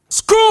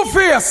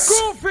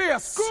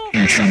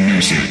Future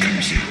music.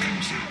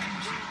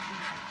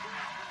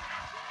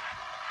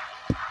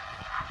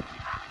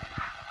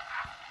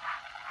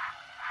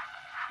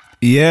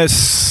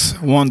 Yes,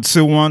 1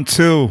 2 1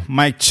 2.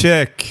 Mic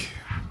check.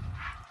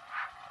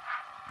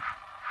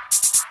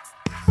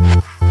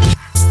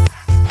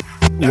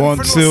 One,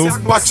 two.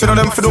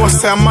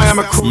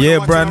 Yeah,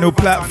 brand new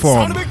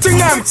platform.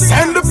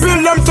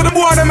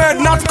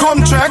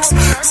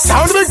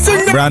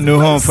 Brand new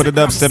home for the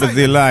dubstep is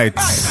the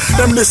lights.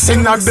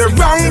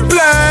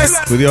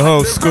 With your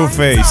host,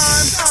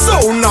 Schoolface.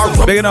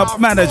 Bigging up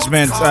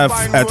management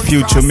at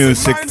Future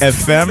Music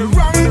FM.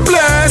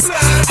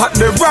 At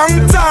the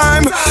wrong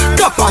time,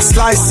 Kappa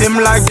slice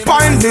him like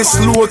pine.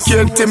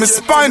 Dislocate him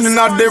spine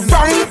at the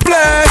wrong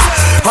place.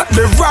 At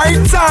the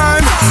right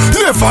time,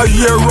 never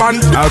hear run.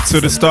 Out to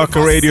the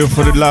Stalker Radio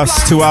for the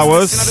last 2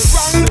 hours.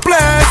 Wrong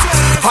place,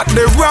 at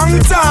the wrong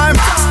time.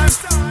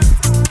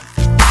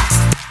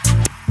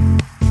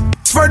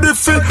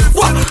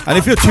 And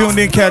if you're tuned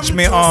in, catch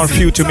me on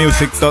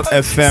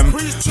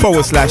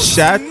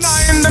futuremusic.fm/chat.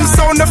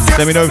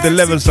 Let me know if the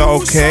levels are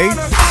okay. I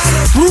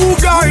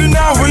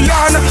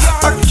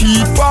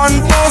keep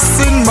on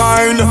busting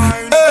mine.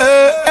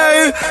 Hey,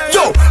 hey,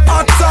 yo,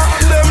 attack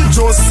them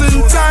just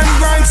in time.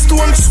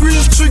 Grindstone,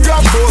 sweet trigger,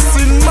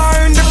 busting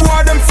mine. The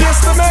boy them face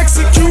them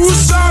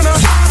execution.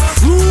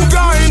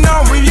 Ruga in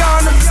a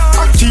Rihanna.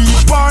 I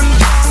keep on.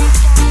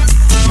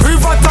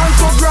 River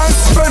Tanko Grand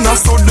Spend, I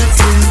saw the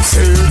things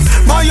here.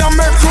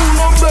 Miami crew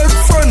no best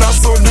friend, I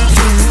saw the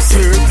things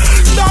here.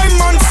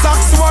 Diamond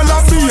Sacks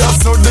Wallaby, I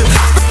saw the.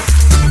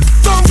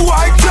 Some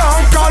boy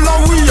can't call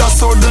a we, I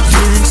saw the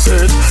things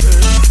here.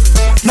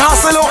 Now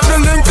sell out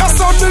the link, I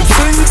saw the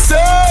things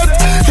said.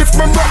 If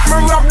me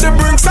rock the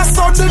brinks, I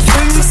saw the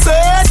things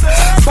said.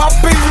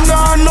 Popping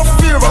on no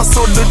fear, I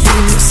saw the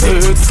things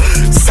said.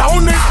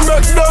 Sound it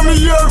make them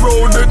hear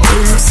how the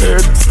things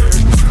said.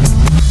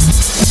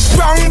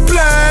 Wrong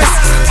place,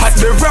 at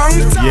the wrong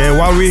time. Yeah,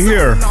 while we're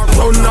here,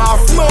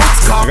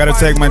 I gotta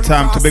take my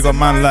time to big up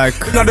man like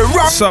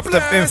Soft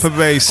Up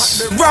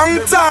Infobase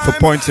for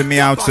pointing me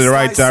out to the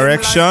right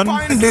direction.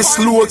 And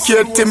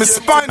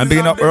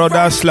bigging up Rod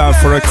Aslan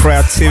for the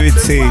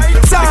creativity,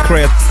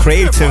 the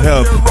creative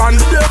help,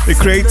 the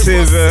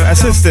creative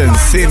assistance.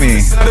 See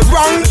me. The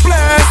wrong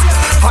place,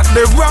 at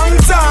the wrong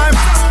time.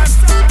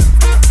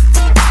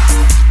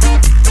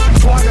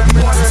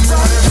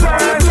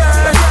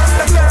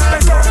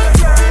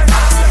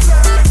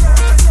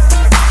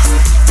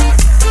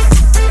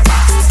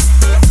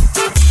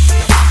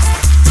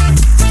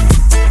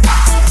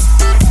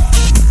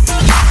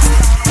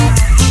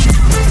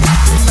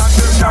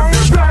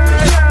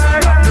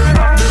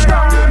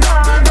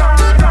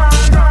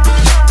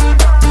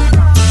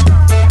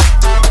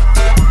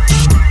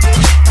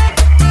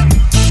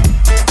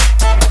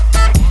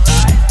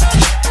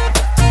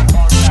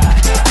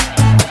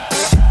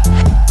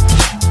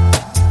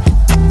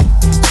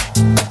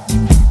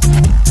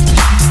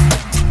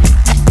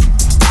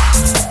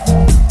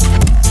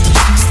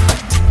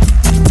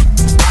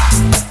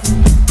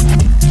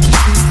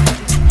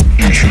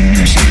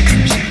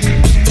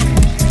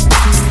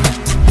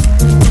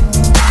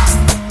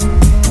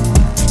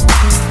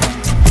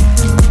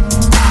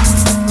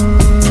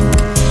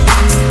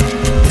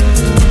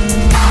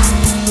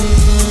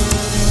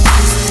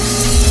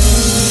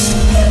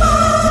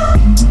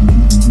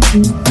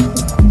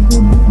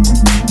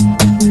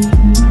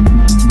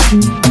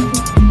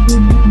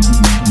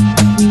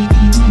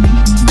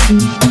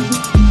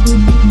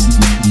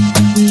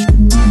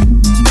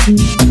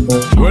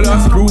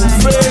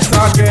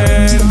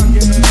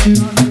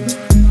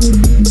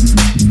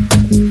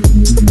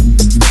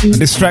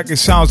 This track is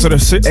Sounds of the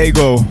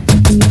Ego.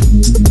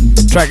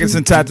 Track is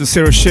entitled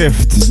Zero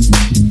Shift.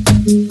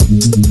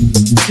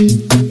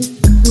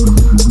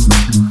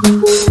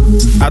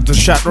 At the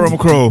Chat Room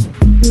Crew.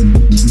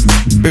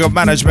 Big up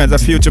management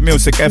at Future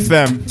Music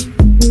FM.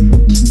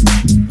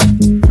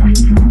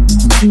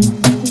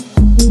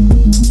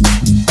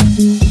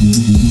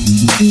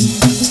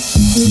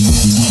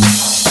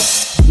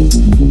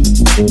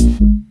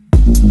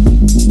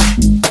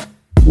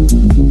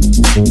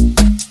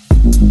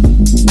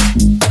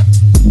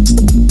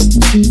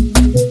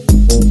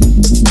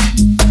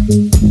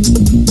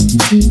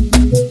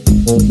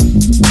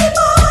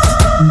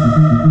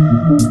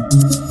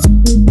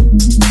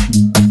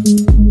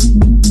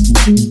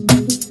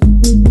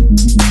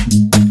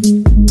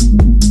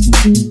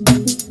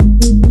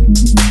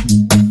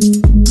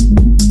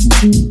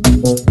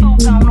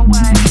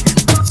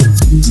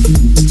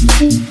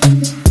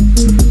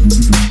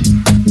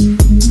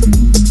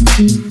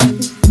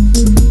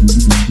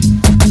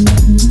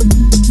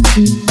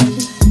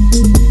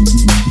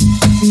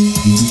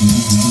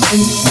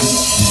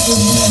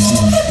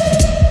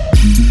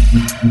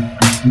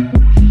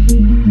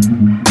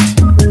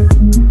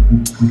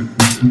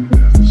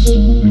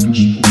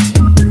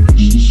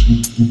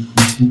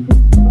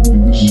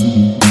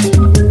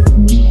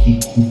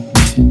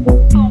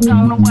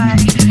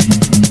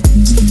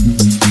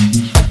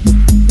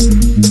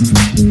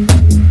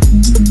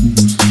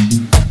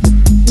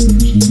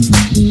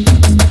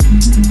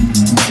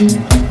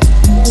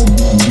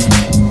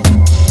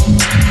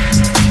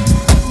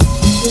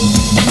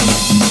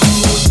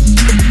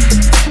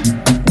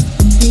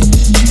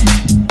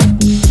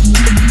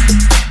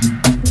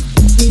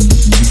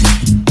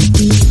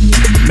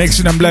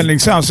 Mixing and blending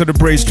sounds of the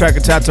breeze, track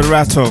attack to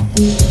rattle.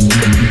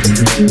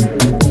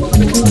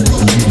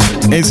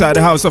 Inside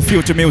the house of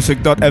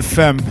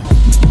futuremusic.fm.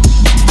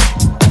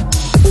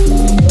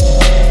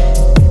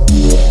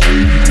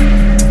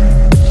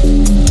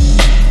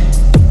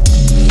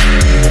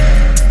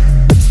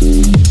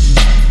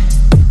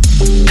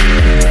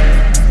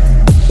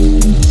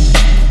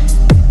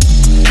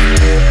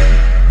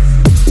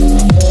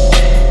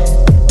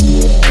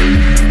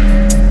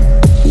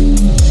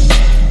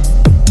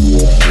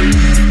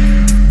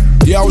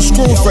 Yo,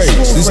 Screwface.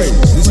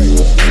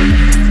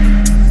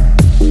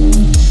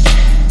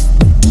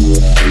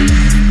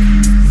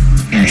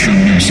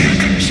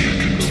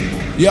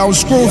 Yo,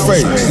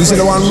 Screwface. This is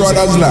the one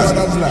Brothers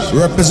Lab.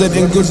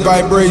 Representing good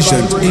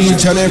vibrations,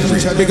 each and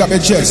every. Big up your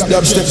chest,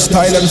 dubstep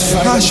style and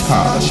flash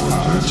hard.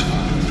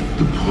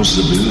 The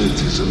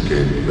possibilities of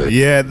getting better.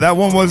 Yeah, that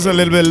one was a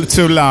little bit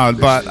too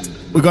loud, but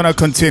we're gonna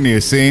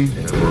continue, see?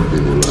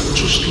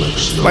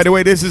 By the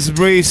way, this is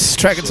Breeze,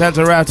 track attack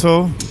to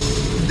rattle.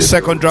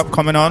 Second drop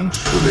coming on.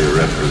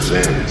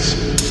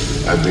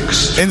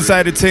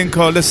 Inside the thing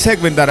called the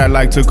segment that I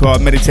like to call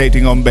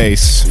Meditating on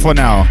Bass for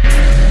now.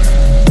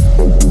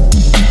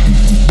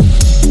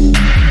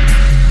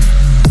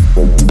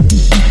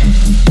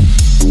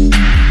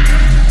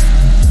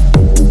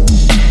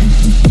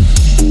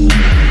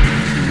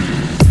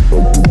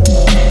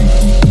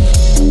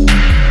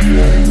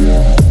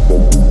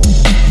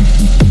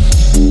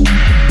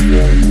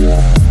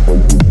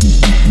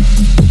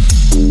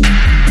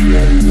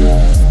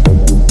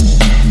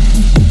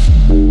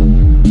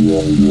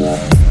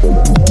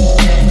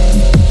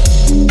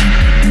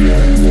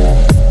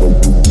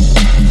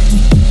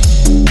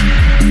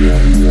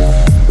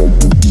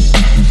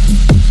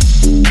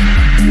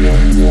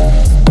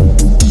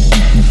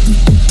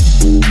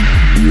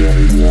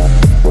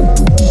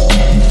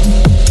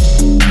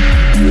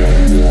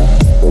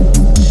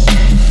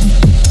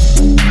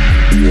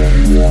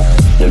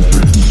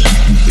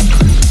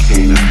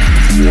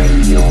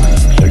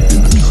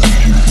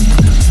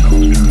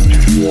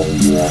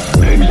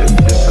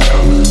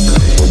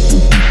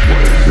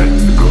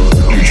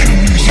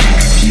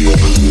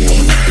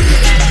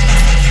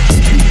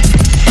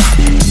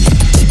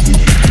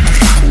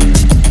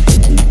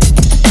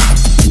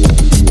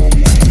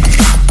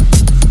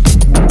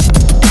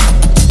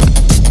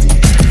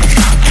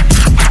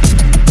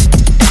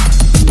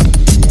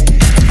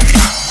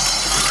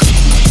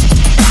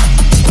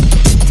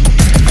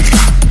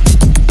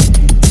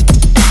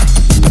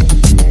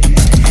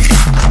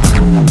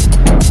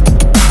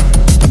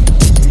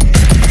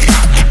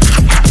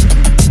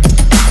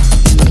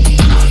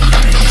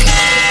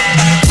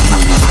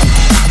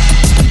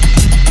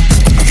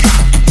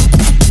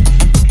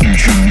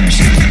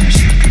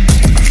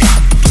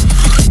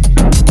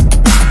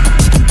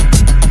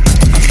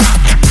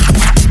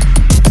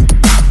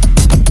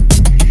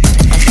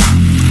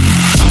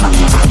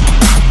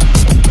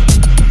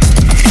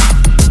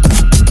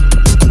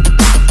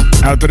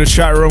 To the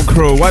chat room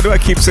crew. Why do I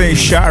keep saying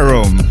chat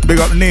room? Big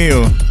up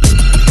Neil.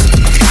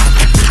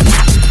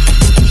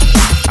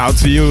 Out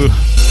to you.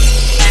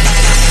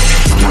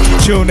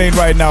 Tune in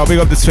right now. Big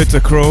up the Twitter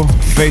crew.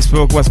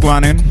 Facebook, what's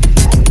going on?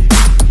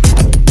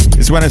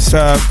 It's when it's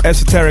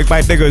esoteric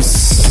by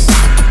diggers.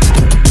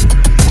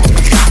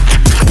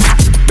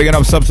 Bigging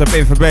up subs up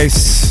info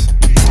base.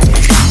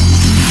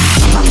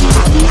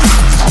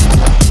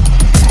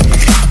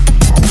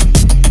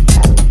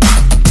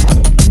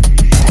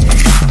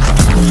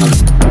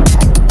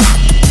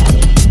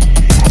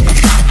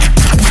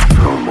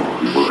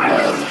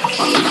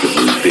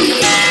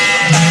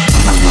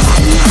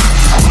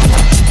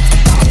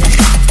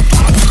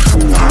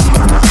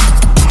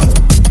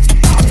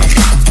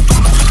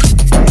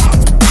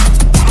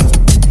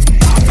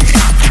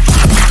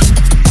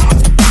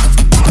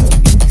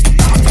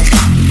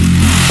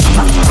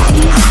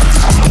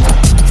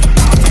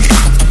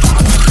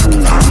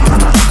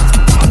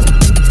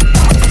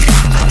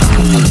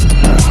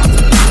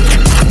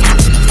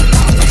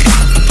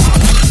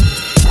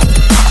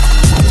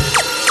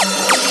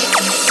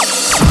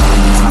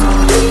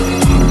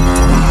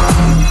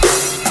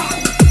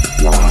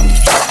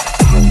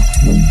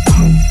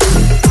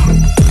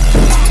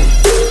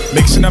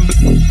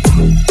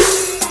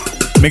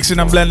 Mixing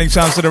and blending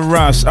sounds to the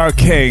Russ,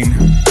 Arcane.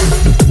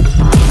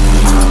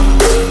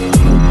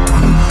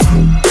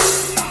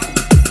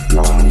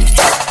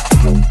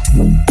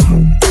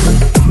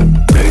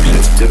 Makes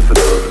it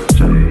difficult to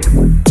say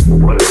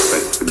what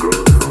affects the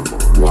growth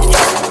hormone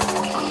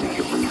on the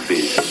human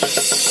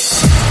fetus.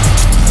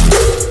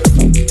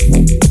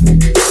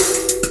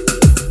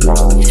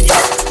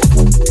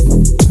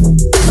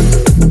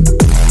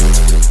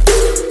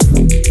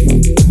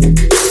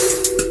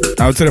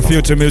 Out to the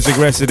Future Music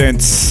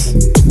residents.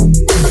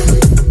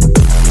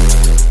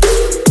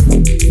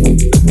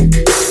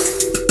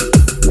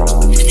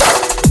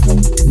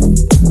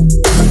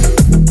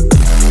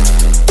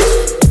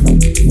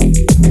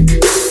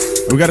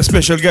 We got a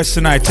special guest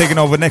tonight taking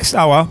over next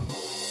hour.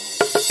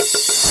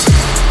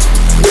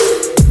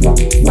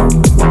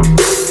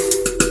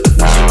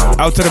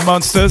 Out to the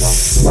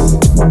monsters.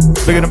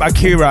 Picking up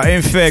Akira,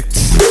 Infect,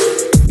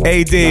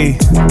 AD,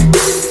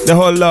 the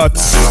whole lot.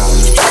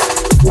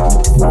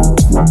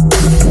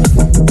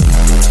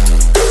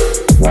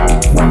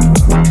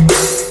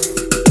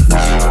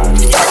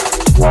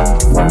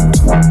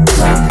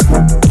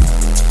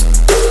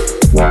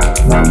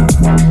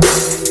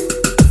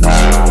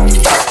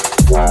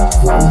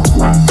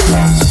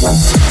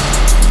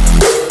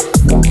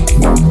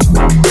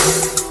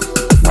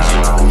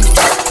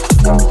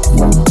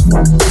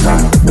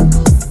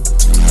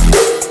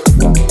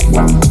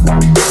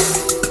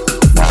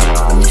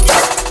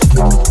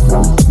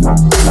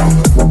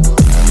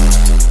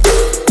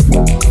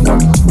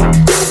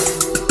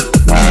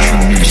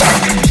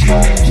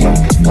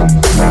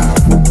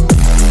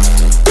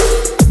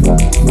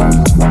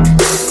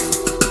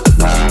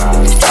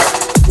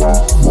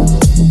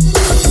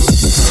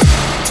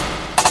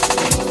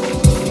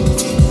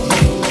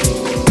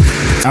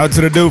 Out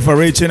to the dude for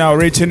reaching out,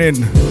 reaching in.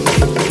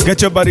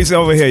 Get your buddies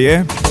over here,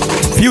 yeah?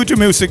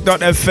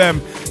 Futuremusic.fm.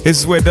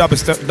 This is where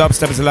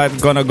Dubstep is Alive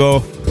gonna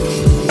go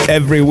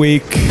every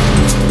week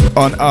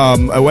on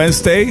a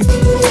Wednesday,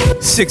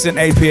 6 and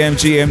 8 p.m.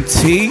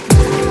 GMT.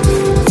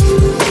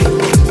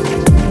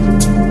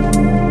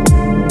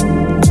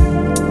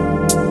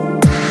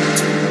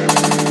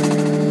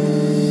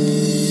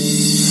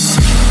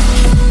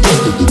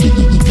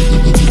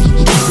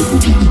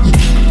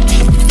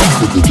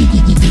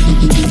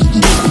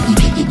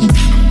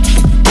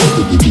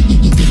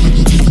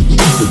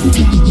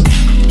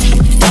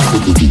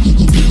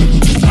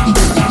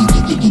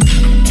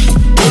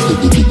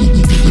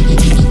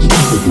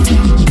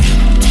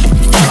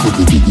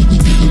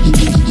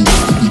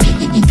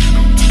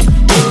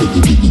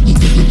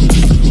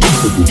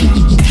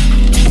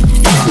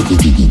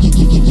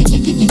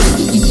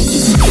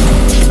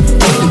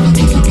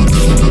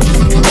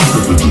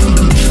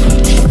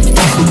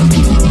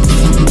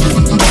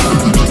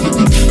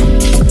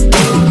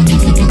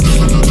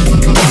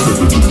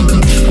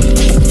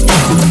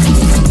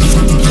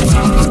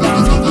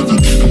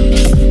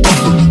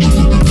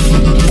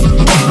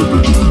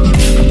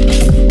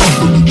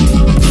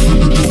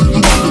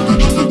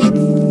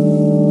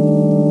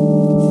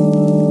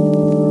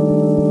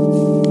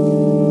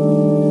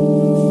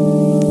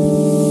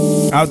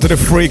 Out to the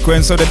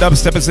frequency of the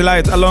Dubstep is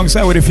Light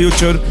alongside with the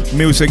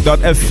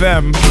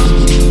Futuremusic.fm.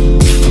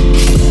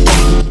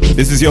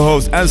 This is your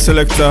host and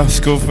selector,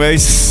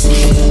 Skullface.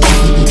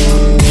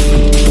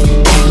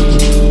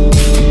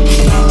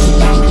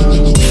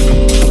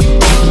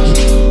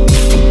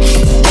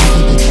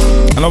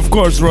 And of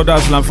course, Rhode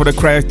Island for the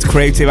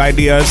creative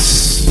ideas.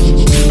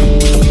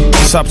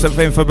 Substep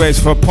Infobase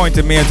for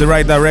pointing me in the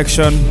right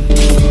direction.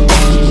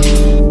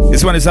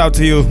 This one is out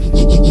to you.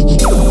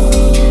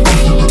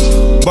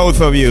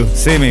 Both of you,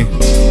 see me.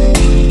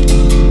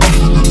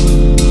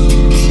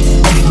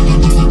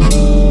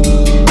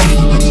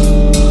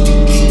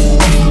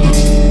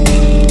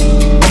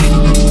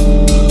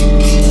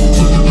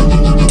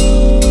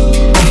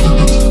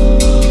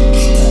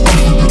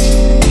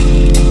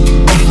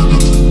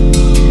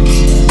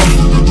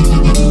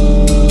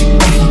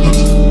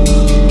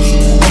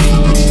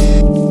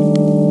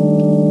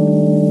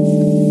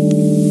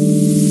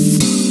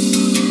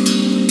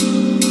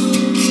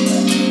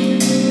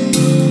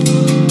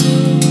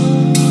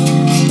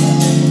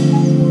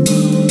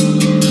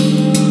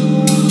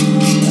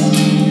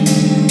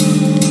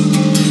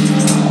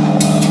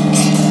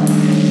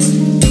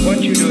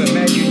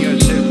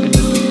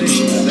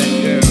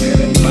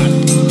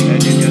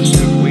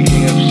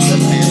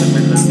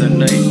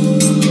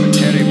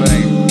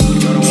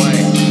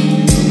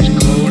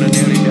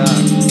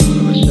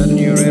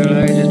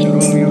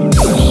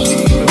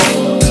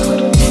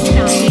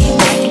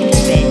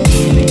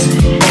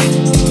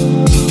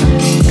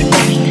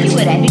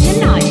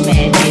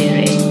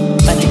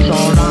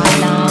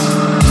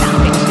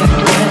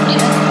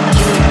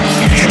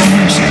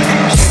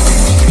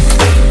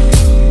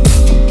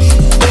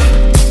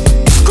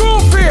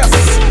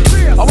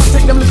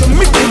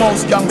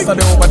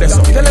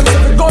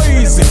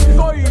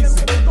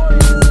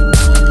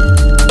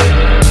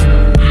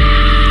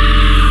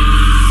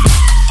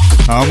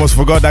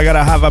 Forgot I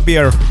gotta have a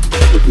beer.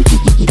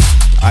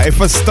 If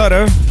I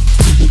stutter,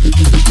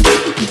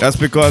 that's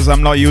because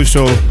I'm not used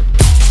to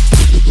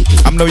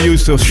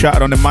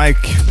shout on the mic.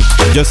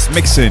 Just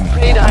mixing.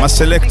 I'm a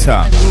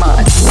selector.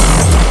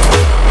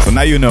 So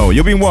now you know.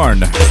 You've been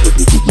warned.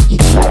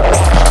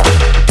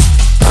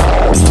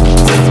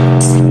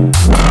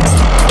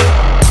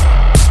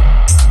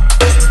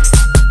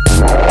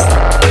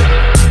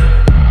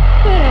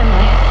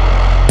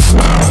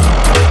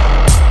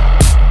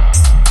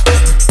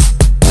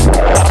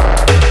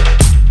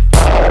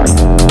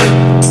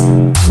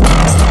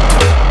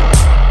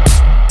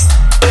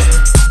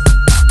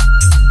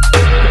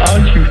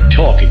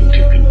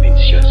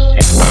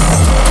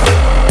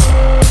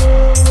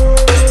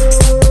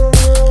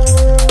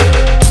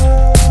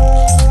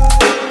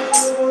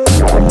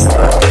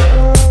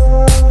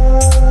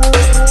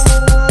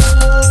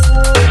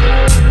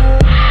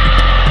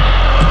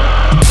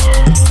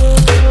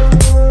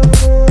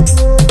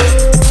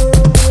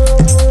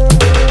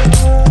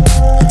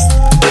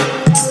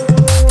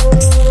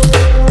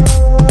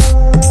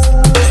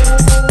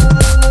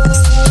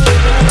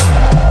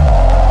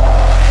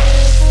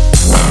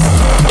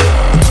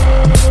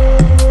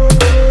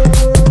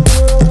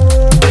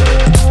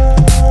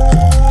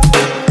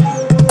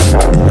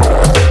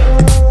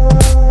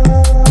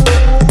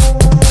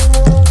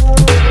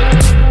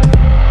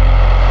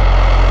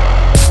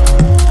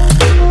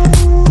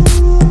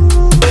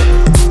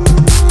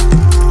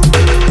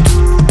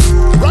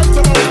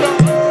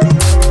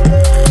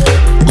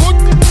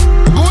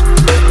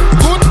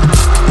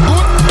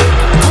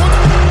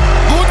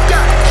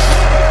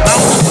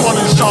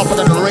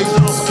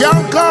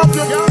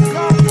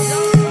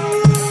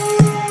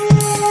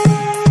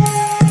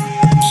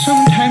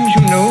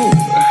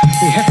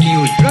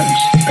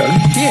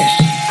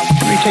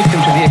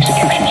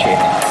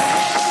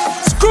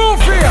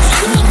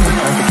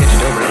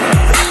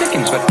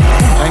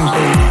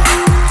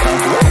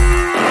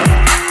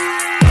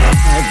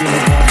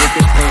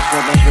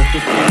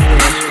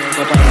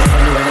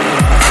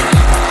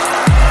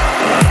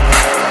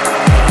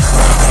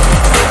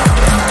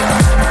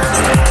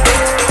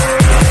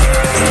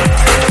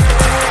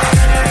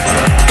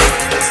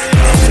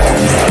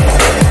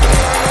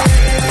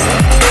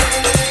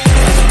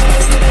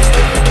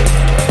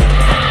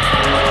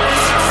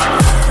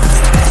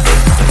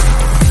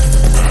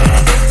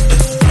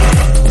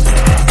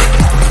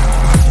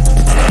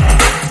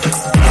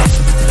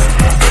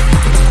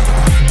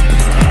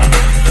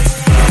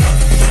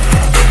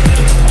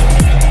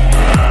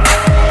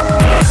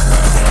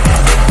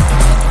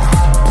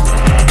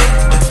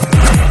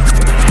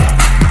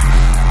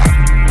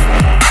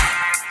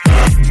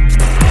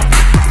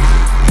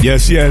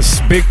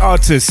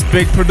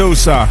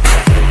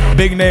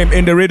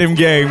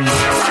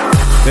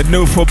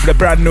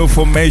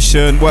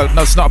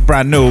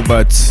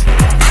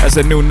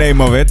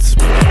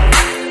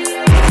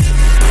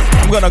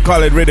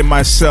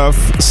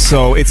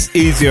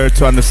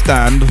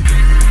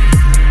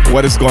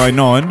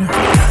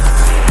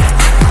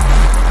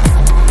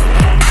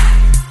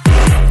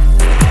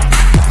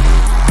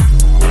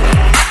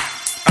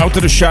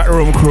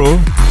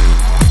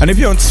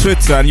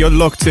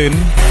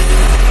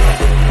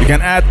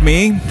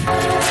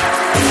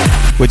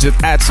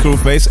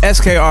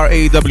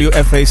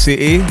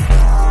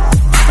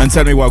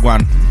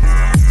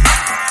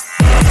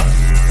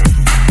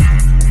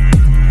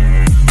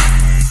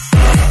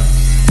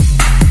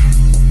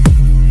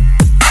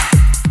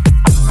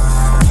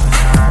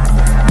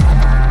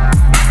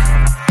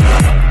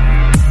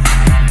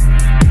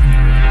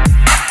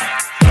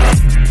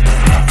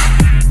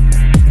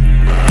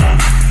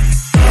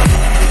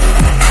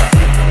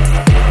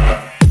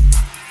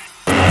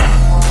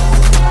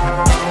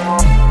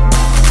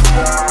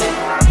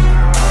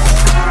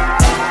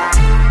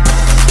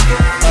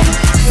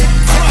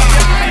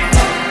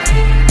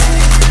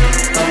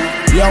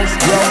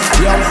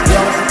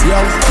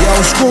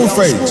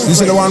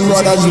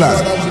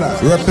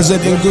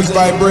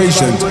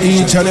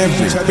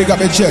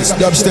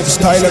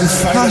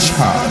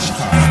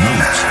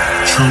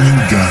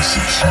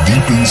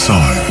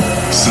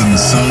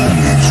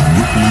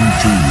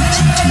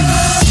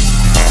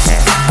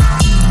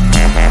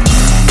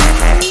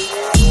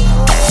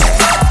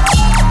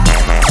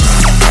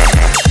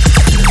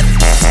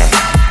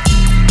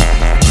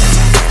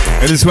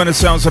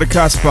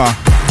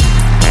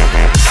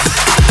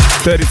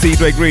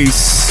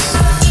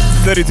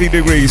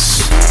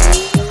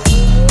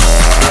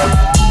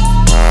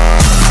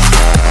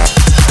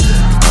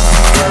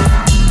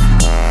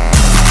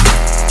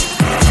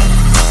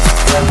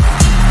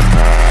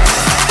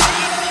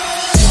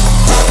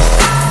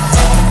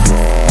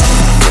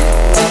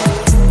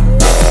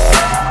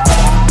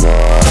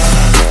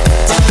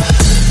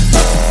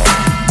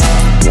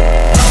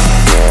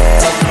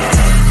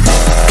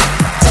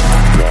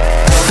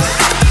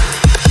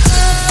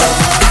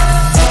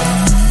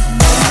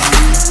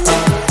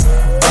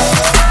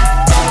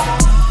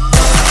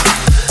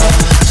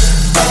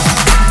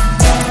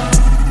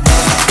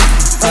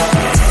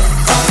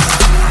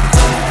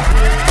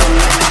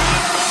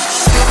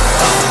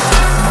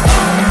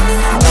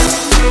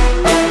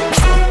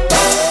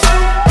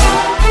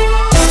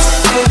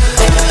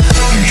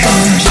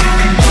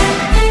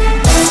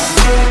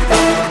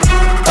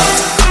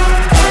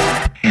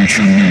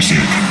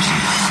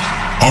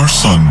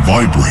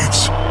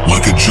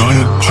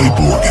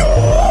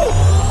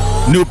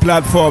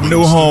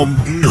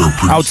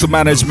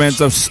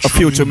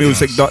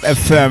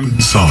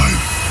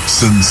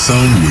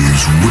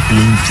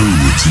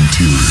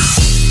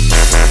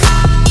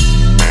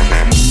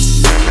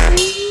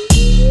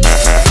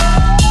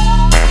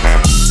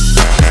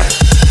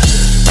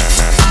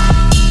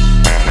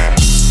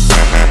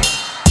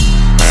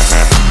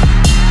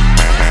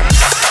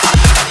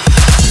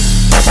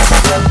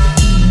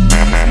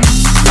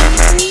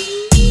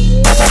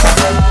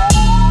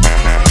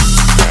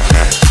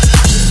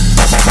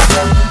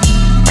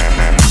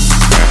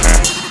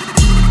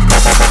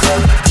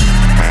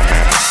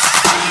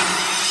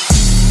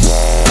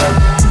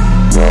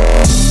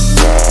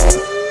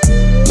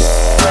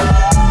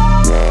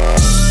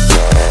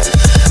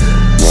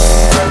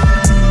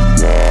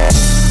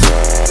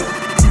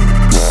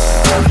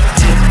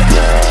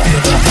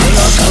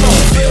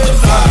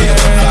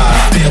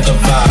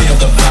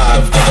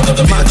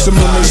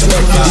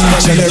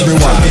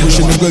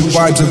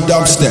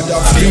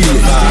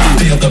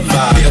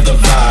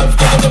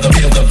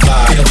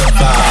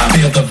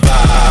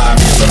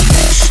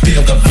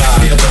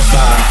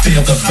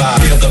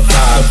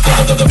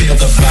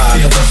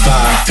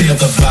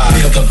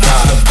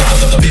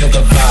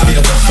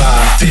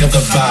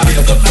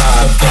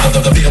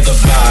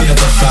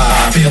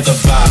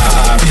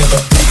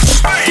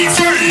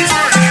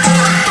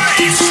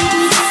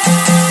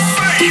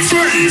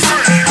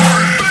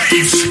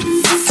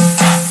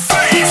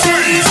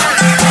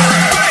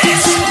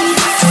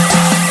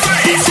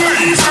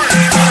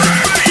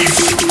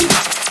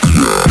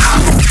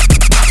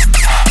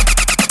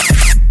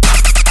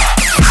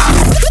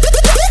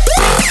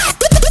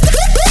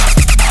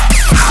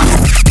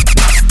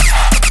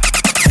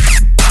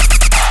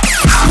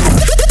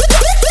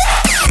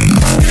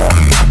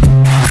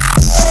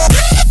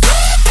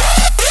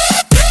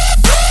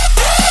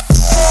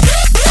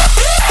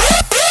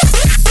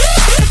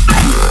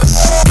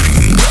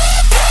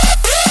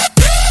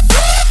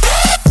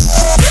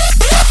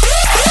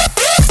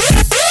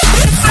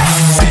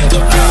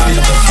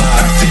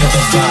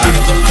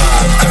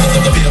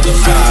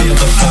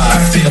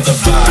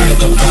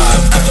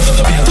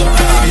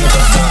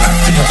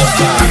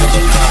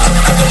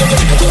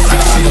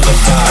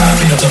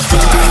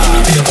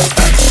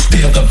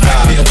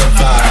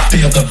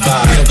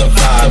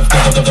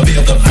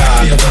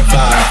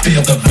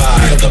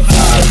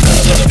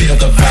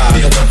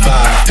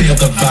 Feel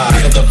the vibe,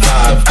 feel the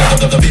vibe, feel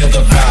the vibe, feel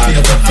the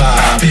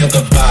vibe, feel the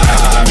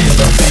vibe, feel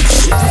the beat.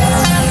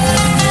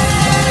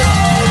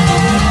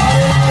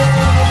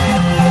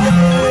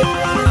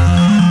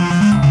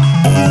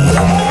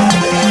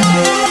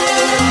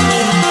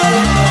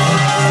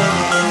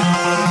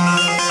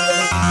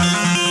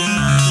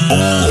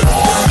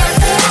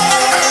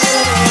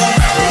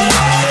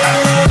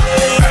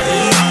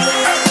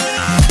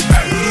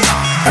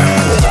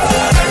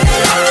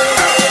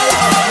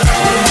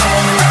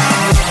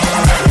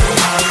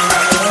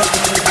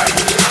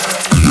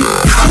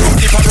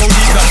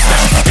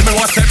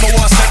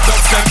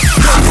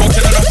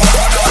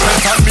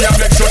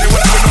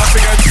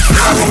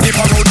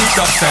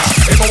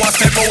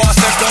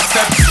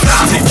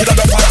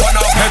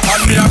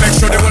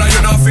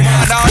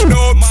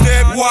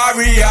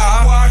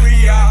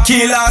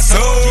 Killer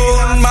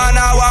sound, man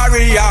a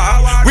warrior.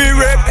 We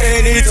rep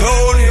any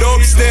town,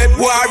 dubstep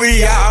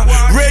warrior.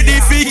 Ready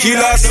for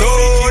killer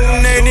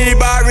sound, any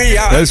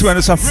barrier. This one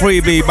is a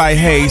freebie by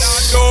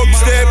Haze.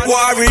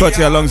 Cut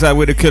you alongside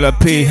with the Killer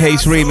P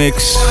Haze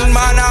remix.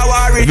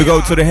 If you go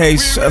to the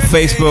Haze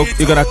Facebook,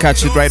 you're gonna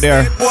catch it right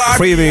there.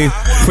 Freebie,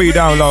 free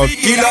download.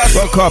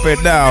 Go copy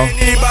it now.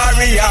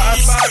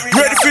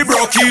 Ready for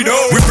broke it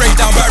out. We break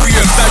down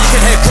barriers, now you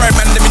can hear crime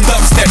and them in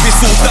dubstep.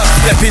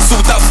 It's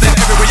all dubstep,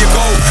 everywhere you go.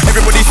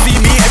 Everybody see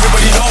me,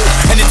 everybody know.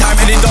 Anytime,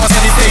 any dance,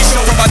 any day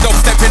show. From a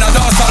dubstep in a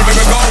dance hall, where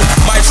we go.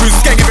 My truth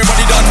gang,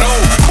 everybody don't know.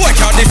 Boy,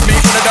 can't this me,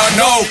 when I don't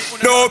know.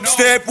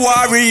 Dubstep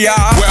warrior.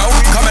 Well,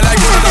 coming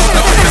like you don't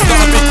know. It's not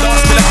a big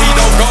dance till he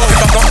don't go.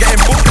 If I'm not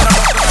getting booked, then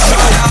I'm not gonna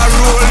show. I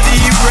roll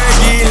deep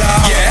regular.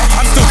 Yeah,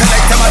 I'm still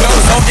collecting my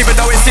nose. So even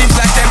though it seems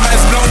like them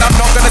man's blown, I'm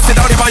not gonna sit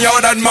down in my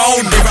yard and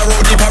moan. If I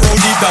roll deep,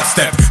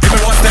 dubstep. If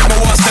I one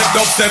step,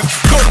 dubstep.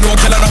 Don't know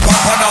killer no pop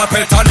on our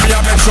pet on me. I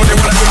make sure they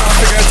will do not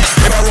forget.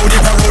 If I roll deep,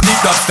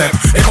 dubstep.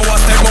 If I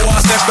one step,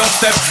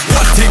 dubstep.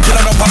 One thing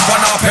killer no pop on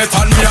our pet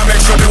on me. I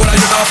make sure they will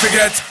do not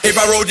forget. If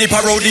I roll deep,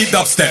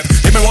 dubstep.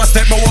 If I one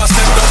step,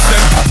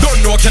 dubstep.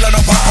 Don't know killer no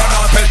pop on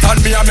our pet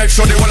on me. I make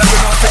sure they will do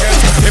not forget.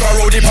 If I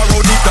roll deep,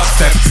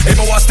 dubstep. If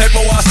I one step,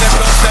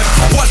 dubstep.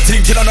 One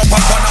thing killer no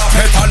pop on our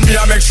pet on me.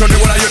 I make sure they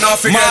will do not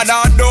forget. Man a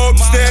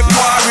dubstep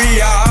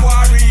warrior.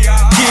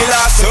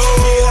 Killer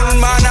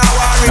sound, man a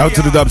warrior. Out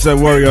to the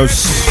Dubstep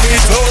Warriors.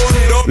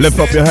 Lift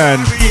up your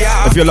hand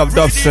if you love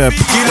dubstep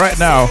right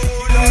now.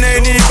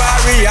 Any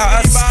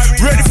barriers,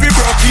 ready for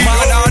broken.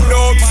 Man a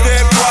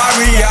dubstep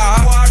warrior.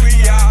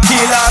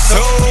 Killer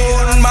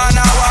sound, man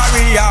a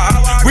warrior.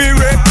 We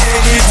rep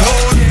any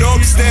town,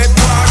 dubstep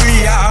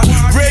warrior.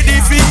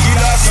 Ready for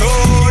killer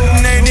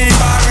sound, any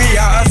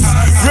barriers.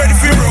 Ready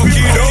for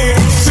broken. The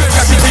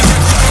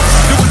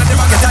one of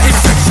them get an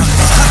infection.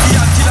 Happy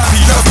and killer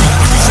be love.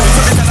 So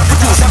they tell a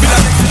producer be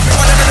like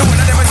one of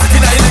them is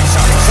sitting in an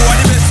election. Who are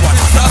the best one?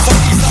 North, south,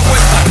 east, and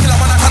west. Killer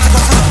man a can't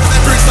come from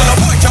the bricks. So the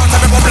boy can't have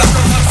a bubble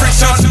and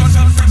friction.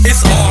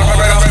 It's all my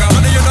brother.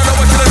 Money you don't know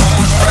what you're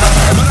doing. But I don't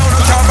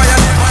care about your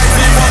name. I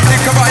see one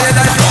thing about your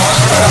life.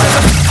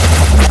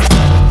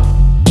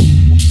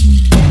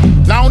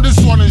 Now this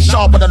one is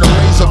sharper than a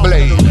razor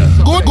blade.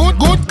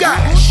 Good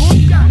guys.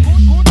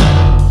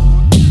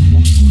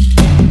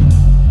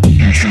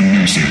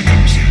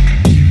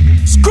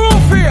 School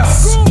fear.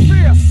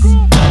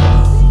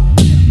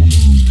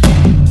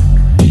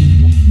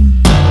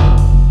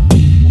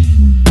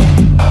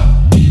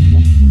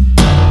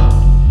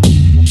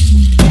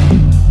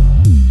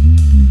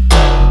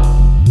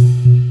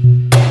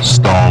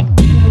 Stop.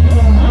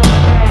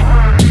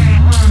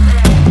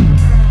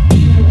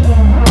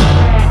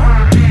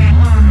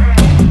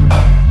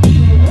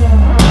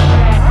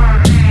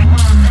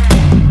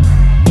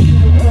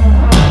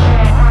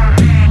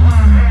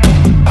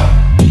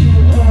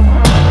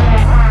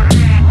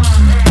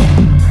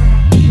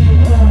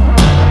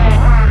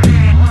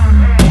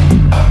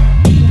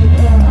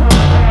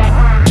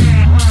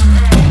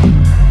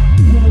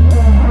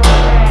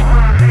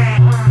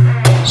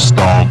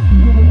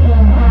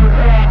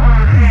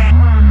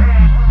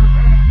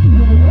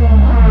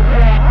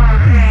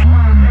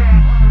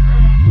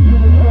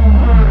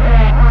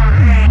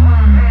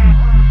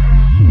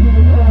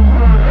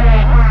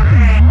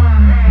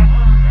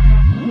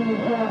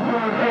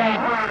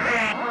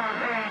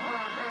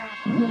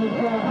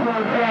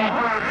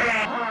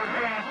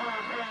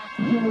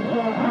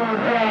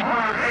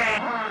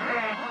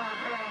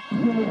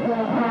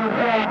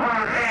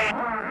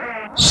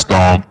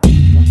 Stop.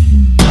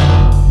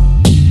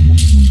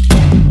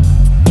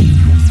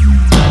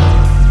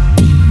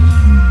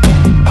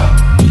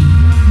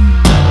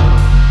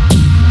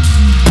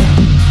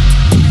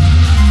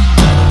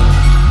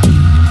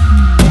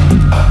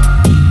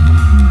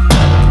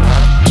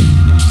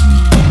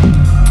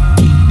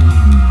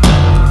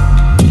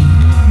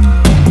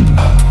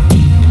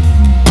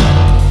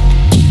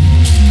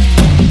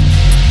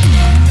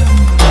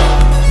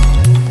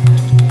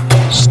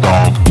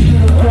 Stop.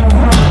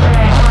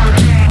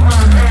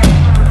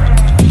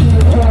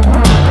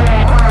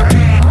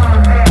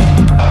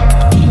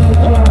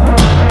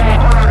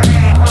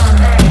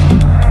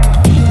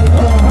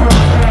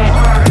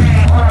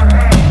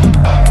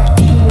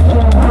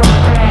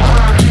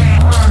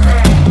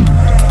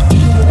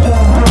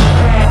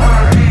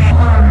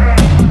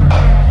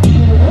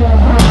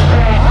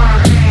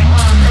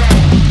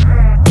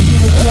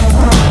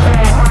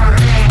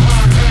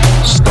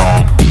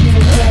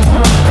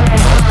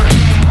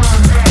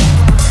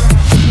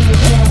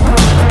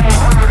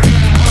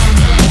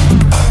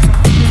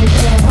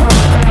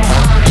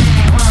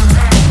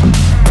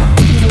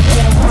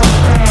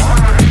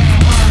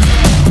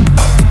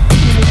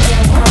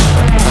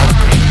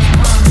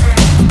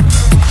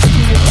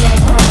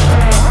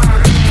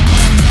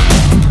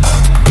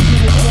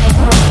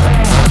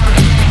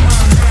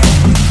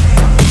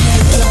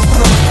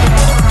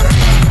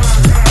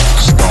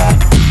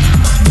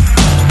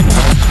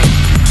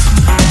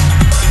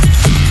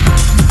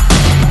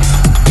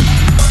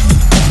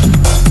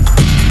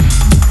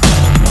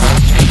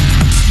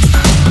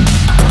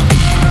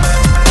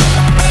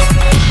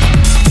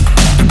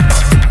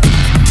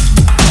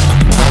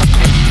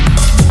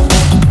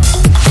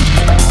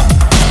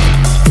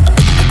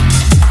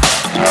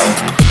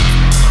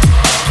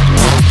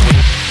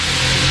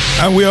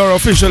 And we are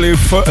officially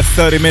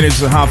 30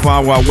 minutes and a half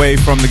hour away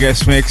from the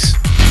guest mix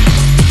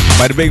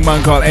by the big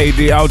man called AD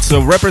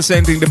Outso,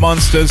 representing the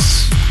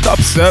Monsters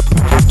dubstep.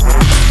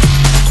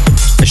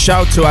 A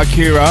shout to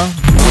Akira,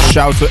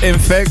 shout to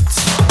Infect,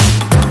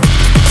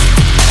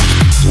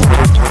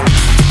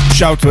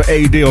 shout to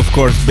AD, of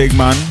course, big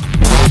man.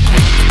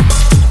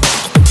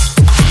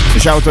 A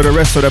shout to the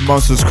rest of the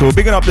Monsters crew,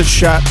 bigging up the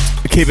chat,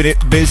 keeping it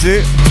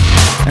busy.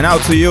 And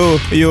out to you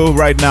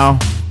right now,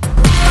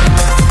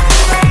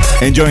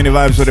 enjoying the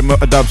vibes of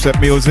the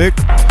dubstep music.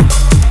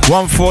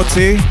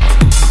 140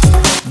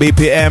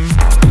 BPM,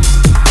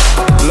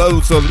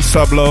 loads of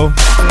sub-low.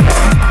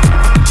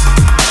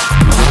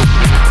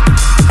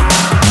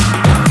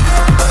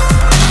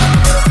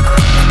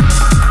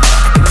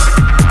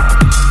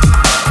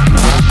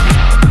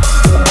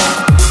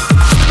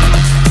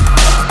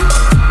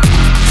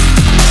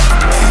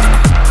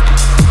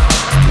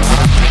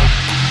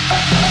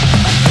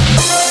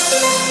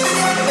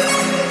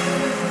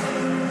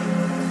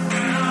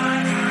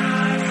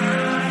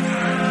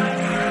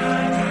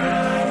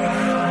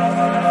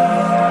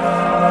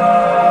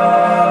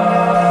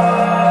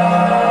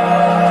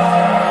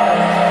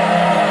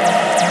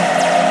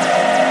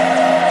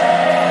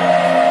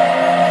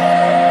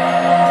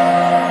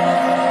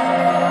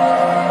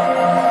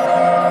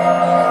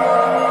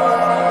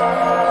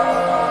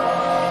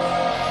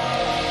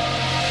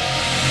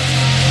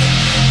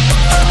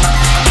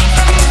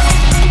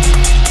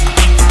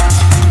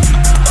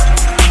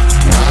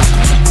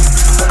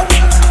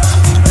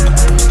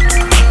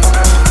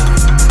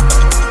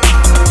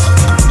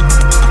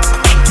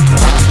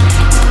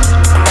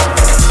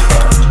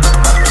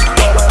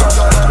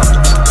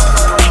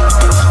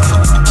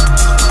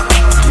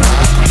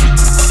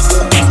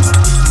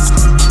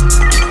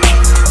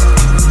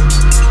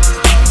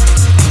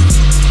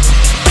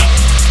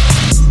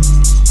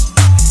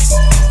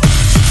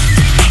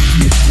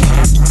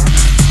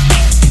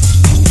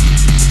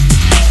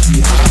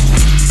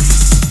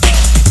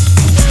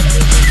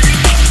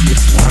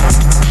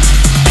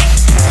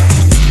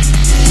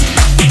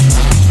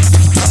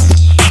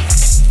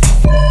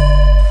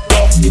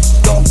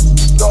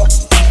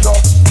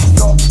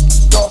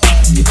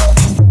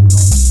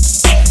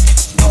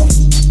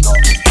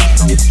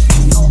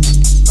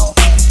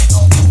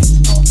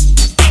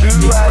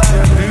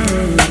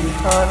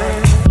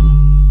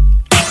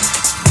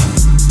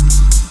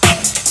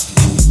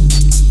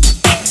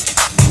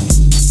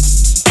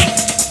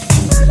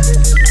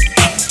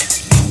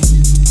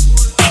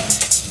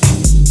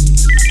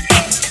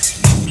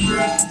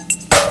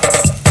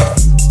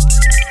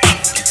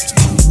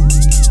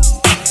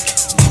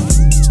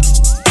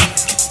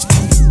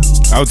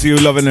 Out to you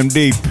loving them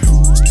deep.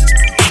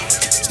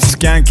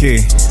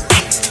 Skanky.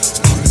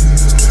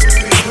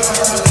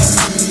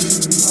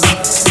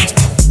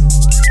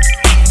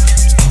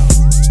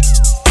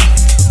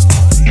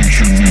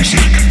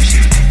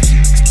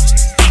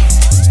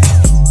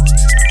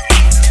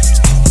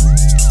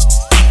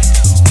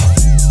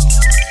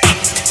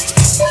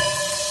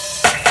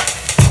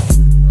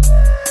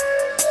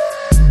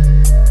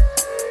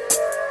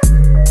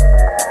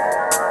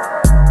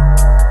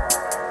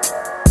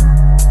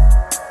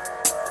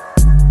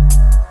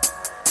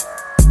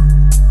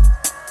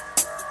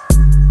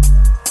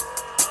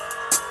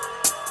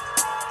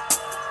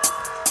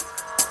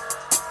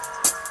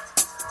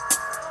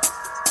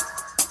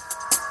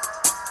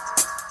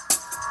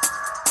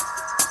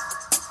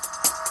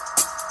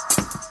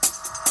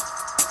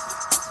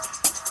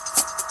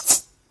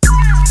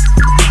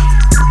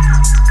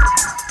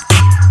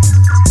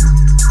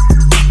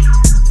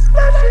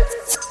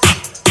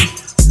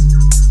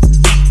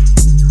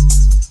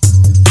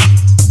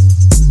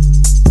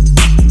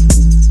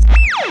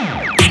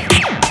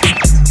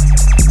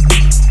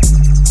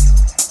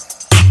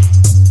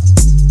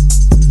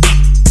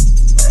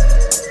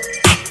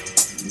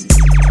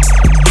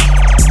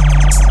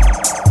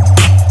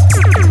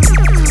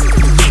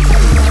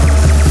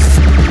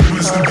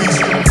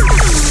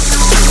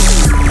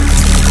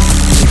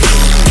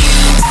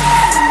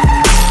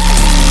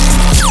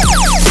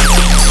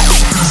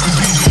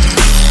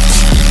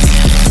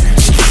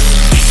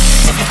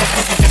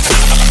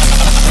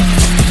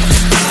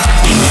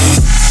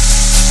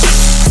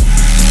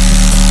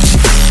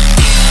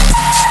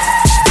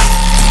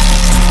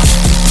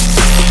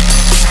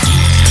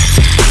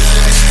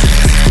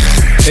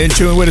 In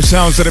tune with the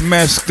sounds of the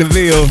Mask, the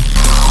Veil.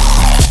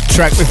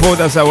 Track before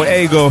that's our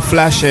Ego,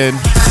 Flashing.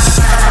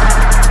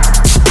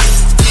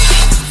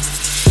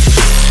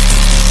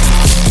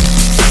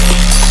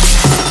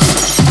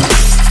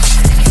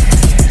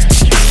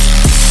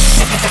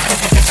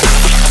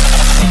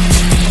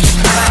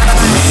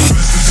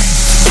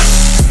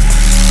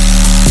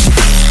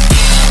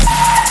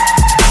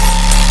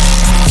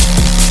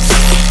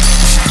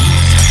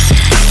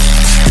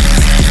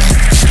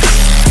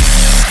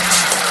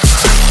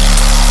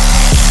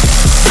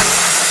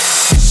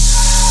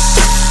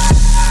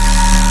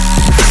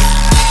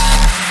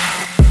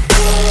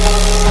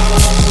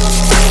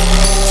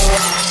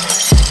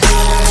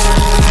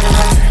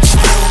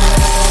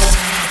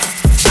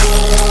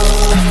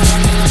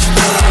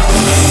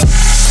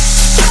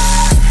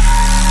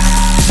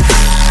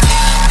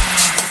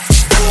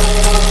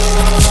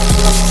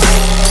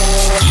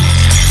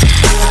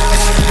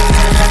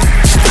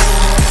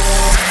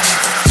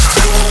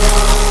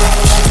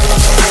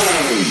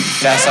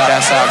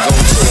 That's our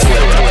go-to.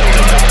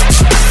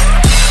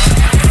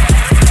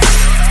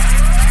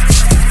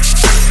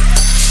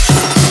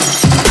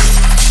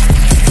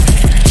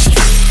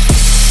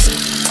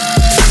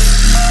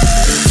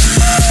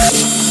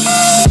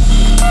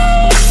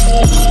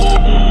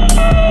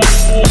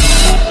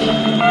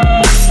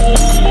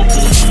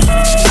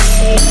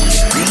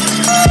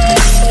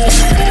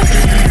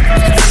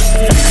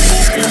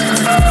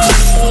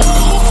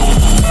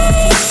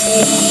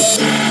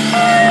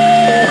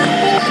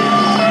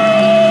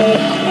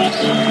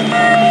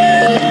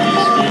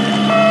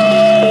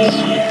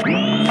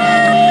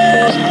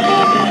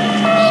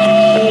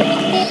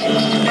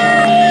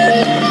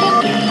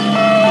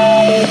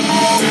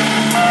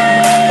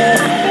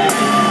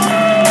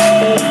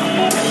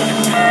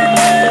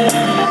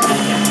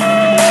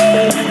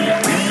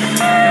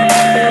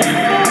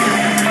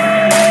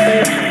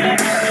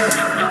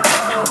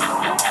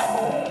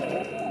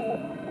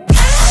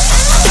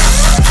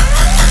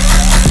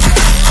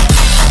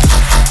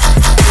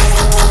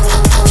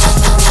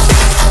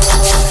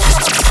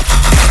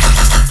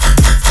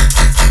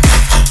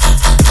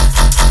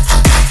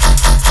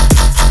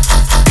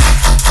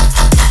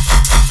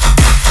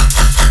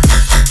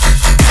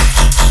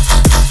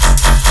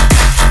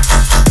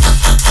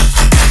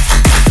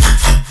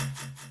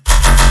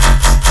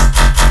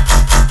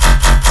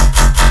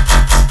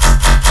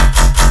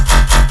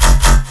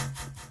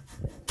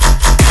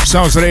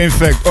 Sounds of the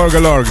Infect,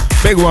 Orgalorg,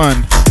 big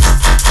one.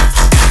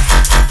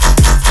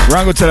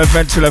 Rango tell a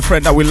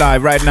friend that we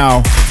live right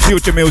now.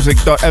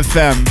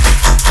 Futuremusic.fm.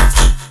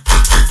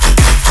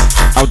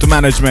 Auto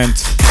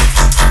management.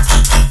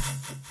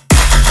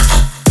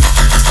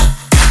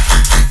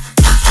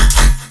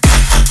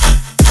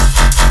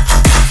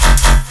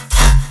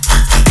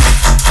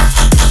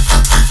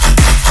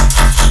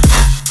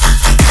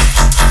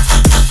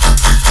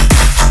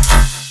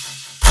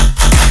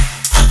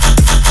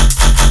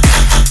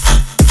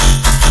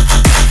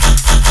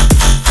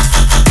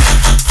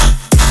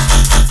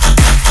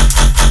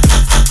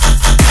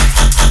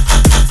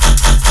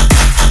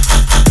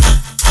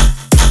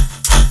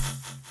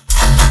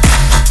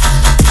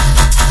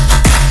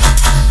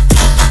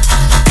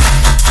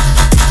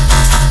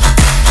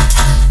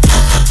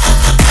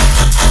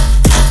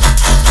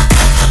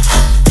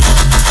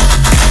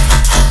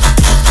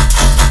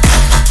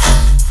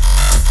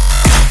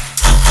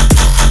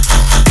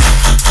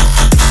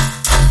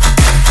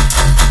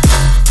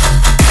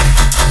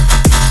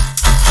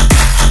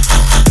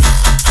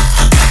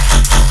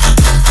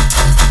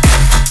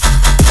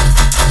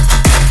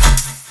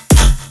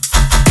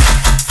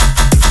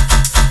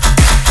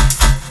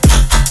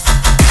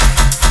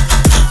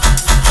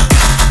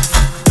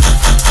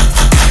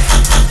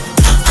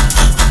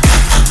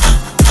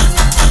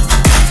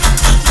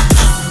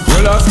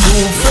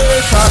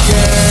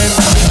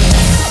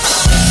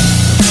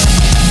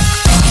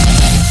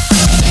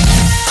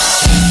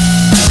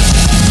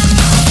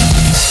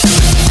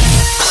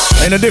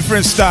 In a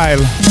different style.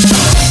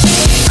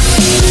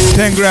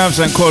 10 grams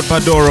and called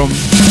Padorum.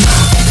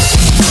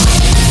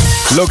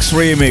 Lux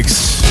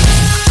remix.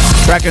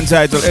 Track and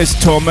title is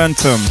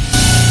Tormentum.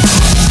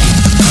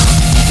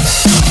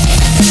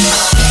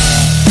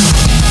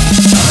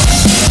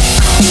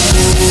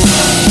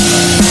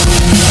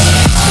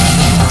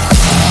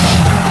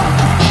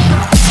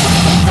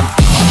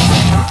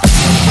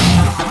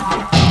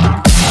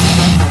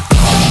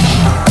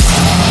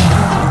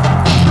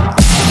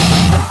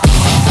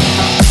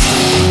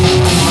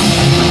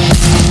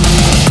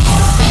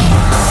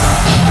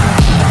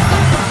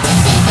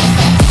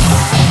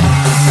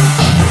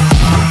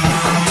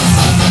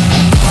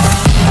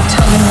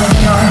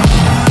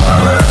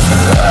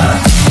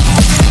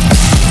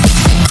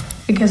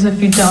 Because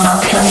if you don't,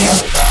 I'll kill you.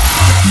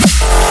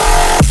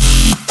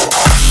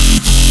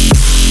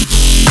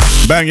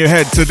 Bang your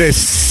head to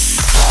this.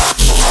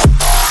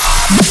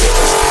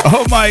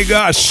 Oh my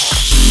gosh.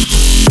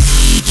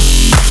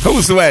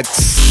 Who's wet?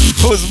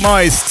 Who's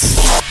moist?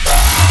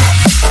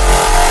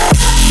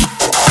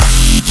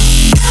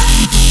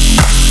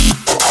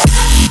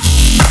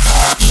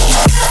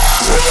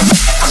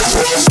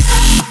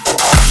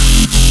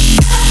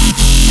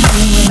 Tell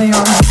me where they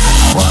are.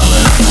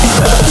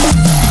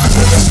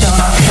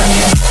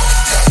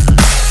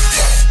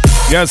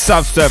 Yes,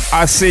 Substep,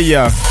 I see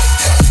ya.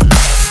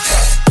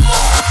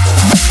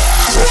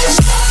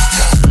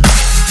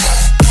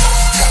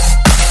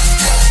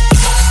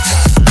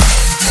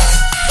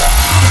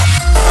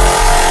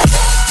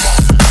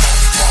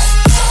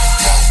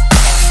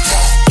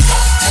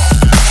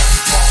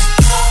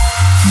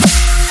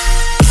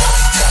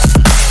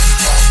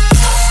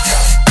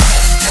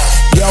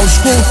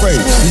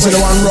 Screwface, these are the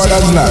one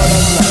brothers lab.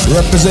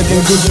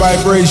 Representing good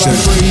vibration,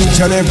 each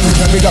and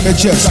every. Big up your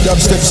chest,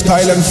 dubstep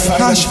style and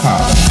flash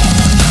hard.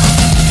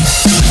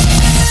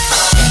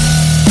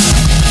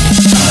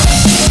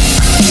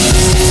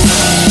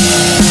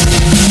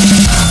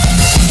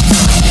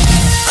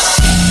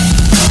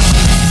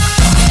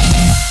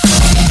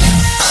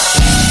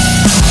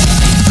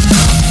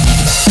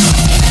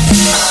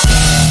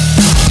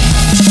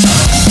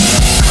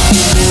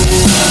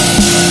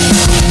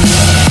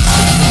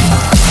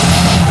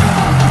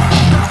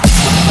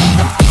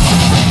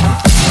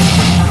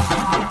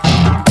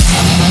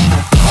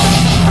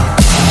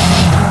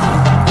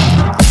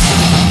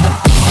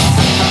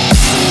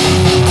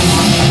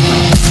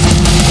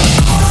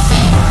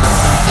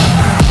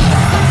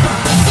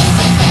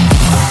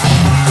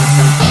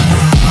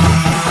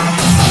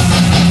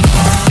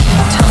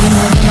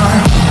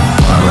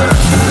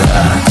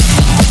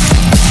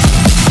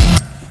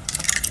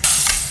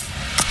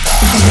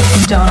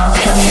 don't, I'll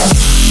kill you.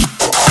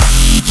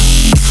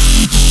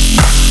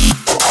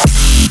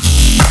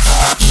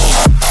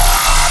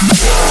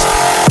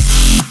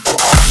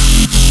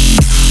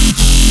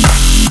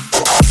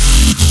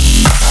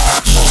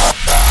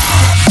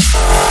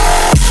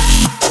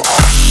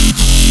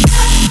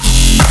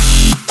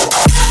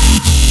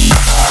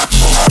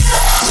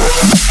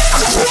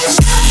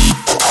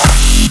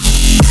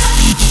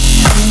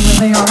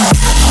 They are.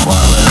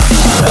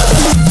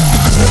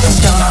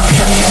 Don't, I'll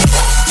kill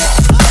you.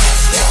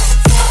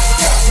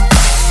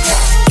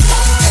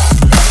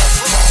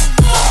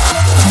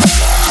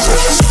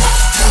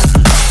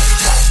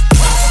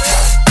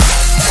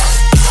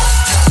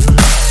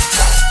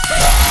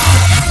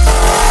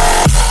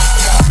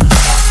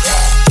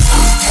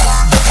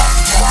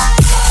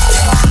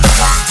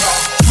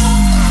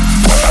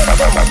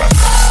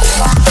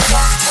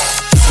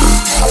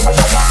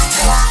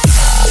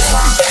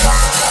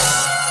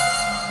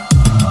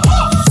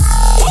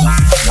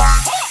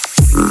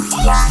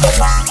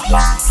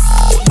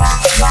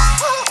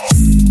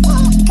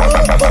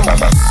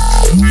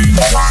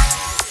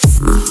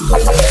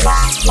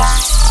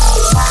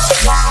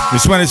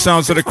 This one it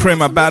sounds to the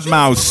cream of Bad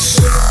Mouse.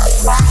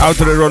 Out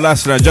to the road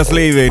last night, just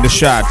leaving the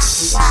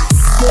shots.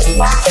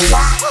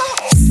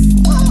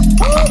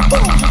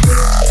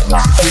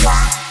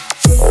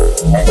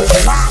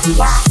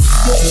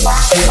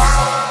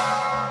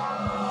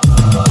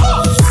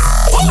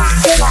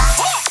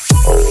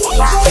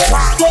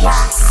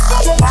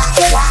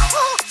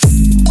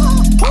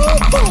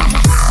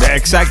 The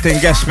exacting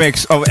guest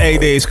mix of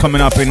AD is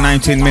coming up in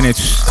 19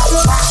 minutes.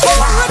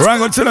 We're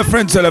going to tell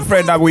a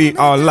friend that we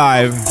are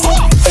live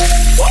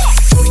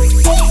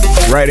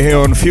right here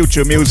on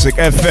Future Music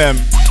FM.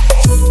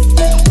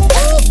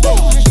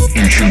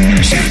 Future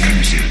Music.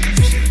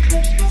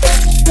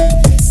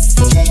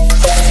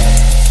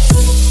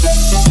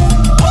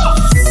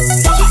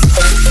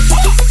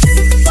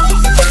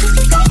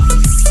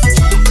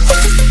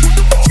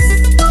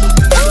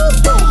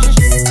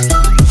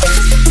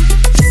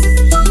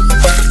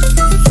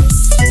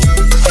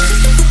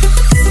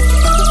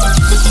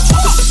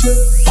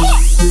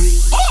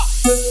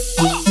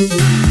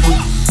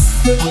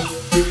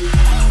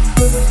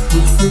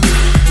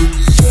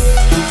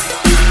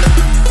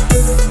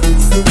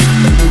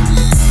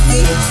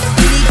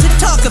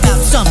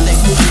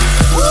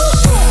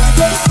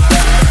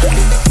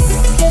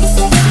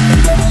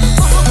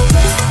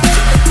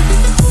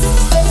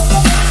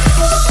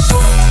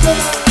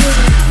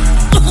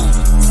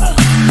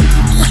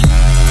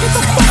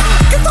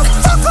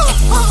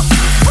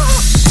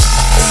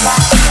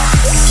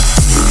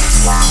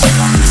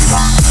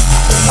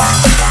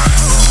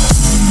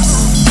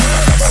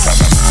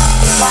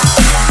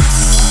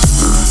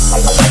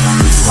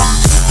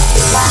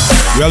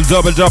 Well,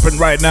 double dropping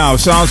right now.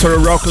 Sounds of the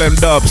Rockland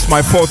Dubs,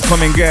 my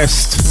forthcoming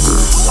guest,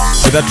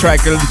 with a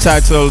track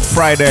entitled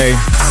Friday.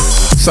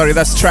 Sorry,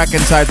 that's track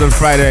entitled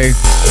Friday,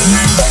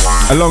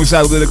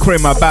 alongside with the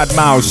cream of Bad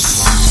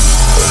Mouse.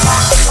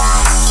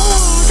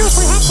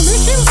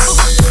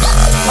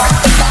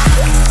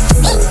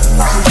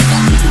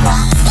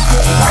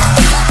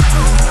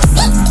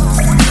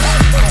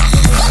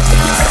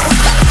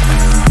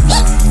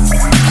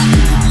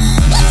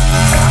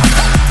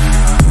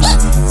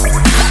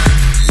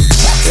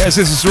 Yes,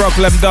 this is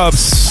Rockland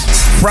Dubs,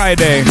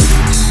 Friday.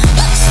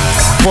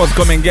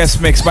 Forthcoming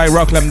guest mix by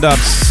Rockland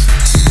Dubs.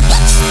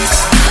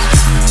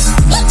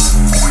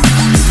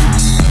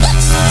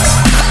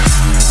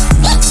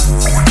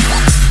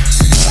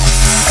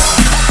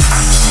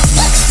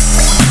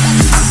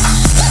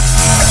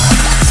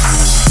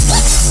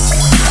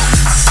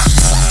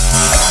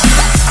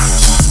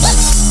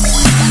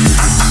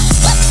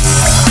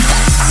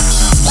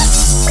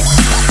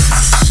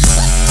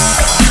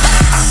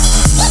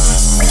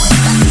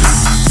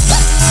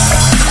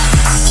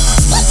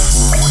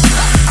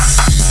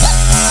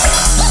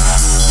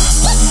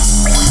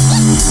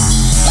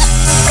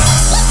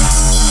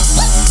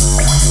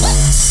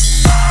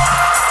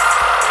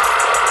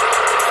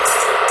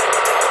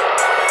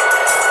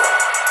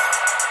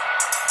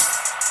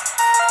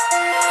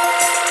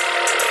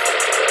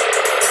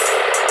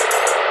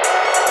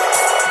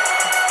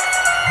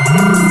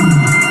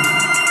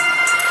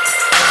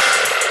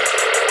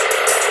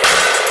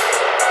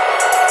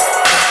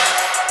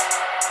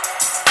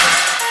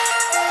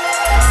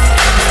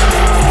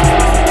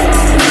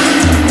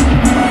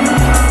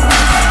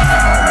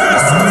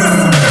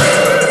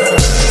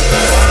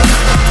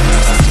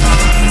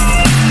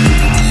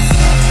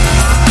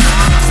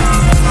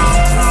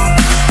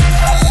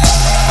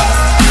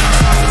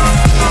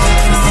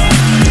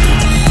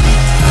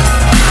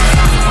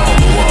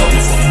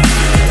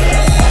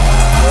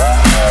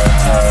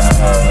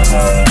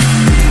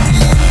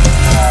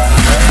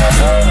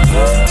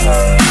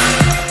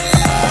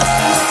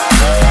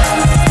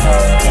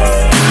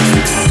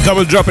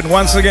 Double dropping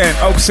once again,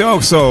 Oxo.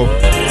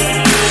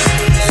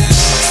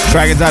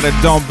 Track it out of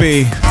Don't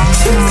Be.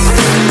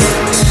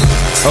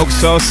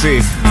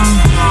 Oxosi.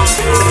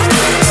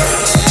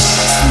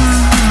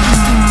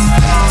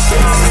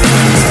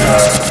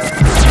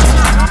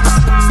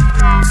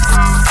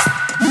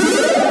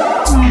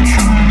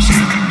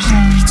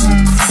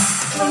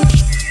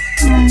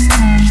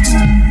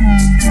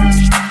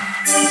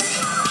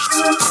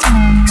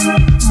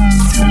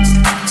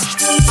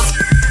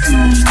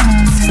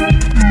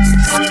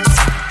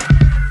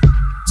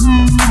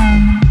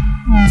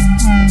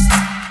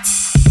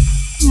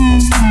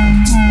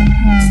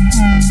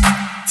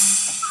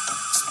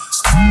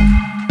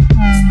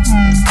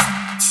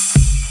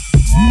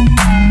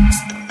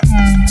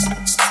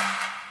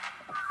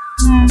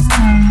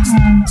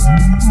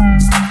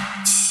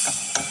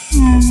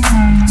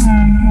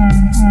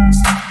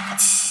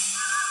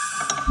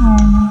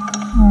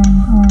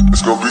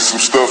 There's gonna be some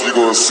stuff you're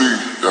gonna see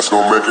that's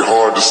gonna make it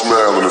hard to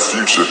smile in the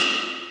future.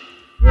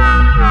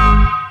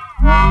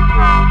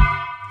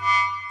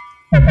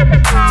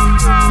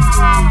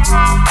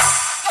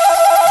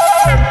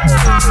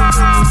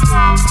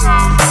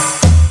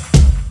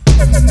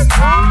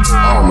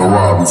 I don't know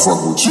why I be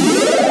fucking with you.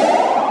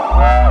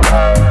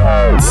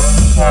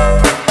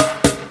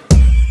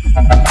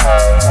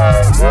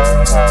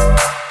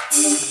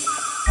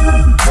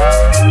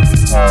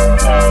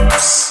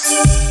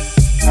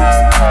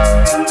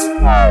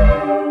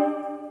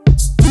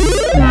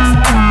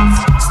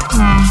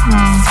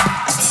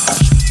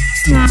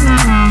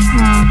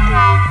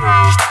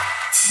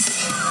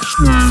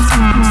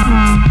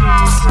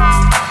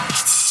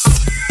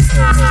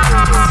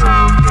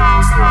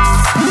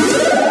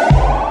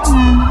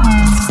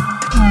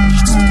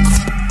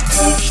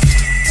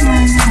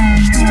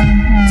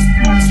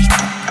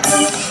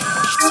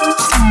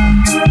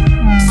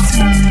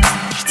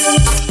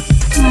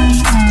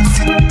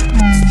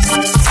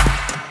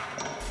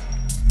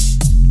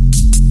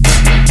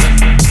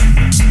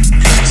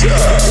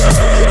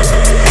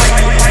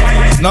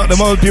 Not the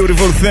most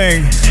beautiful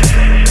thing.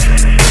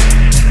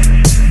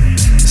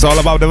 It's all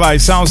about the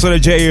vibe. Sounds of the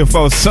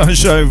JFO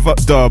Sunshine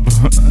dub.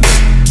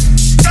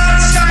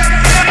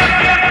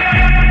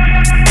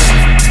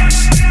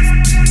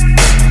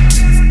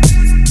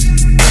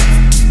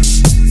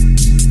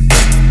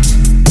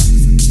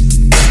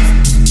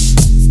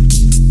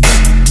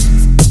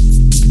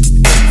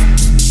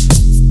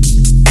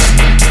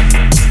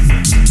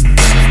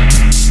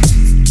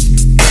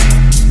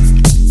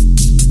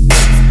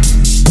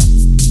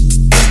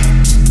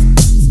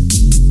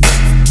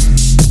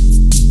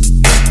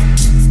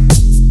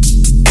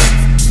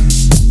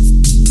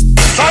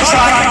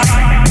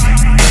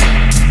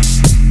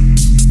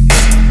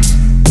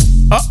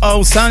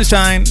 Uh-oh,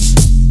 sunshine.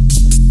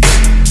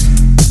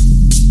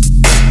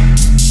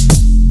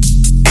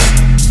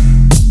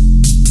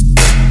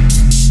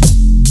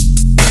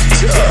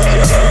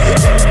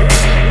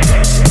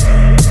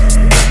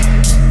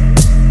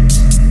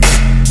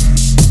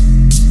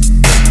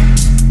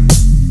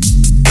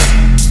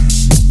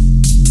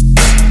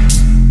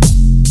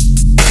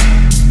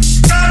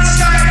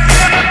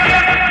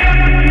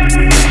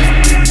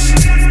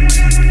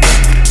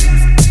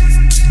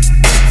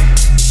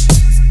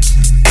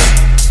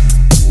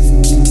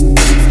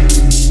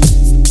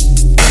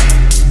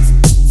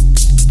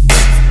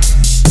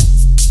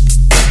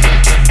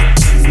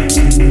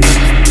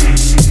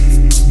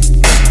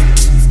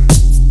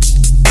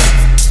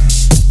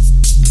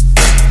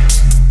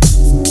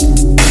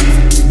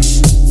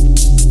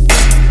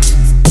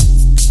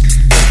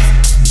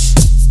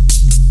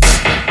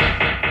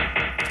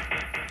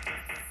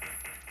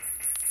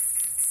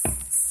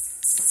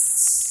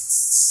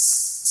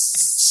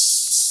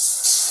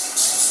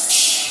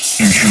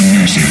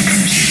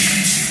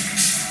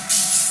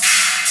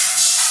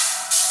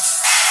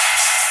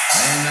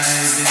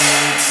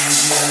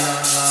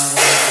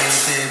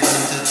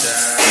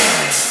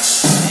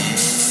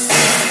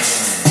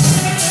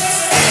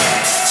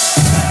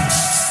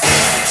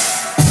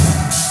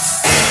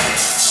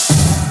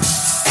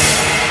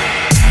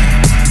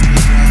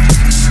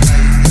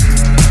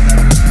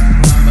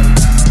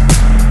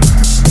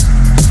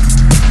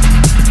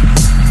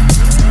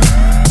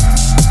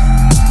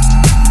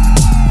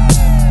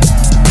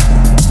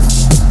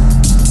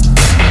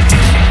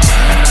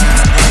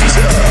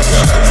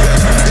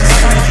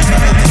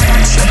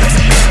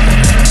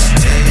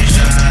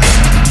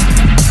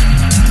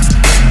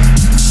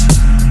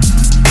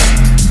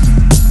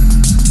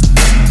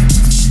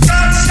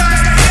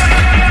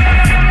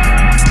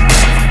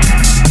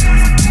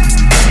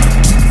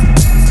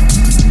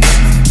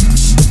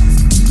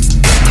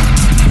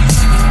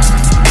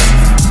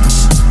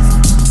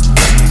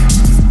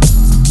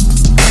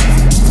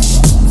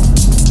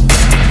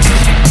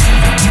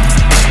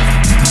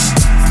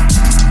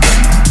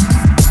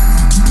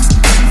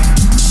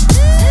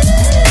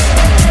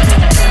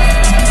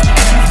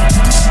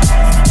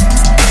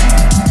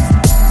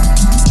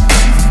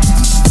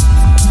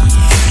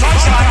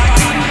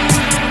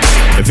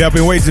 I've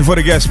been waiting for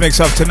the guest mix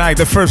of tonight.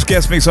 The first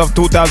guest mix of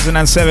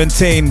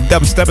 2017,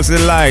 Dubstep is the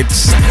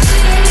Lights.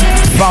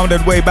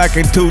 Founded way back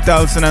in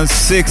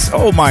 2006.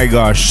 Oh my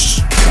gosh.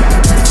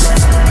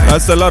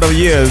 That's a lot of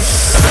years.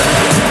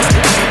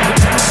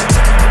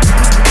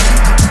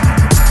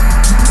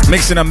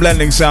 Mixing and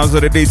blending sounds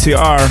of the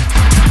DTR.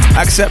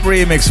 Accept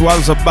remix,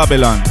 Walls of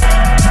Babylon.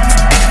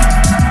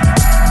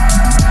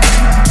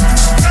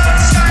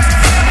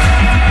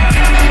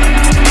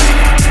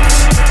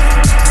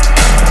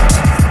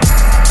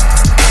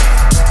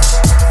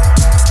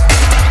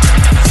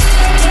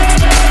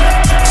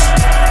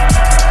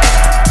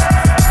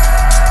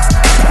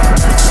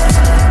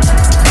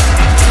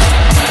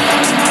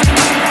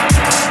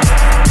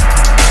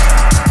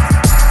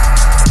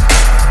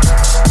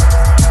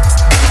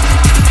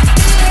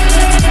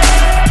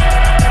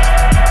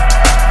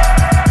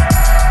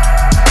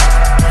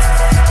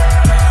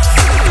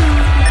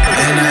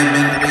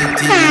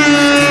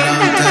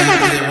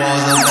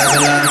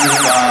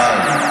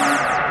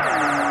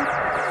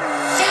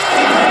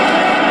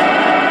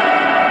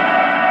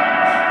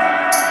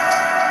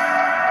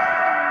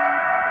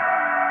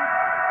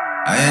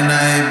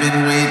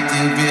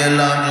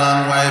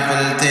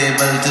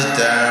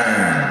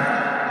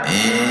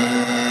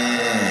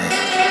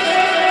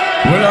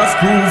 a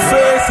screw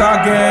face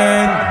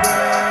again.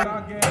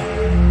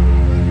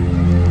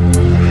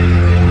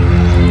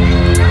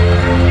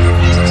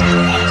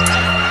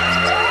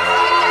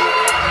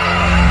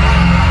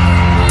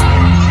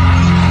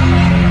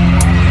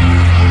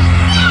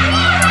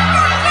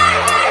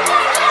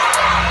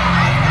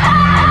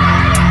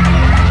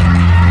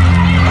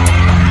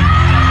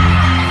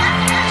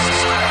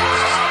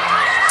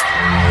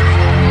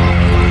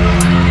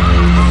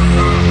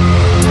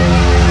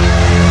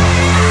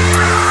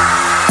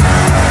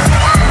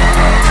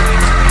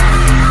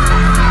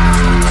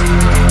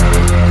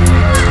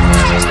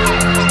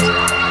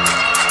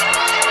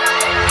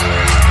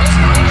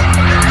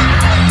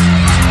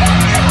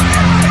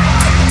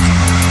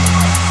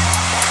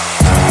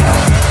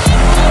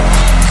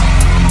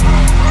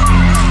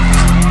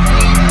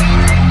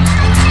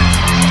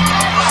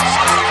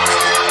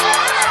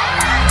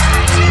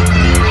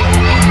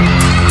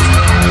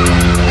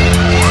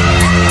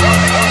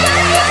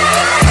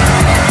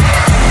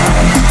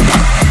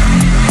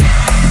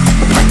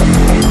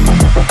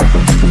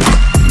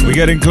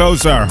 Getting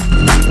closer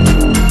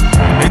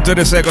into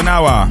the second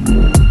hour.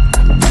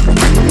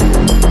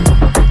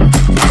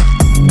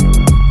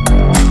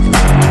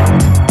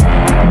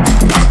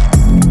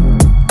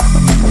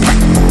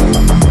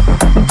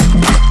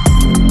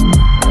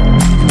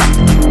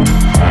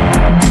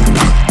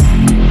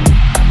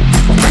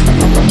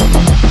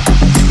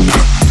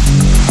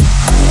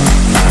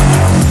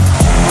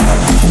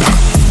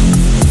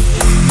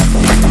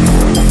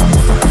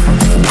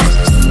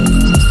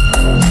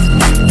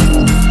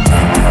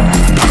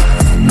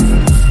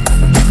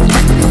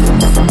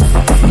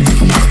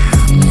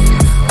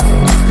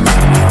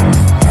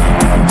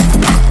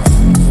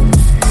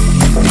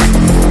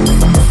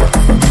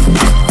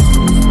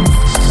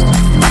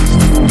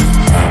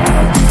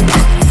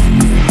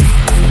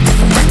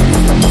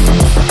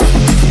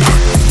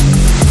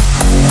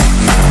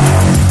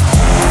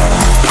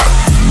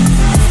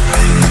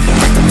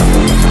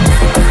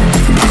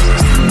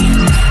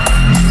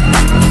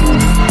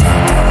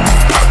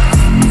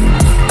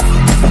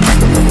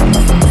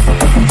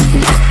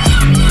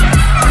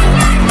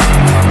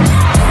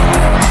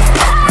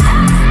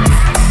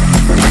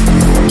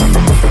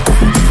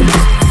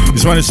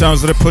 It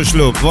sounds like a push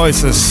loop,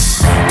 voices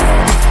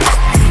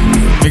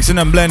mixing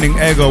and blending.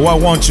 Ego,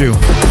 what want you?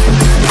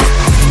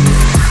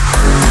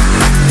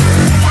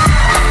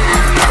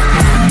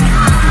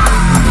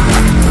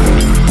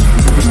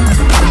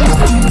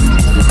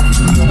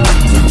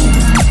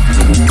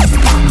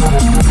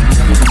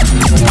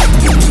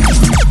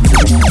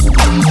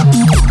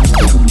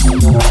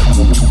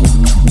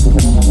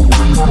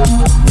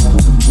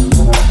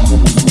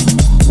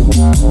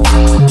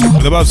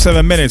 About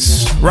 7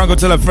 minutes. Rango,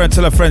 tell a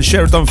friend,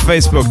 share it on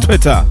Facebook,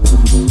 Twitter.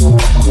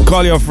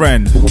 Call your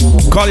friend.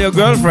 Call your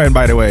girlfriend,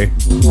 by the way.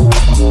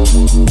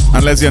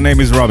 Unless your name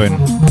is Robin.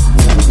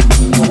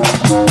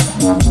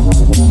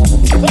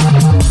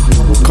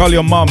 Call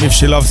your mom if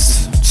she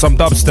loves some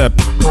dubstep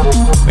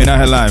in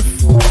her life.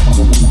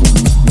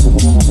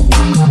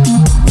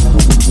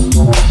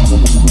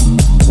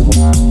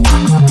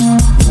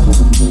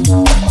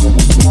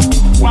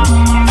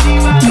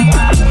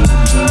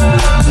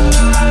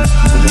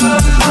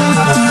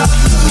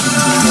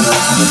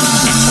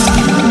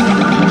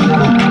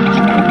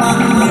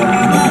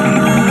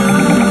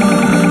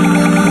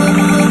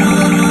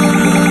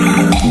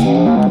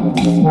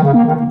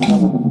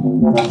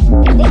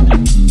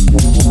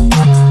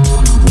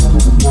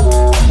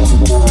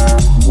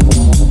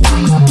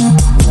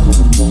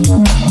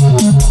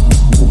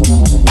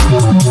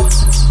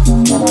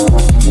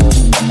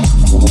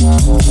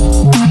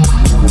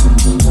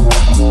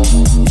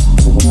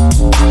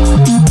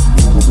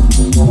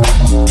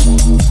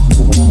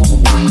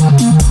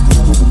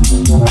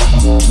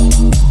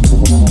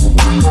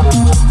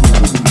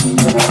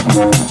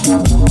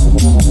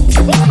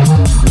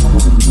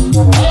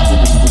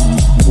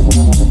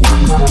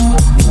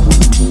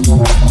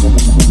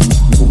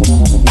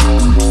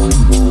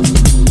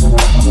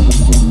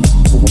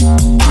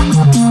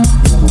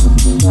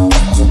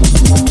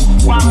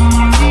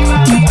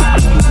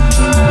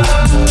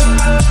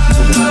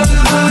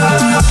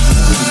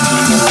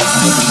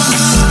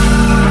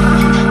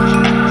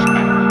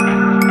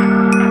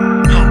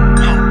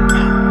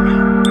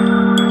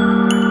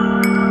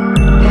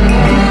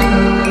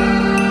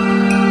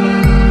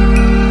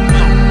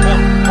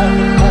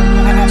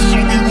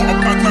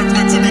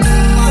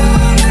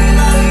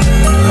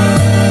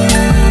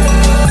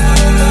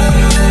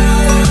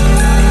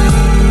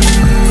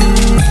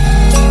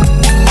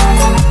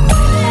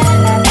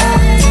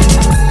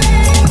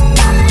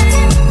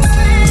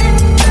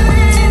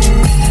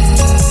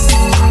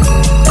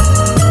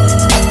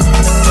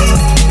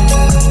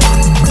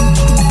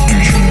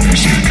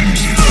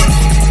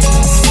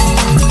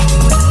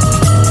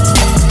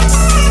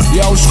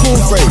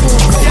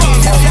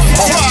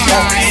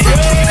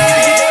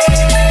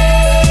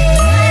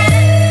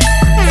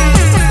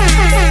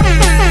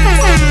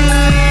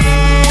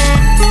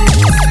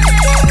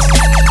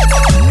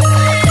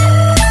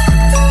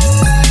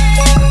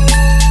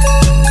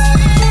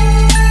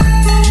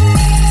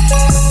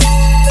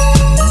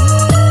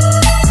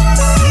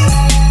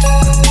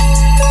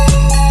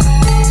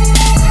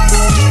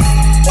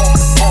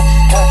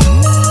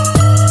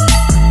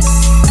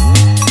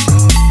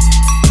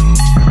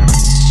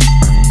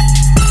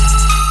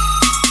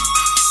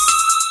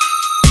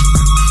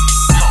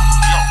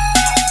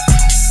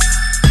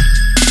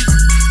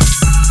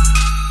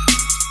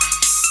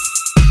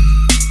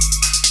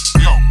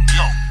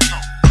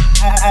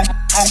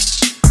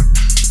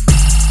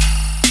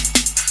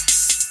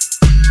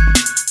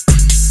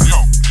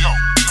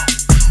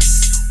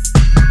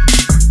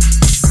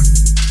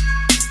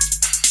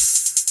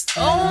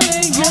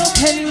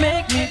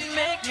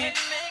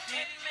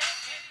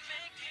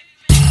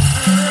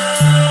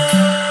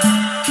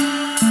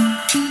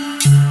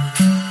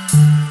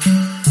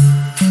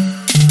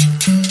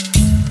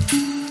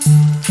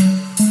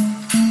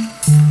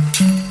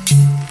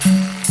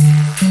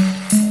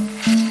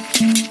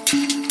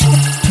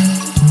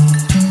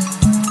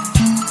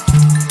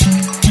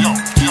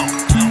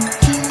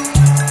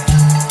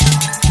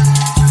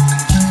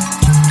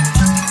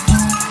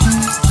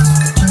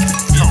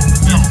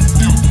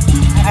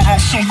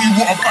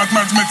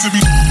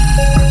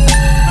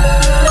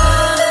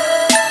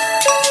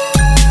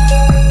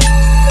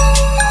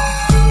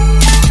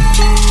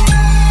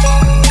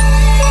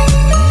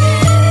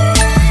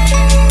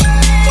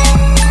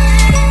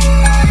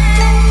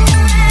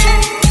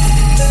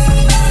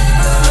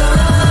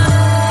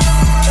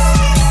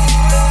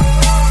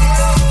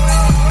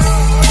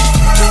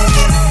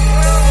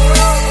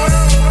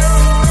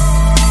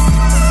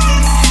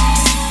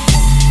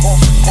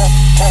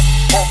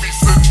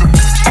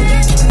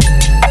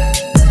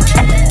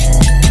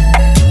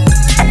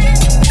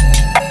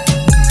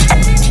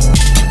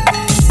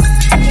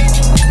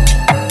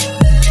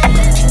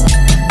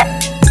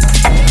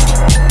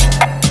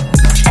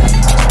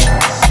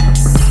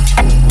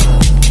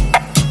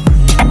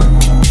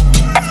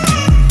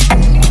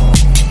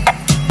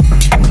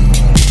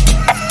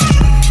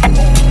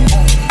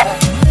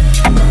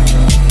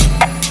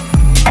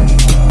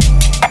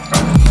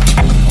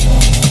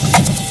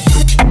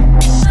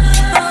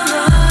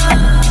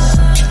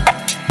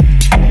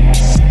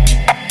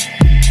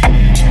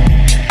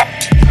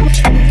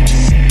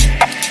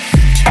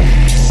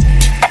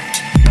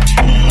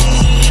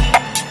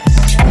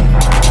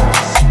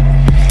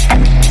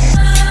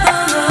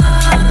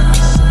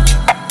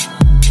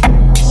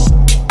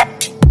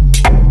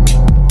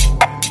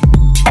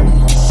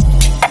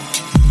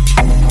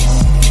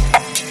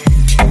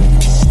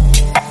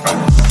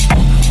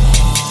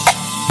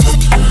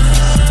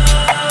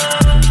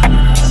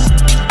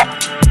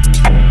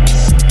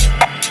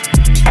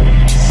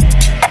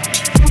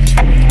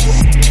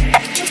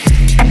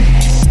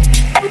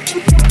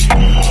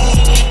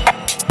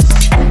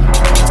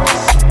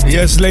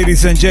 Yes,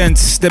 ladies and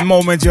gents, the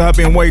moment you have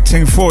been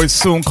waiting for is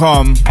soon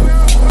come.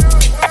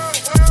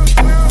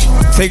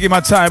 Taking my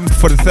time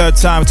for the third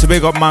time to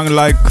big up man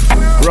like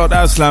Rod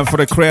Aslan for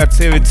the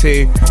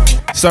creativity.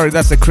 Sorry,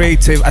 that's the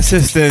creative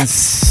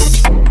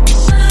assistance.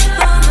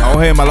 Oh,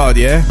 hey, my lord,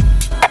 yeah?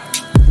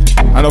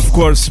 And of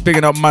course,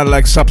 picking up man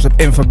like Substep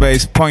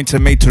Infobase,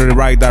 pointing me to the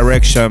right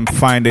direction,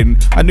 finding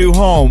a new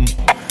home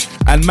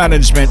and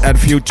management at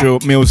Future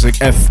Music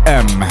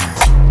FM.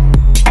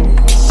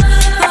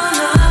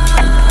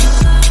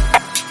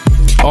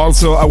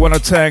 Also, I want to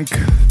thank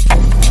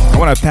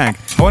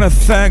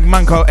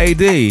man called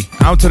AD,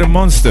 out to the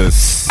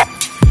Monsters.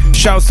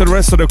 Shouts to the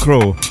rest of the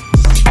crew.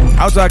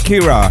 Out to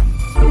Akira.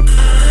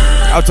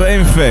 Out to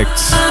Infect.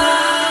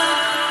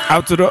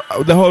 Out to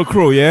the whole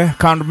crew, yeah?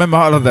 Can't remember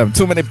all of them.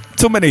 Too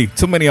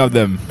many of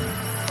them.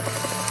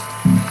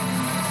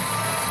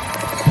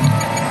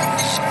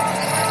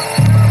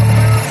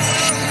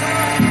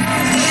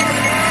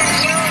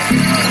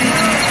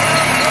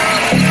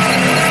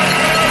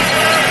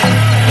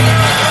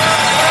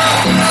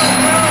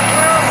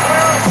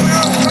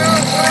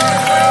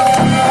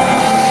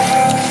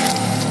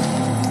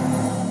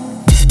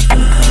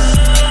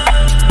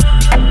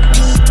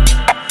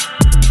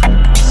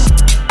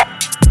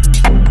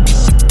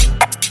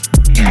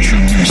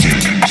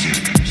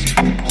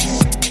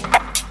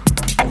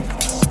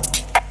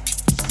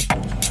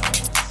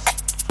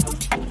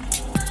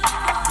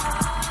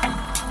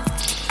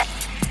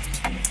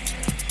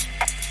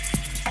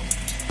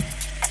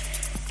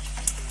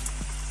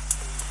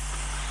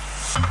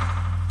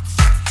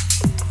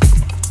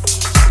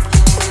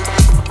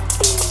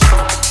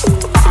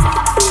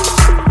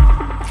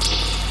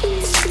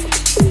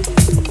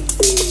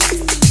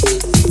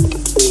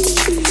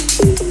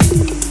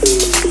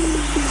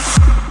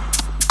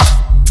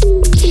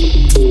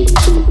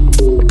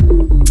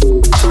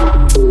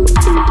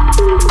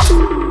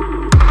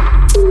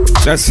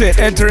 That's it,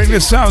 entering the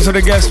sounds of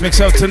the guest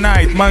mix of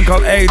tonight, man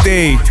called AD.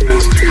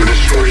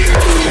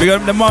 We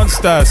got the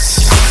Monsters.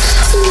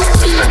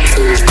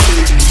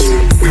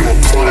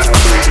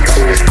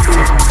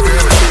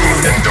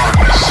 In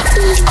darkness,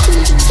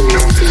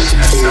 know this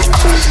and know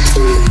us.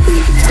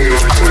 We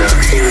are where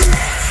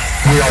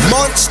we are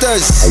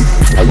Monsters.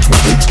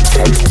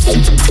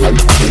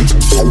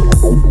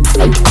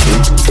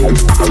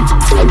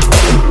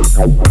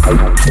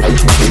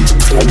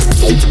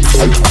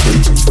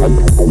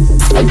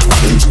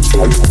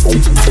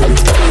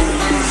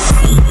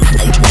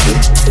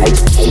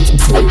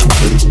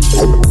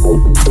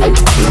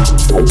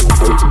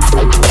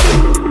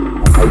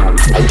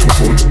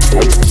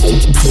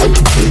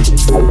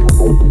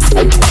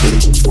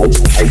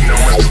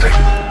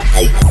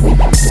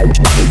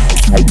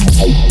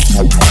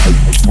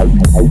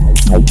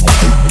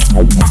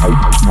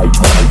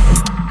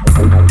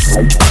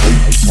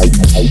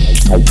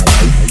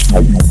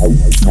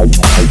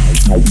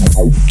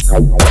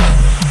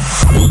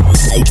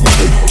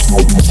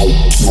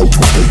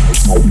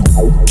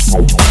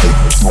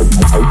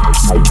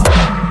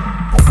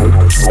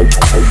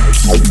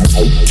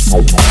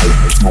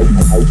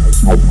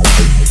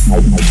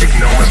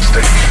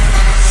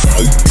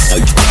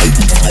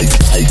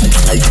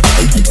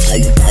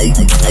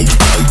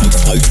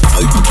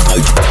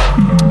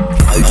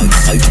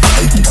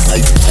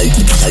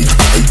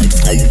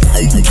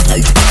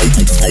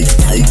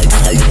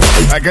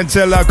 I can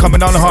tell that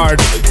coming on hard.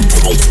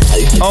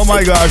 Oh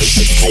my gosh.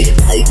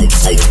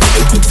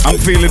 I'm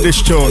feeling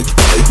this tune.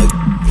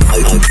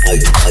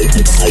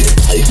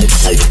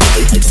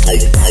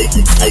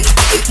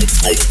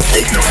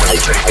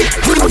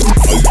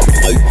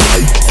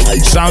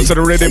 Sounds of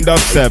the rhythm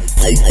dubstep.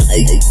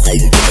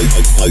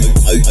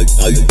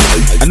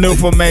 A new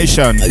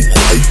formation.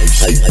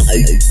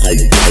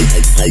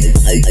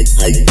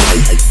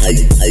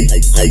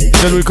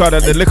 Should we call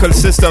it the little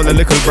sister or the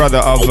little brother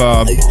of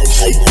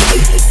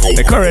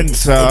the current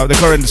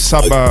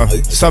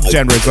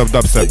subgenres of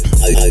dubstep?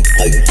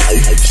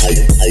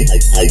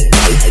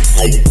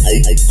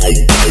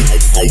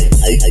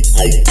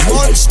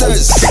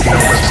 Monsters. Make no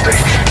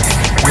mistake,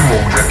 we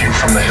will rip you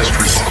from the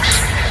history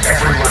books.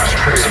 Every last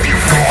trace of you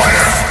gone.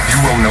 You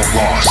will know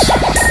loss.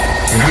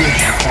 We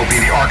will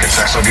be the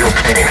architects of your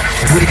pain.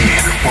 We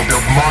will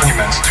build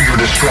monuments to your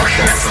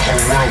destruction. The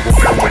whole world will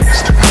bear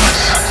witness to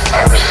this,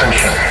 our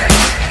ascension.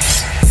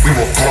 We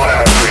will blot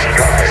out the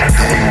skies.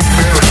 We will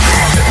bury you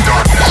in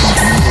darkness.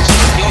 Know this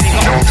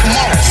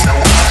and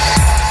know us.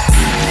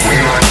 We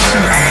are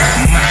there.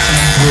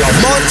 We are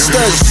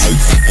Monsters.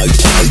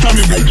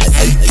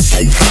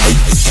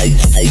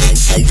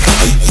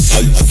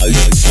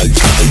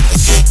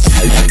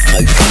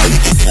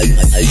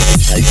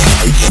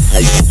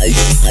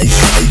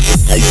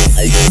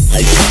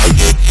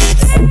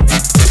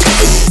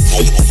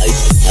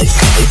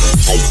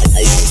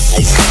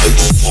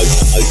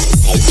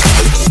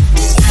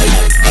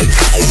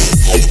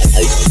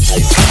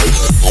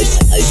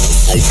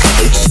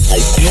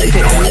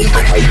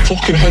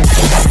 fucking head.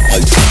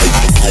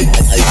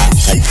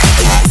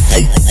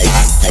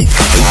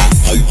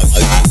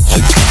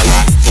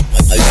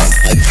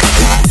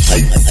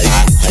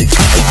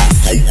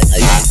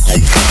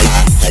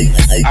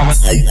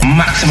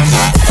 Maximum.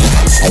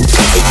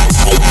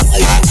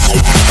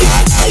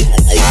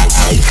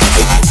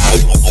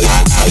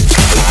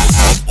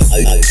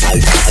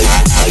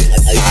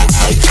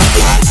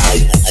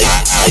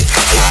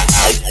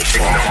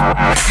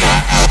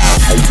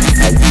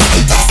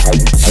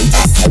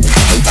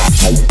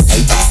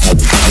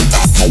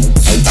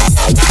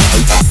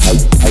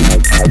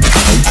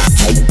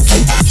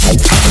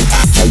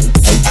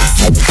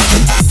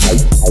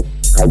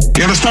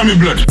 You understand me,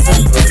 blood?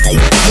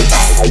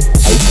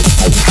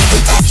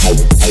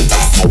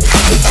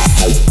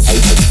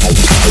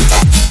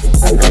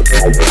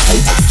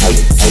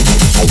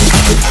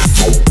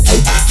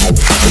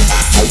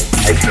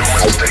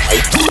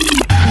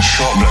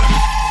 Short blood.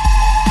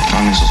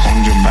 Man, it's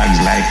 100 bags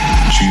light.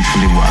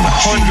 Truthfully, what I got.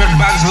 100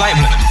 bags light,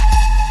 blood.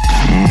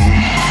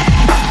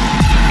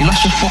 You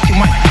lost your fucking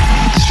mind.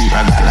 Shoot,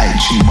 I got like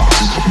 2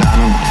 boxes put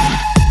down on.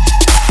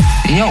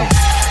 Yo,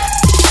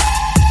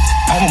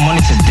 I want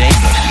money today,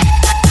 blood.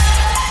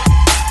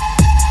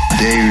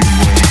 Dairy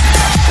boy.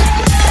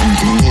 I'm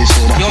giving you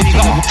so that. Yo, you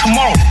got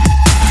tomorrow.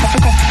 I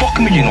think I'm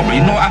fucking with you, bro.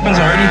 You know what happens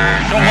already.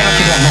 Don't want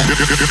to don't know.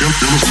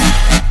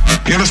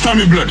 You understand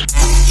me, blood?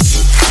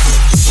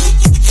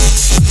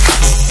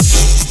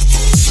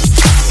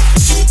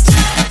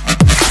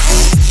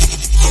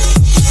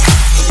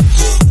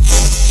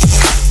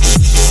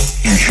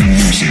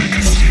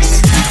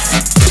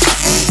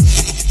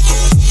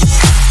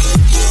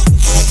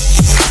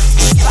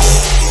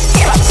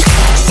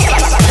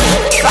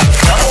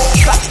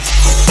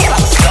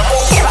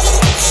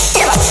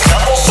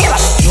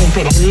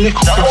 Lick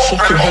off your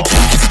fucking head.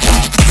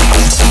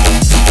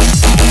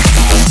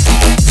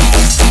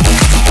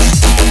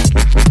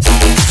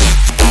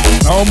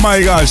 Oh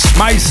my gosh,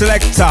 my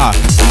selector.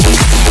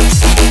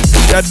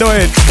 You're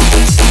doing it.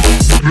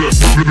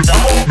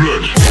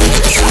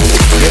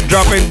 You're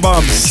dropping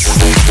bombs.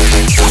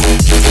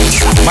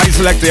 My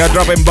selector, you're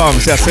dropping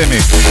bombs. You see me?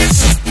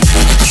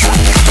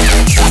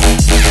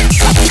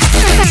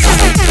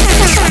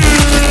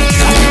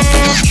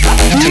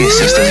 To your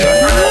sisters,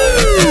 right?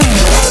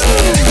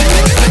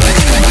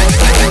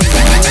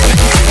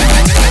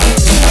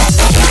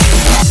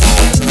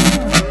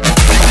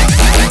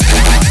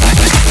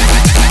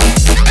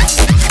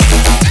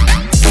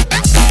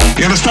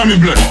 You understand me,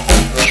 blood?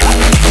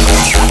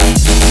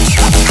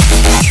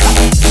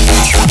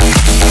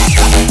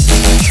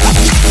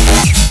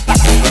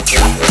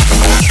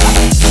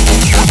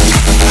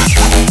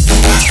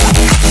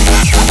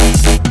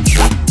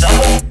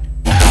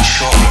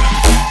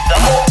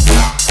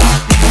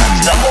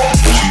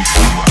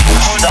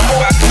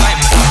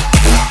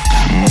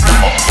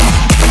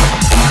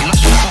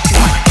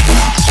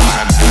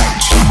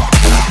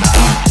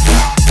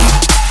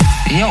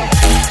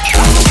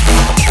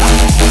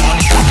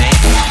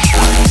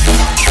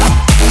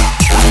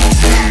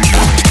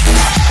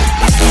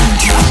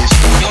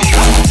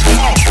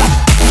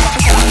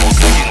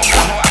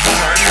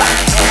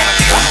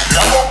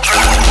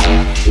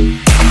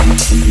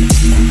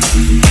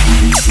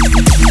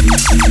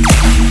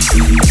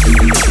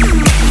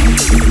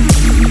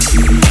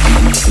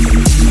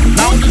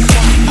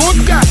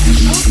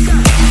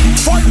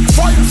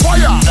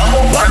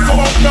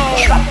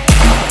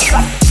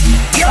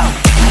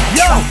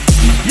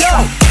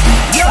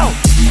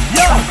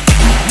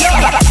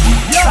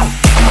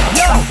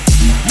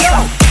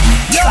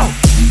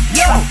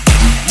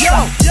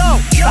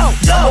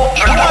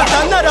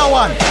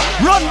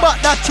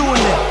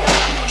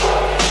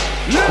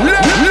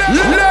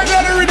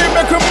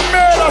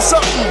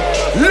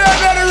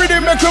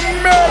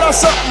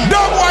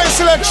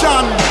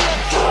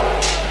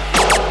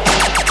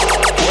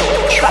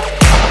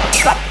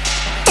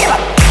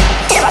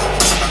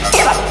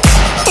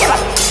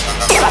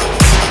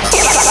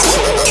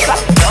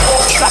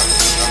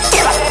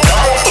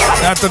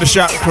 To the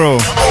shot crew.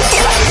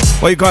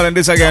 What you calling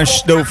this again,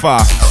 Shdofa?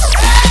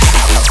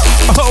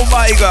 Oh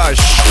my gosh.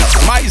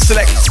 My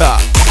selector.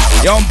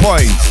 You're on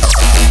point.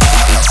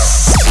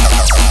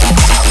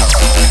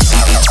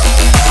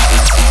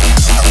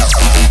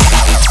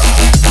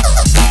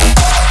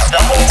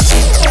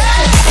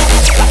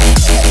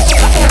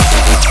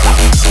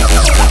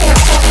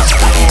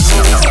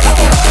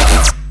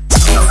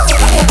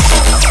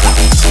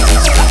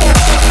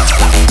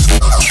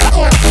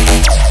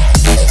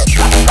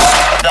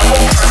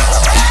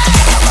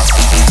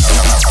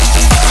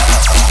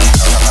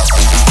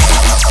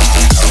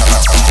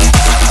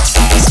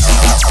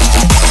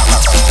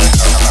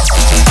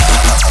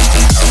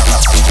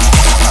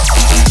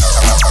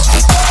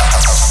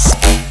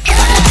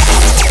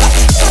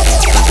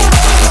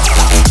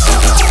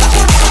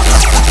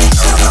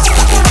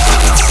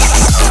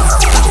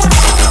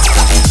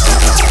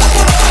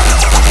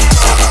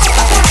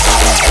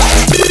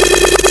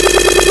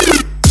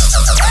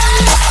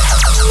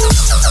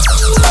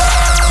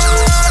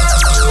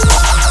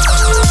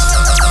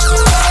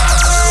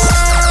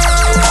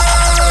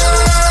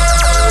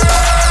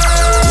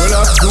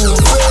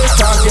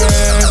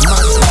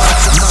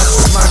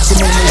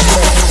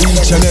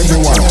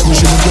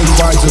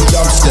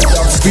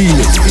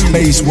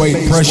 bass,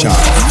 weight, pressure.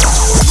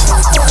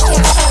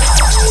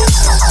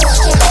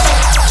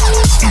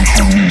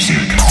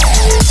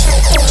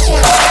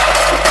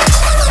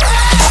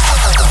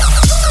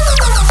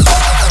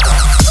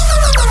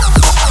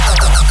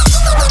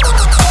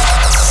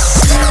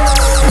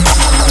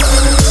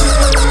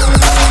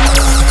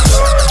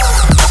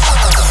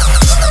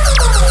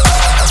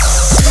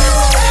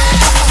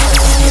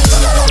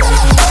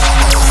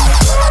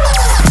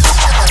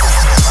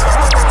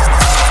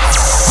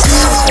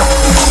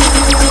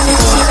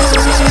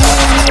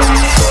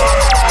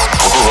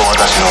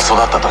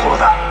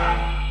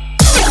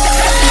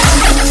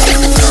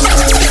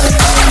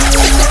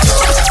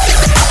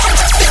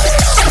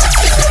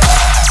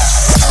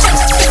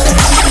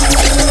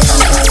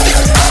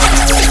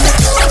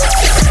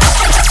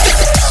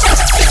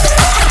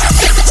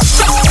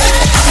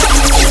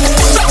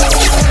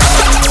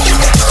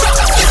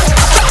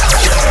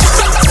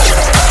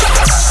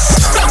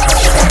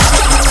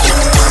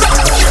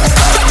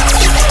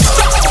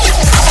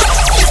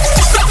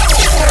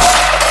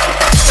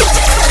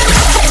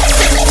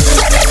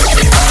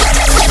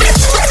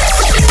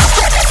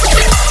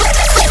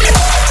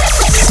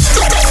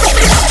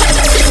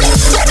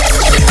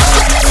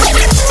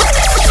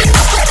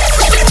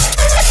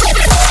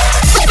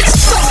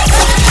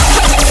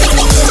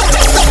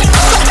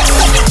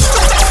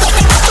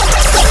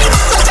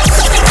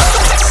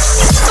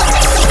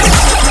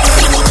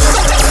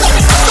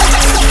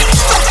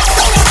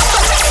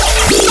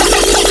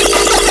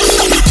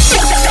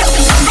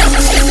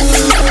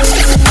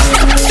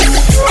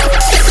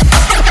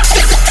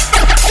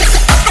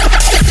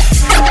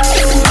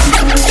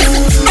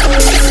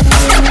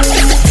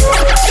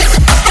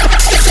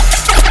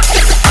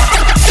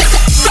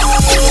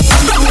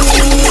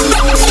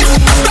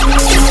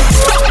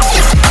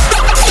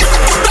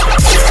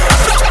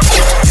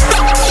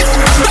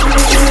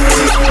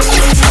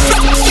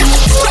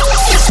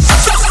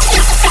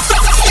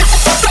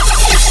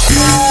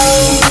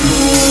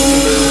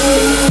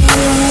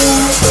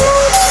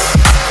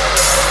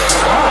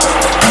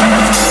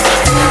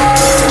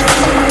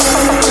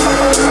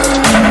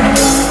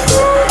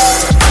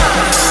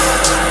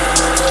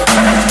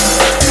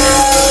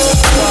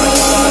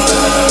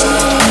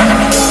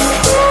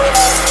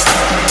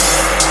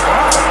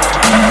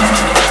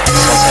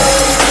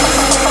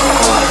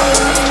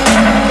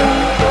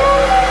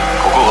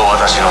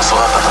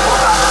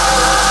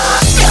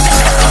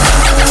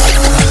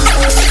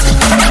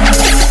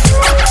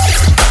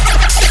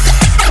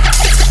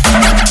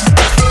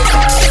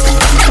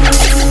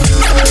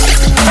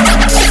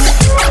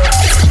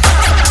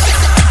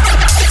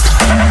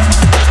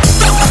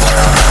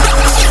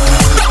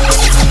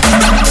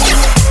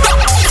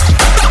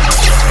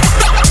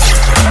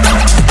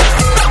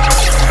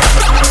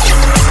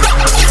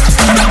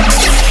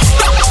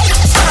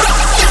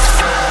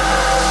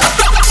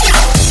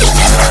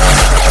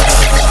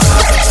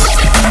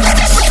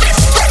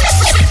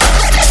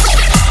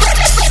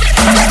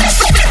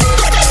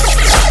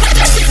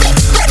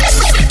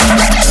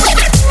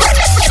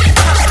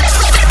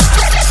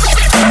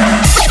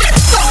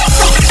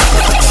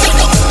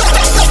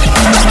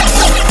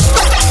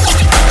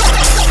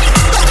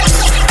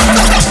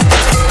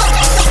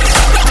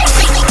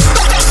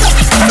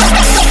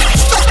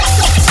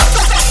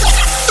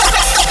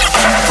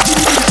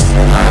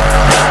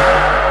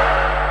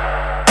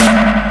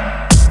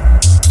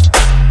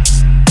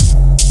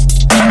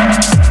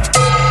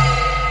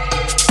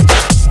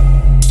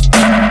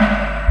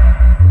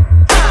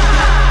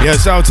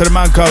 Yes, out to the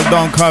man called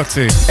Don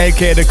Cutty,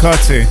 aka the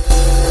Cutty.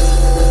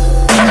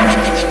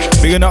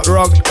 Bigging up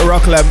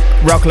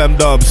Rocklem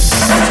Dubs.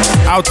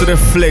 Out to the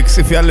flicks,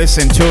 if you're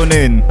listening, tune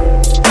in.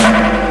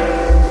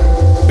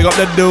 Big up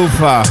the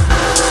Doofa.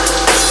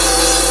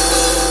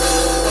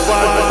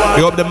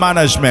 Big up the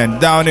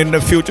management down in the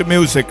Future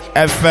Music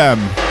FM.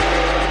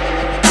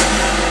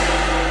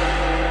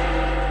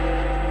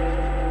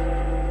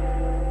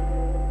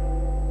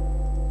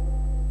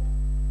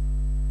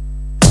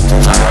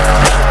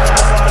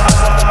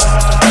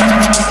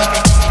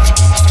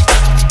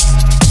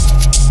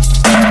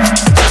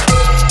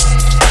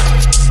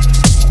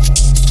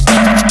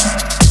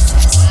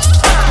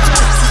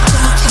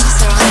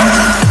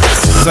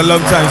 It's a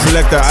long time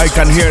selector. I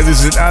can hear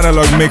this in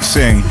analog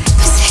mixing.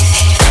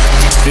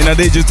 In a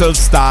digital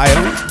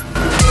style.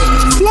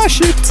 Flash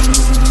it.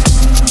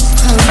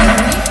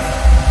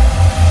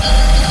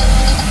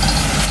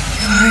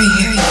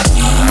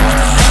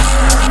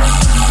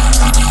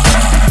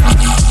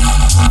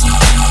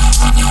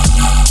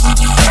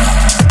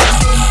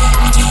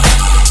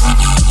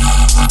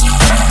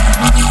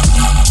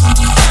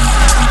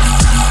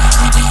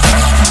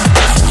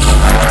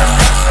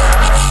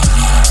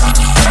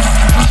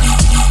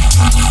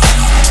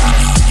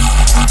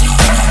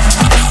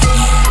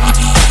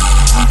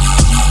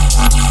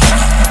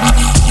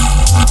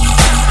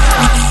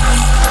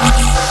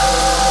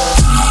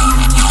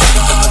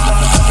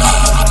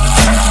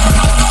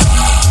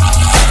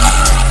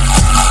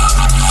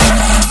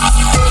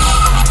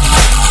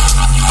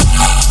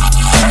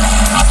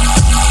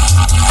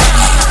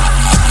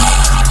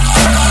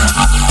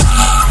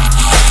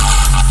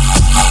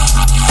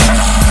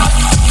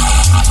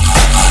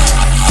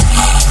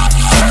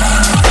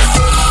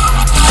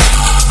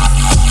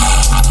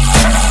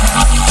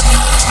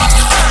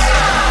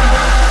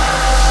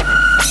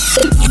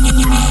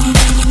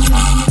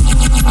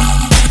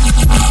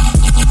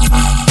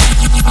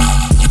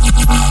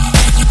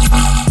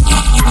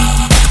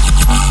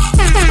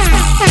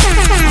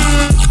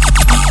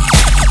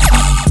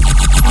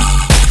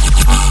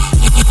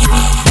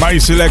 Why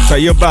selector?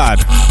 You're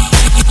bad.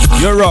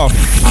 You're rough.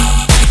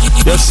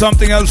 You're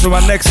something else from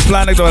our next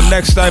planet or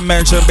next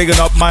dimension. Bigging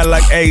up man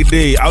like AD,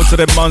 out to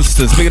the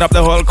monsters. Bigging up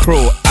the whole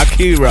crew.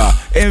 Akira,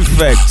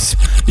 Infect.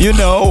 You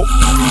know.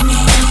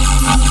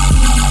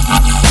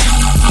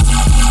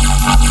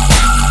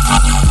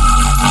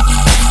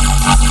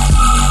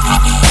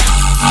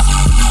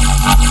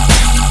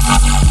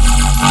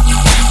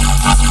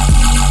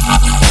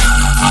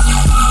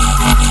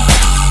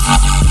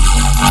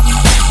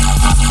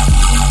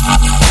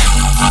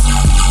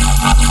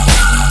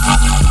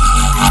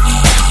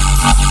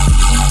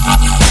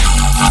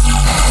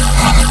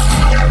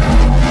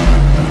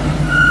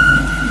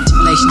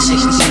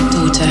 Relationship with her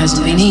daughter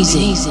hasn't been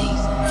easy.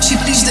 She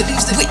believes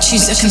that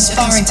witches are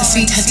conspiring to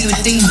feed her to a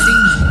demon.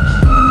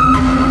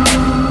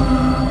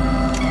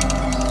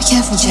 Be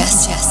careful,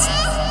 Jess.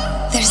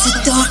 There's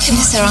a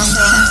darkness around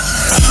her.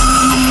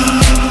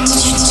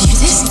 Did you do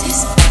this?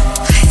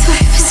 I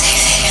thought it was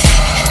easy.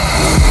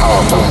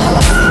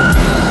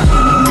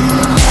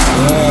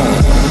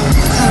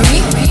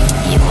 Hurry.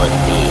 He would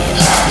be a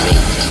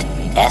great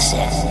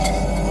asset.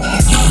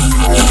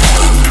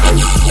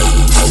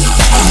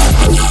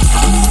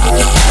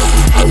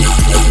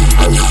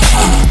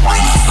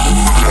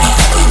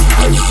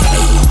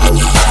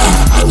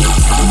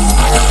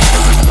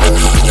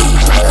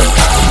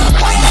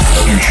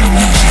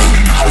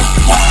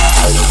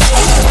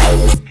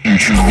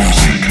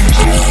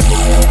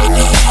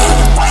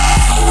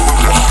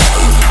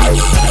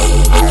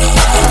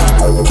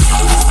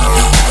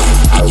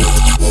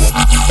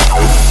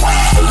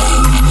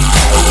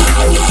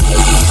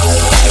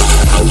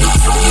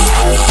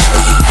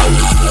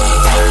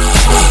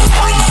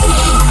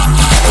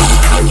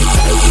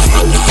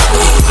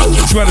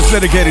 This one is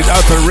dedicated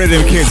out to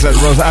rhythm kids, as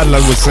Rose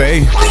Adler would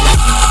say.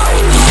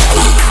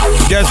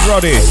 Yes,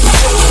 Roddy.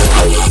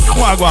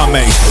 Wagwan,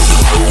 mate.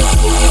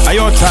 Are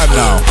your time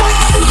now?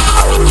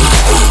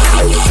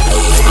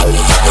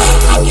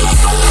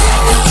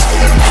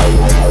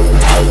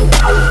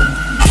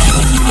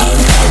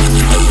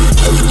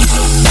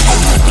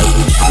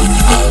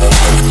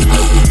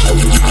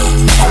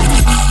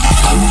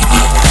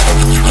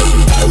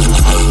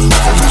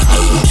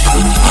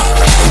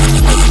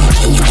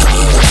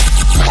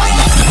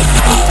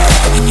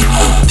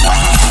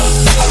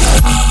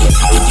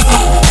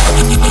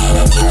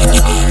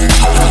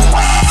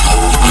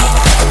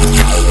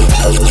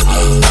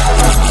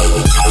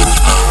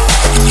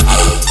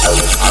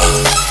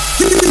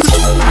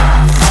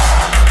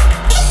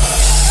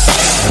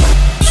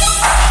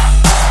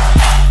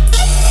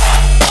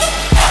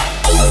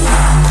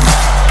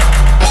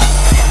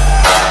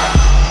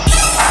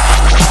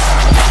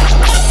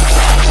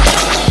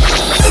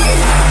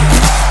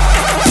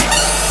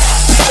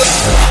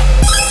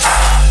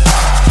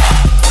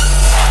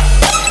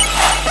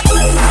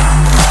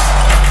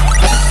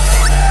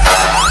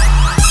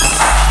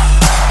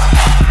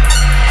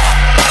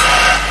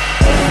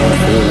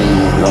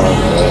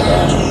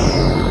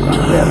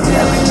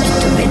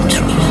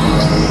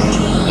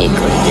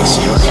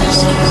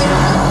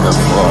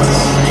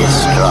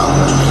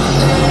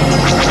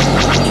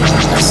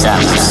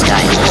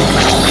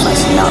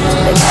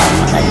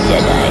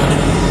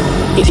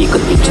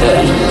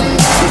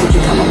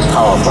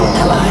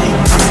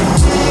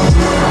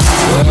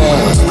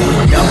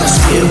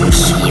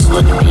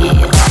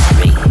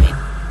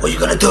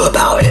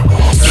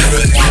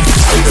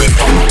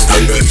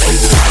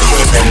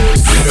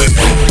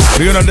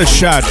 The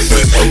shot.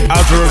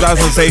 Outro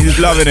doesn't say he's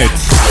loving it.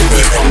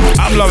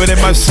 I'm loving it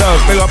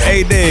myself. Big up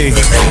AD.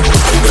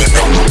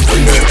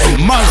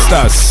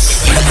 Monsters.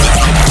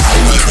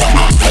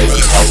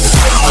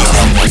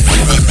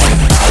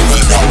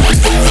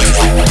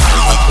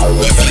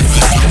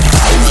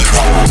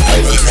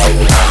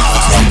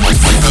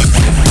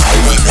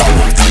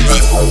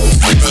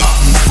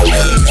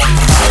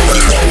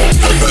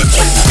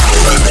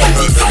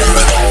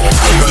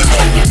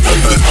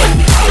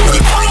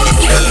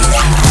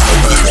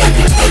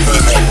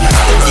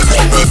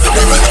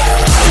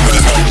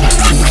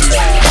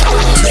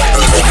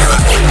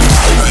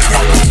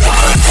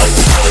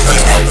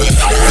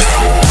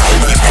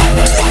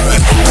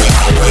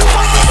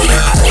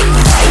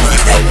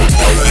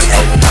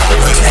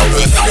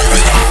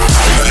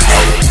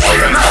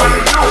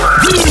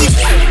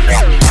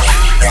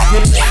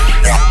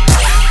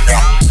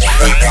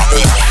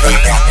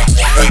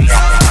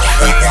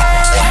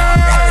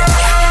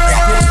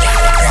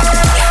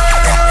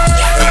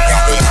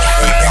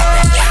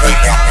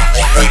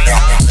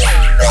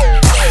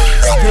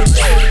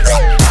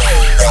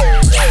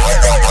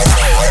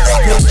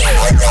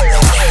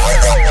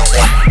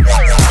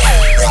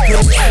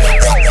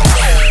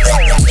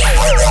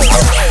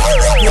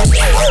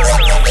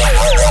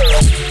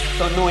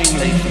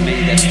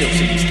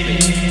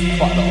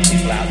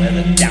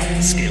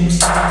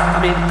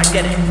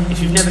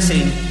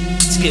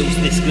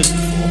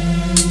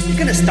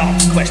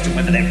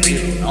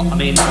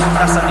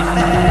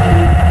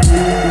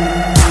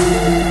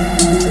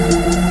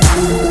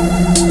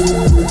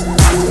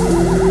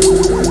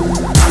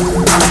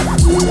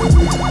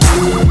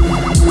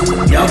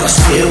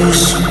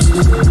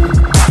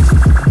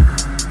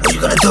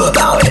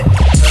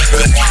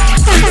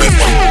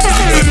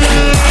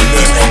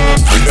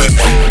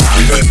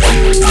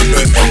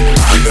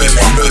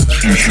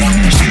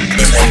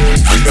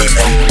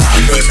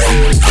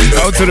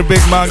 Out to the big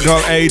man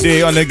called AD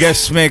on the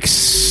guest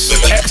mix.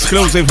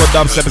 Exclusive for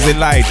Dubstep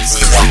Delight.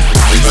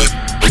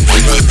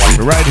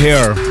 Right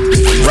here,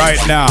 right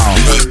now.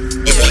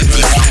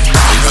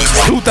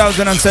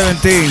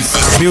 2017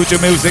 Future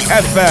Music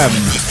FM.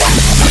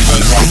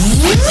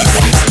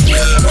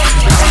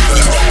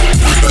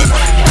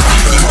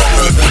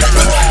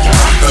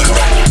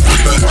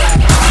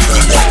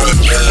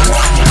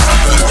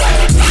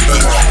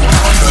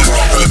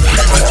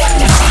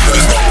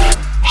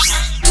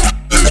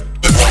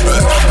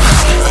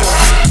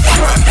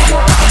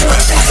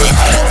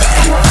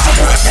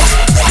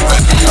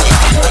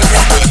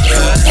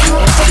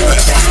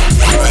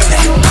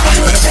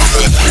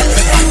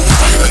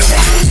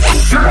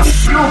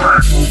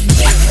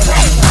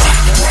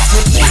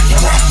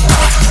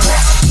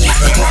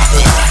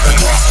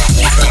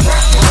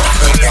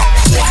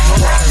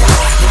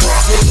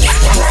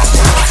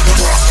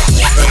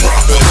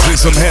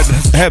 Some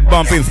head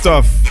bumping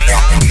stuff.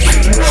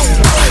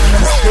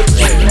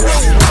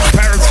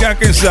 Parrot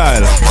Skanking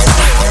style.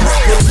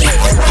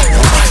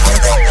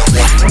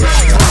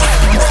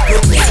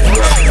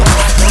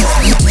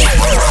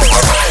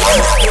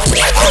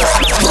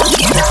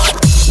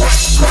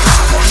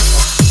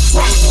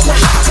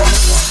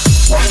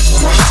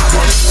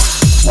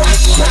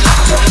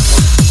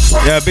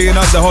 Yeah, being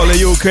up the whole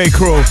UK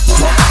crew.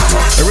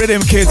 The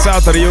rhythm kids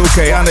out of the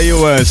UK and the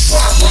US.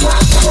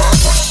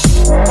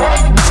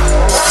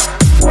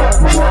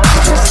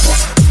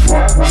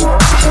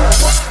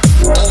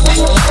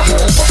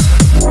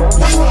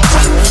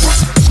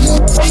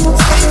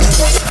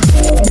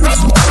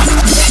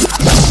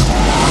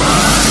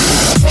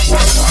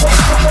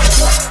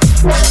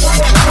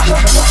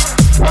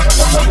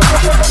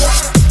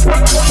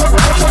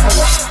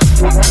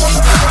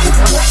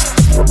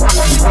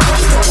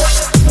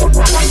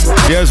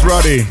 Yes,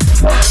 Roddy.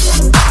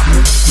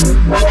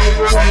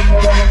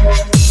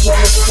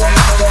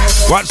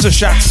 Watch the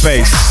chat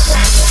space.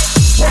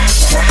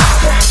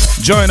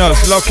 Join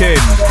us, lock in.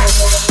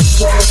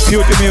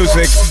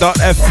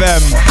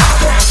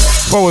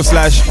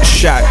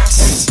 futuremusic.fm/chat.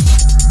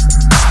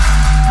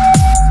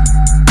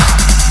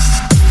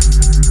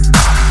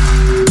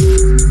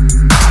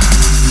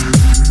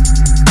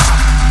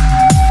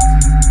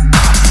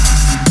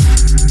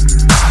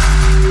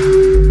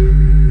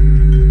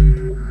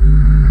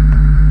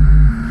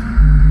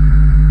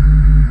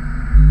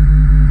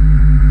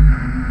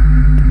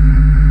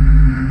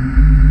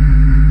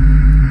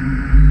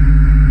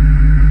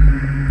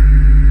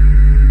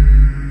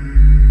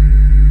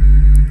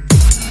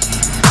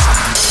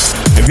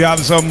 You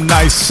have some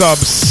nice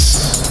subs.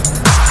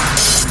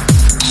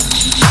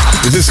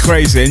 This is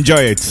crazy. Enjoy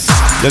it.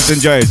 Just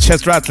enjoy it.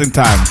 Chest rattling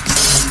time.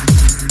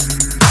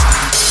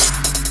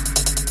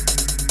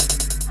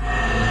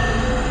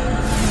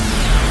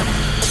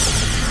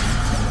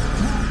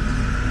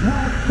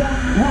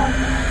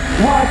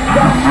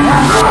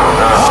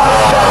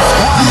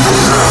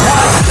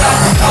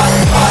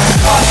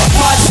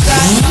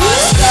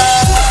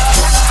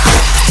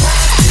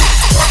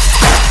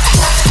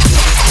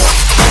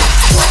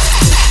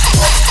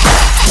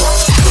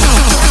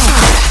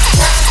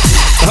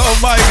 Oh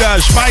my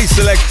gosh, my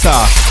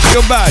selector.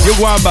 You're bad, you're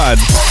going bad.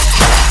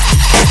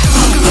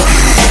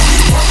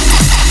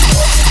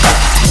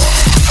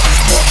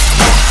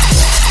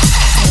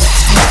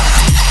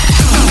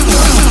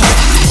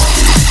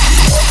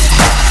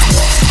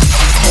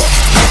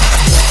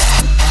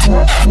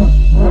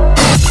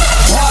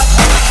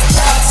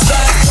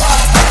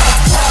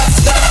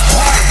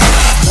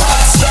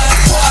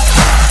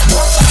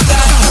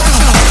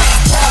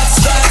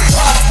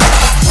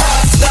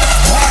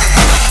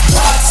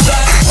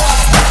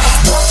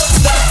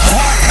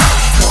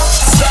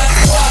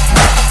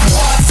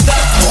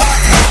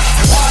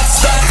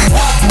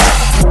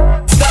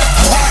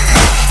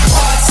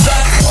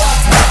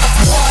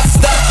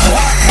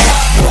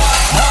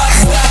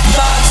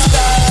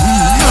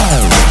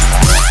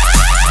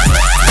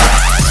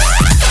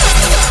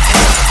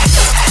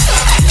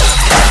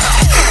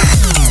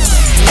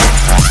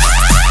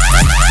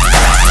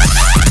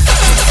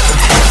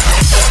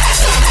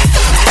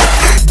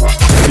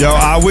 Yo,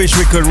 I wish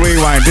we could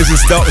rewind. This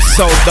is so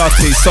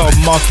dirty, so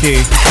mucky.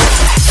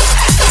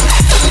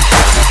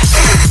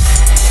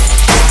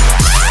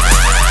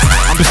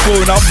 I'm just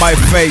pulling up my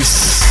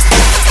face.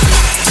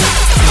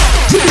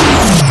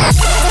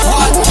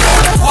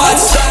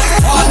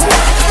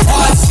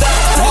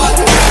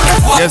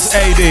 Yes,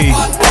 AD.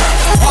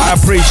 I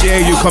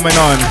appreciate you coming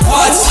on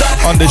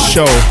this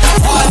show.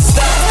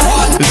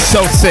 It's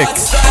so sick.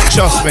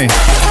 Trust me.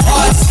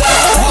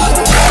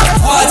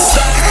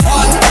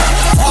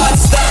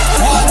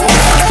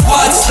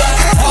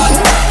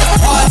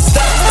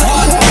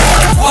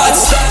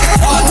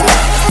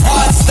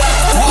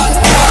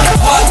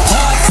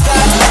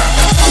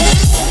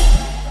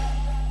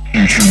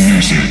 Future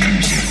Music.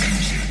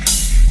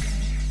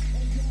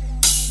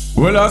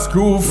 Well, I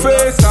screw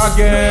face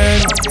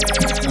again.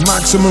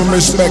 Maximum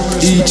respect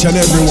each and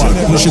everyone.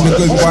 Pushing the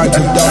good vibes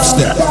of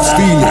dubstep.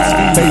 Feel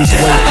it. Bass,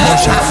 weight,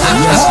 pressure.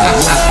 Yes.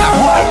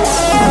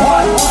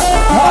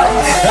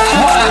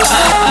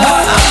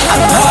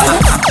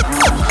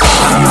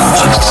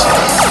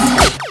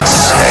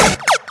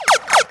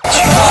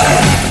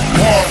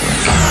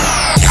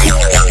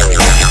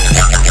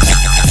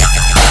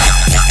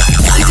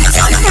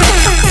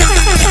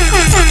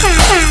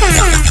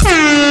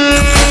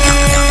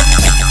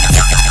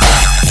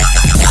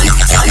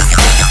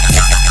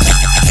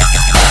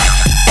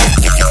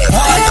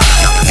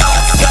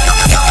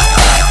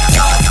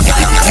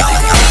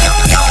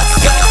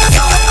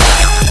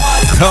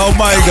 Oh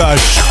my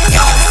gosh.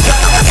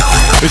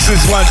 This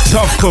is one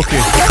tough cookie.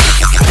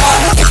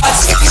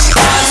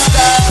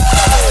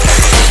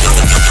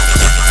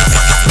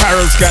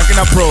 Parallel Skanking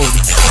approved.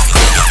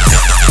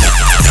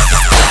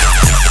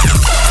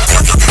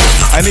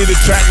 I need a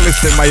track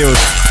listing, my youth.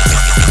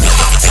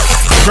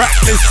 Track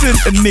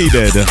listing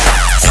needed.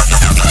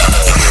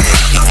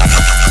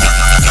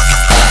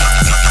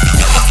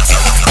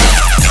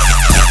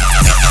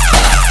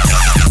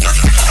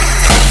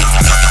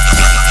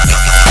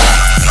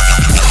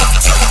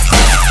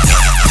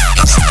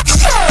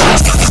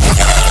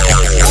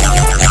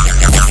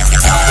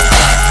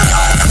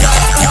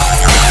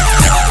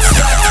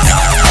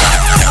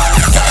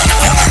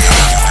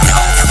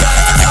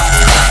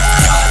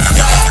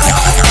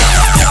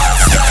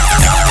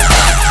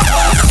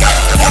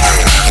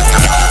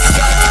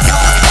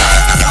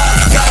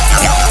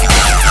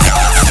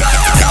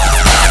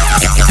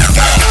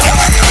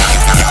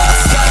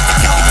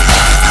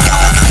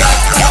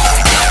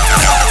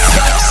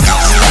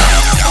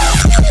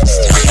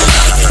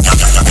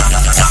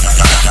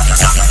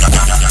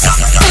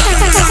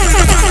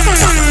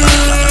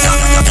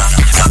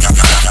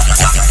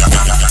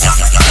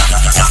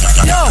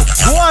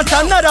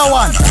 Another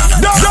one.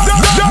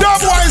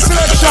 Dub wine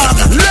selection.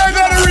 Leg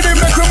on the rhythm,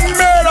 make them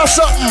murder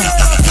something.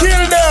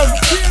 Kill them.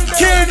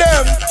 Kill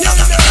them.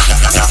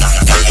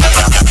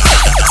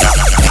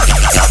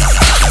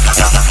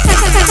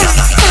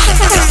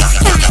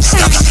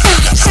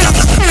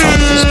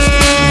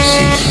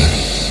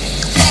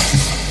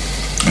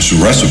 It's a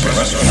recipe.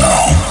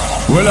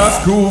 No. Well, a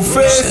school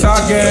face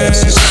again.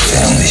 It's a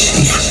family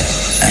secret,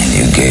 and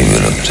you gave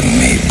it up to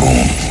me.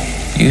 Boom.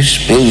 You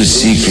spilled a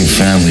secret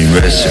family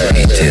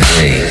recipe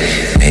today.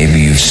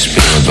 Maybe you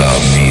spill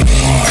about me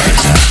tomorrow.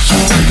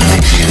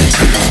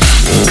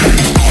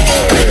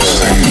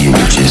 You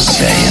were just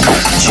saying,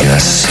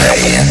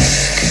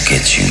 could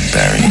get you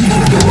buried in the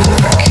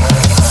dark.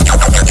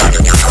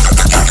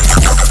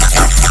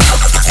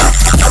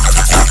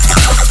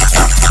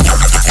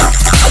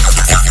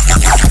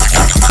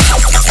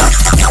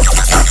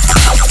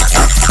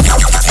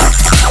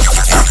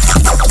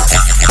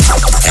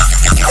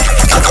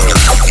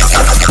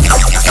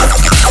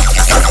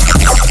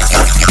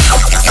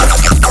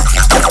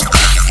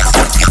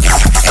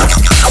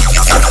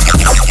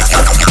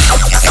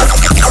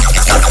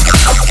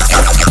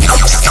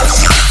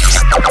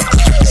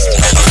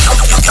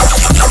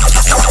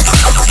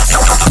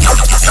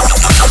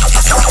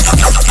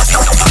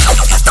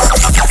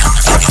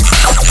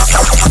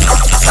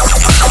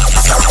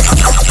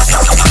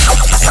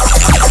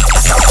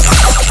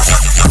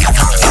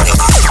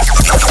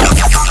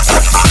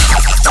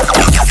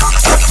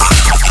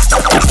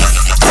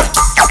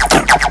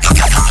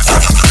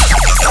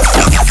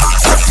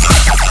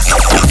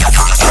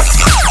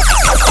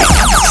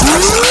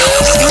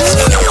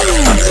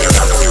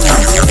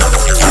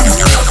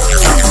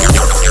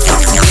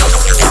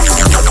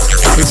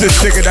 This is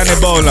sicker than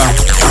Ebola.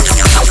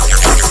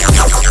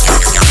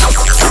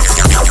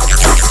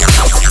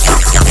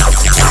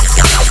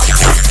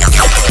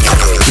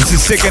 This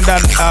is sicker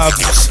than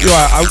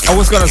I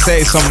was gonna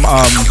say some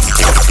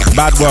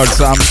bad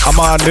words. I'm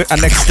on a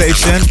next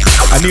station,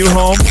 a new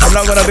home. I'm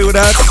not gonna do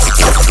that.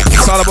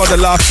 It's all about the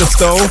laughter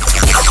stove.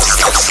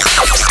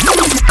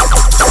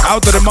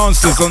 Out of the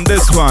monsters on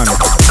this one.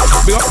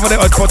 Be up for the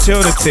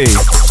opportunity.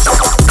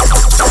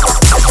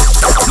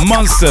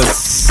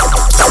 Monsters.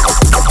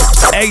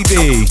 AD.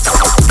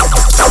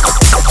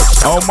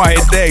 Oh my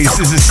days,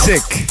 this is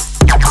sick.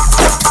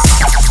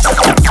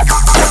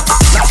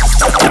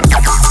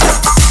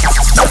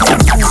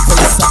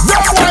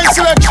 Dub wine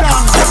selection.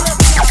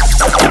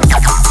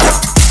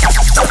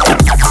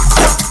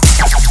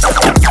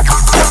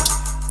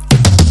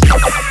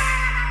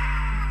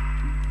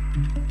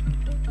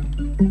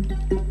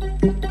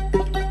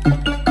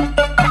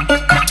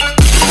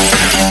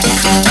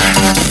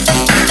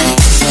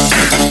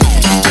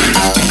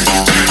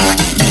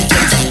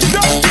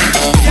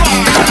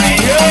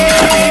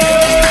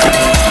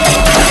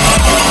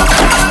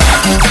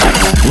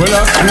 Well,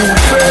 a school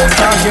face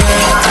again.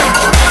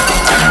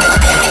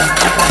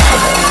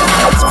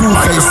 School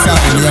face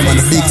sound, yeah man,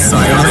 the big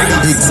sound,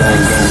 big sound.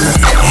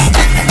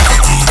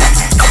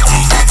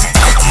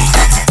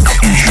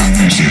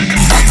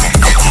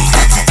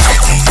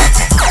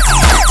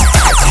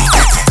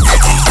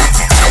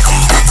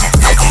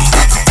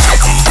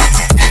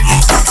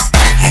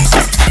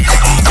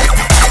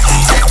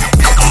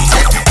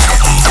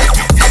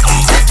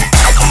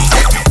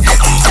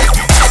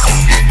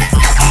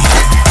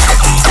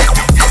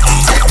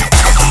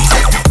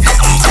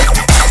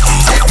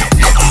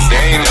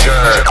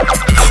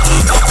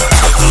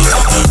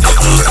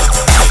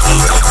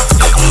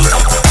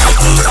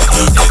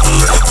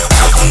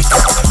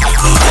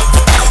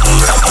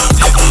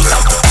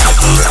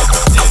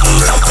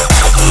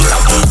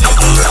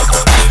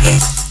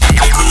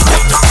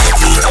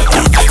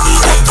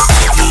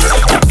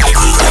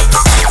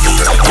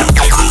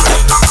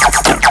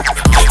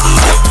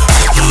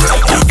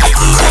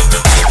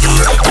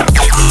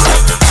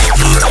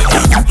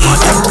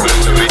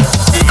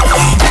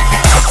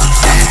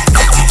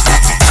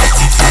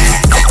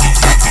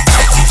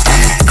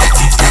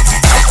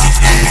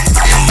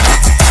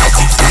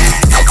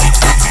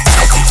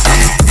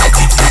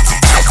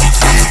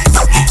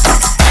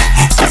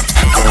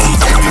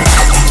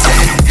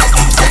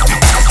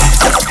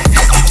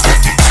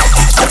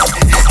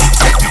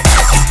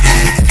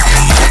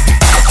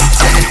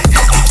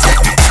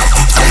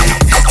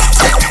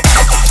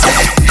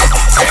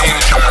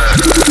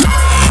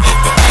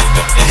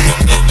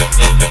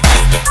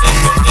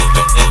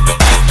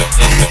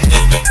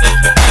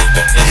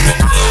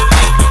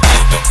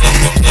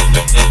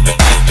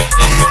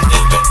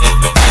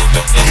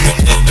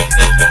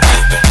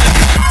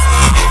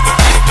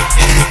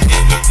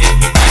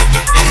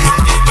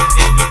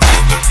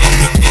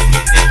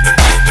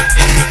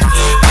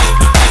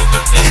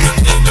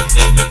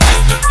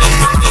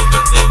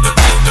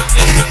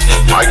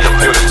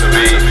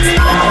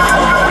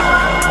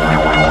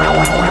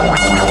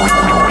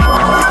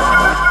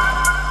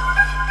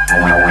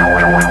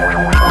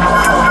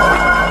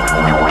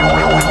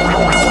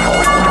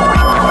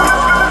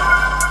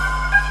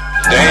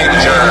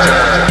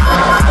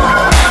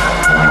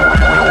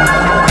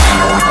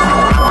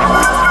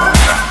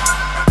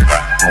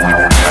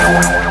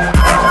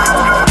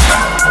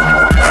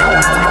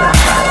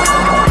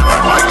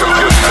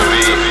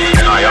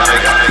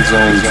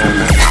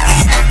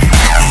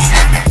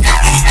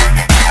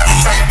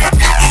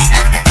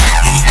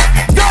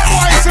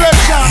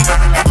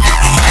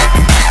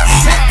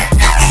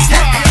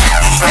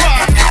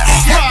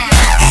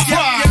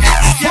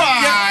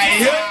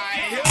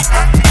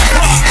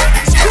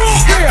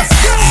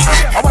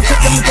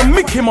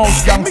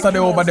 Rasta they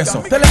over there,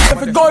 so tell them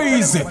if it go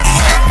easy.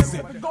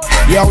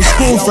 Yo,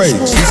 school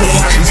face.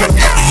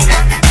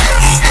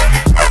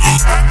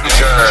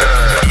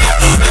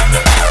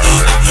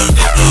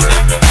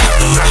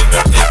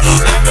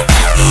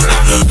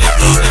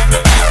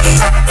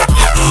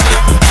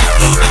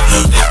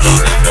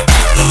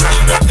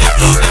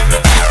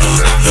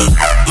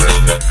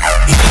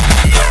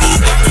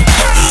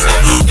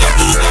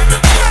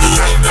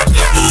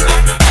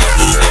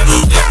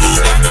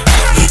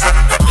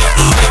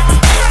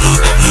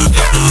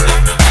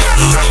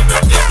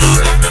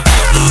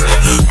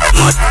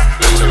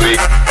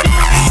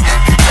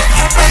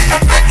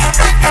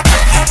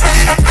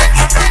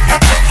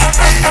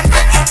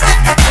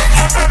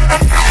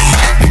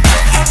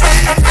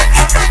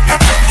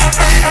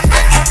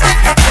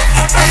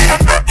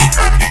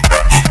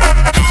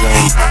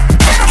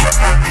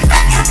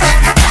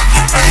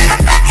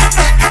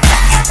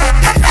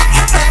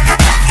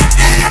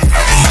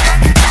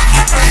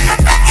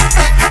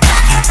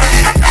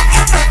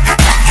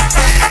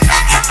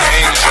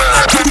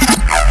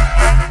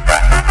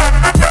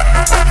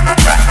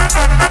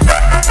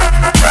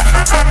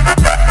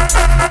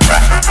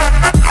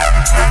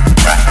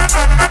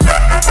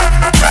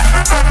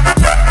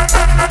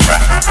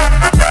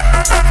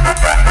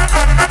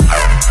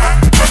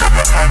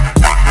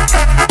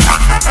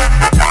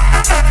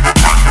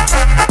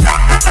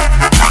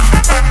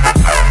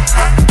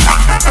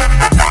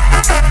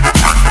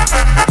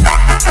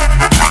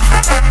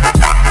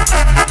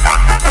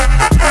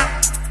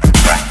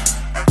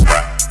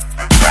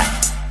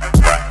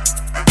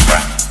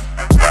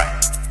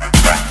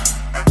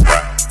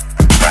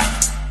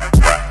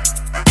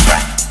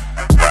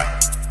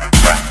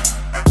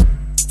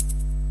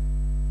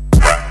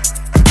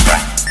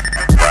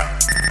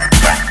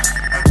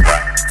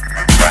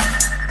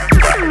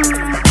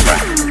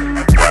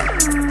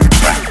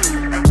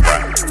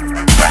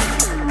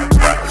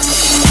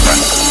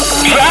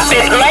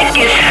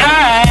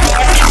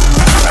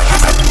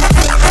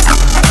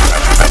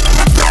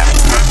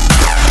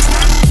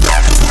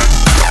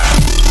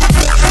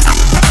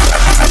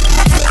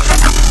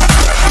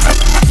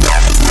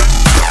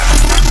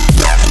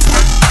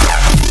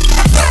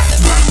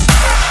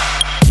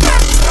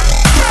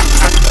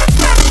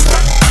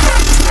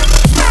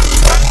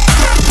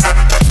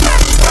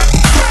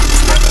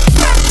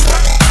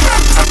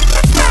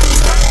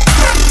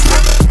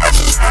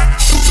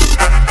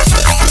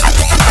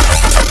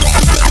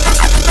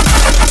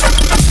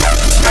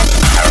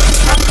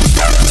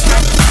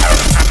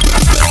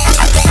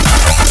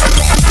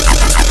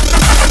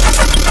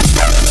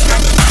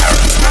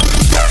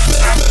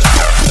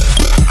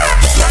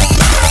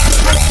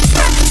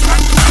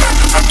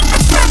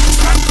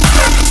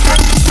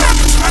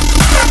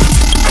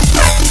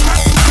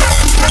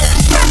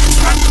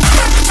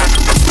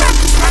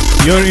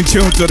 You're in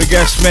tune to the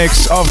guest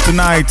mix of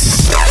tonight,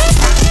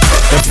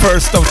 the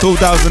first of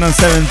 2017.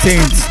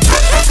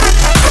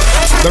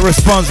 The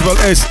responsible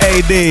is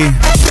AD.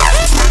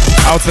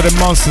 Out to the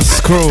Monsters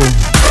crew,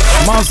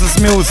 Monsters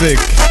Music,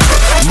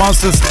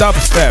 Monsters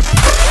Dubstep.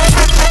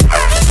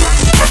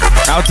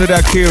 Out to the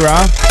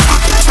Akira,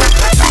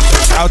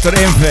 out to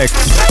the Infect,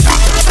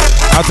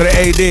 out to the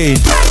AD.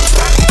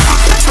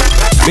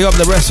 Big up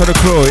the rest of the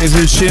crew. Is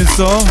it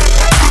Shinso?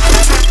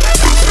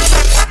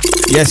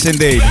 Yes,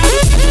 indeed.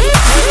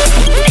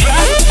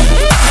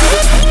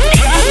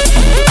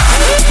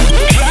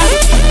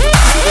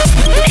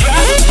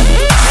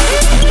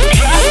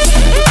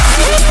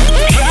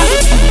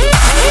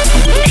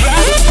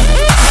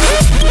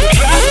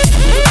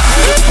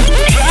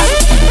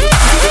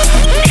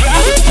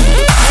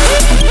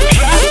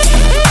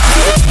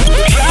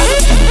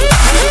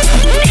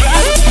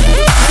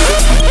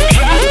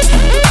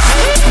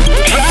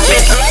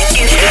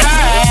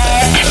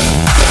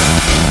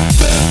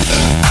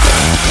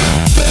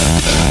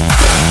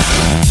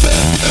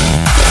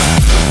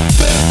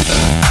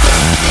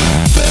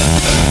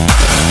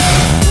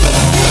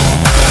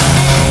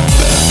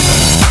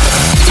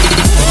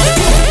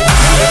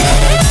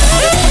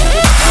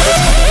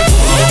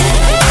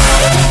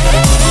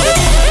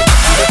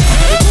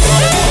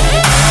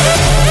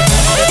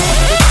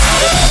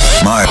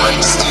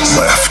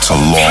 Left a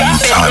long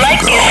time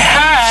ago.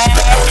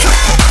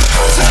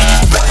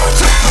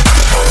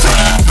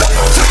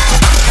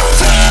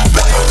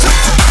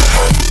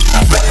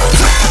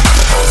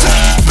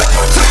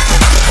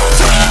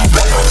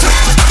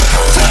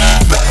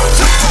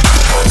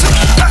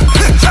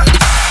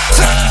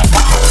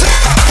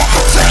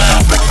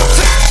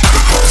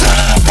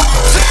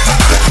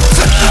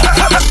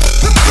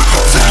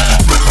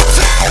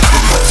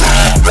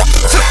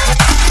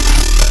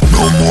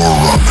 No more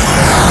running.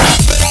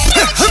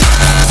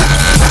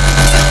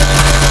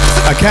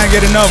 I can't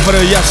get enough of the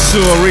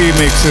Yasuo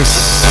remixes.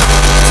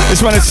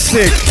 This one is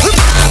sick.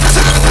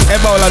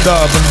 Ebola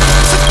dub.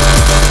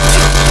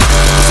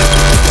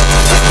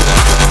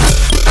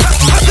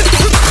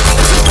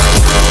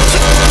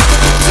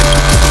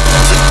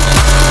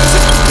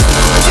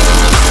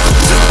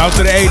 Out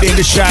to the AD in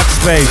the chat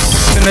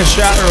space, in the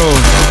chat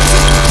room.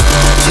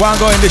 One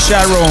go in the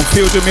chat room,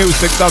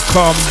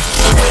 futuremusic.com.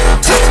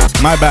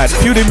 My bad,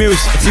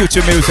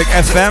 Future Music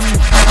FM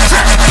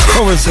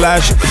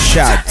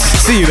 /chat.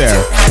 See you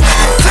there.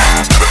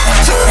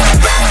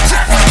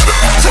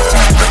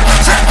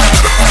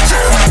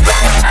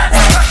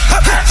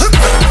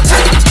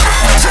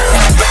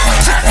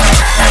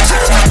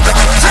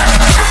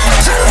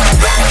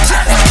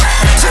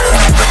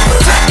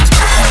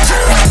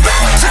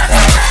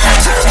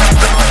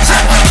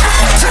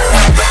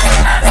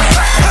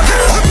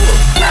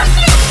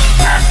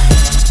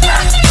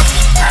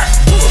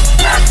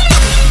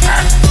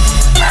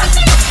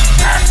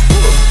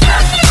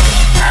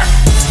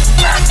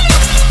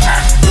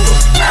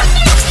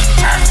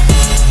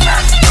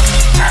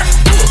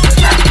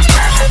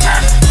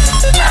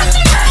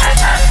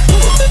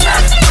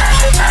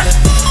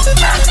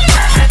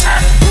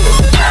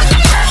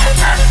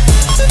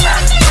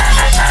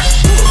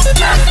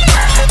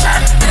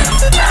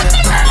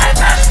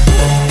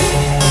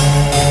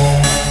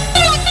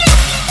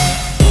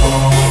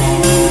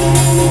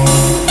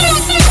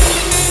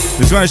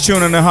 This one is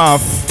tune and a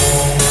half.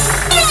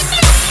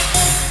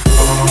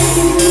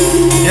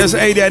 Yes,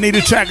 AD, I need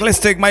a track. Let's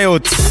take my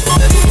out.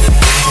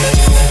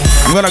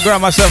 I'm gonna grab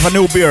myself a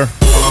new beer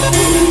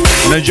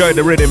and enjoy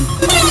the rhythm.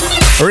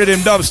 Rhythm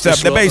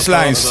dubstep, the bass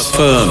lines.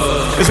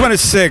 This one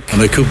is sick.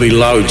 And there could be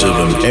loads of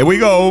them. Here we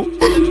go.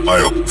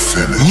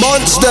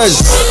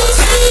 Monsters.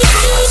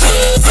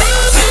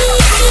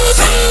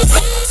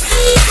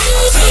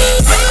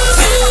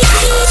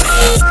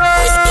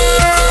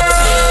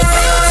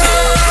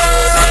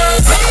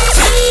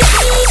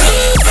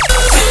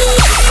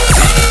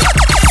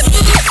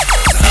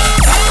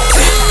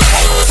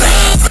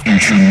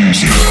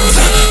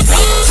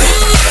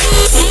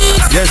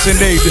 Yes,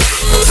 indeed.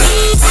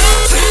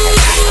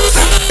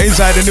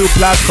 Inside the new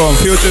platform,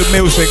 Future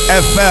Music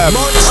FM.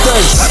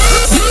 Monsters.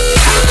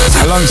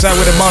 Alongside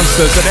with the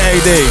Monsters and the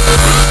AD.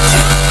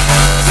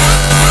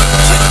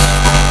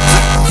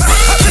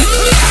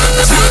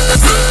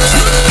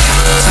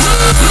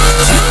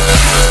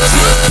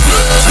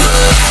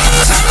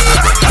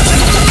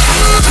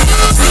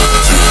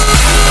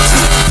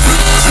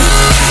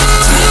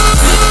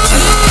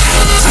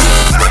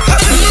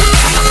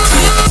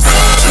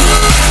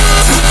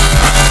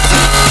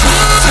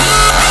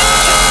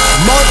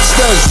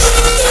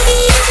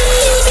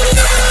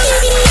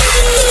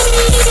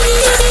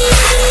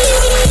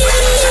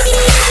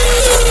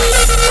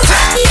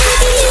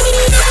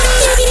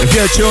 If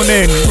you're tuned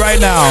in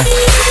right now,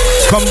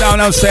 come down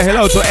and say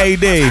hello to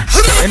AD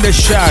in the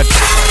chat.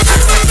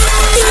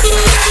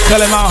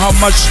 Tell him how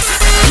much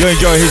you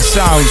enjoy his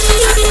sounds.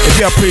 If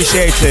you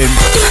appreciate him,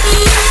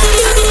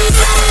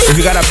 if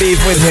you got a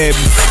beef with him,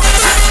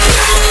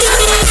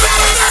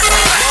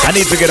 I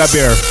need to get up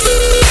here.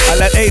 I'll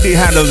let AD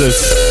handle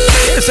this.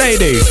 Yes,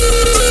 AD.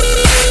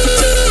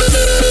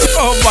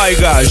 Oh my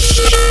gosh.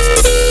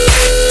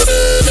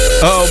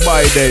 Oh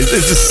my days.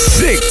 This is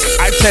sick.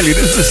 I tell you,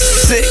 this is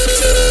sick.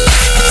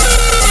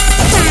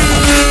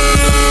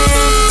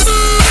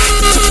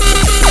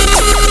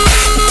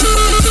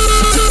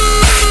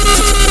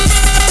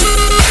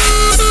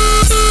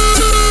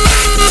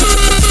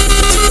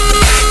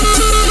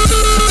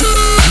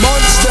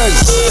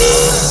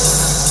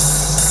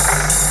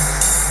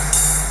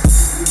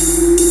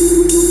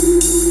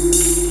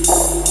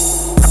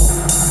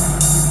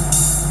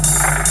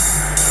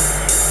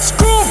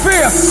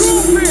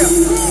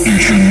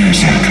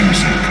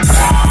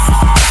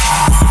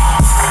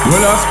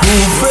 Well, I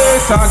school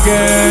face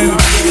again.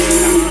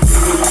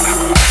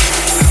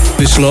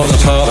 This lot's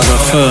part of a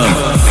firm,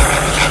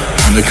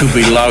 and there could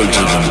be loads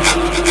of them.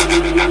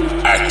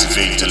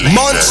 Activate the leader.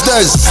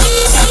 Monsters.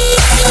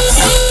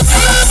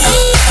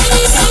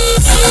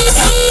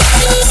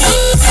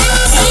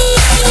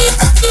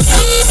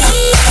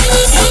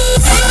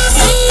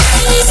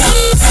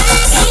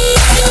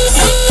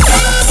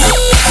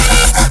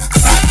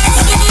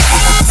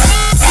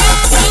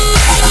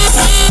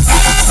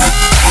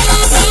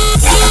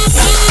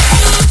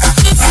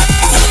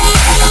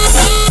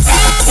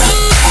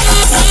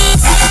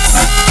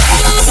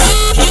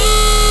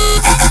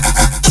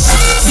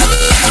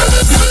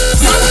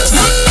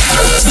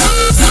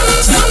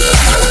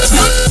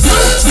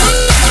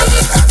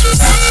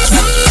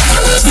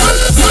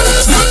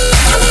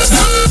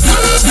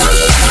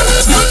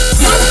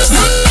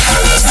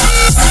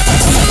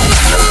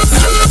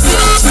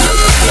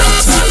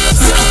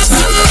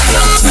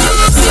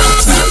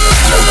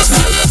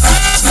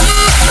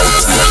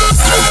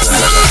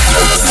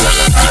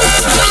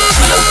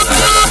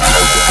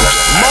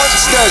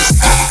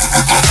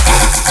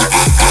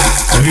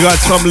 If you got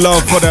some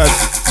love for the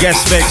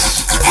guest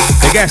mix,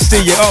 the guest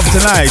DJ of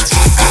tonight,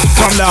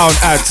 come down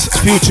at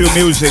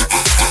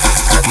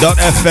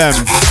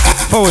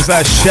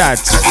futuremusic.fm/chat.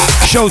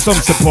 Show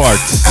some support.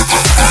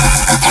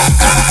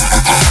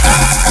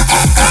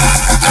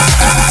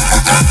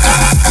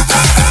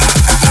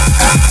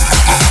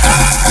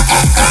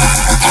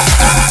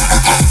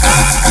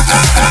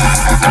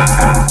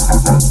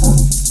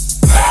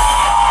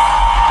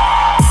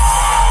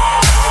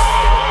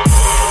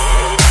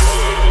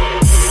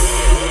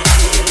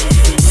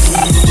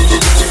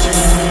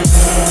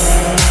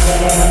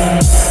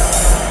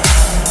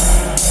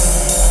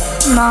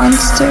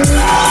 Monster.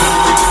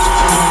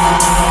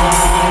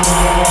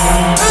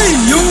 Hey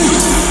you!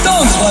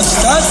 Don't watch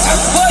that!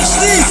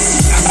 Watch this!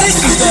 This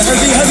is the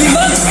heavy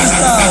monster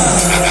sound!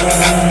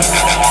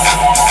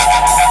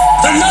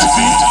 The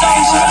Nazi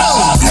sounds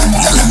around!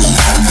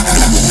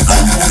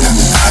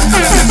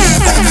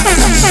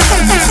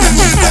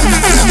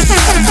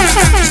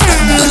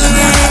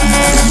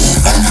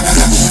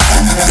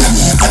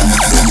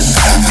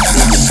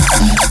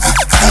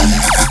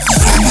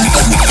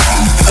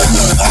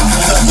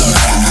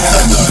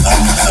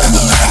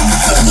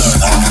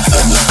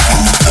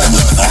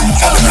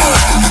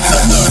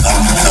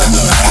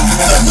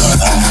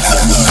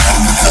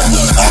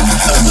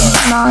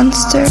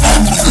 Monster.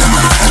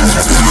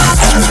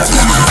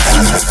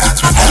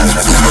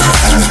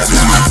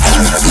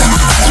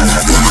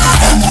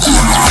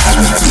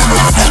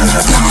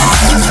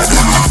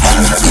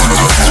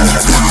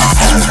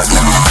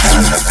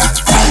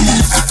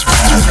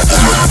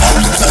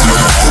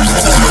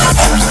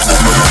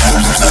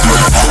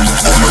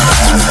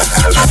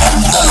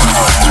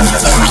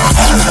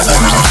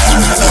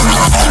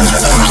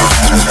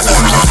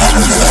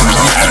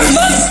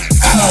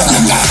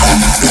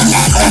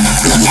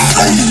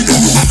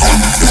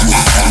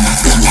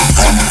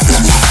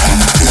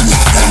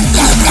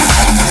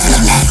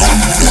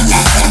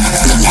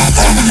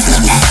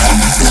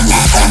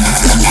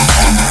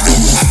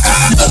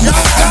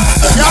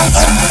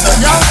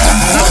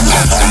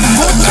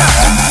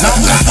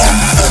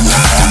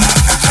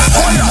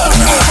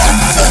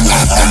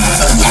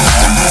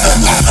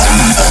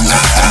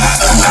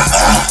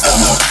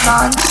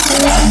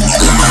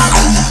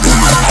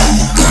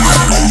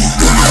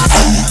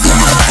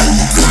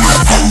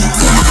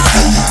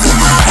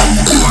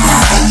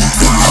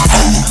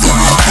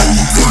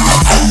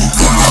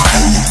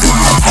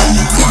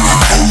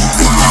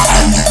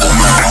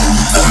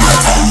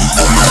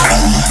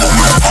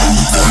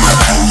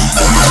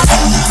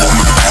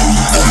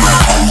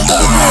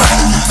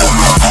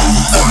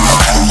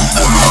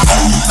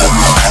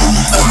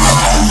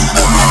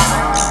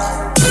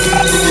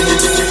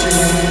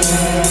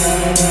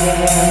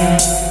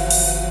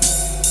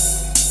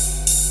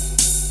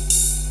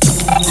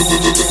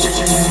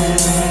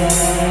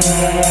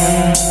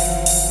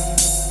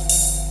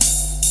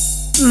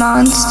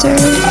 Monster.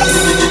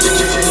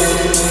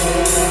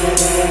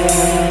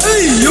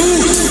 Hey you!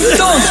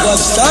 Don't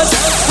watch that!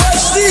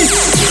 Watch this!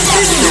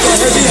 This is the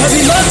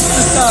heavy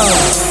monster sound!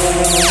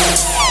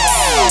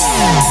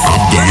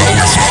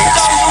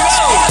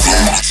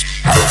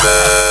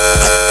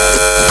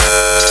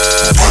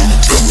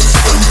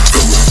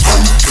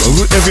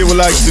 If you would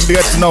like to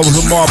get to know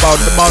more about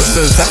the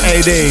Monsters and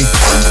AD,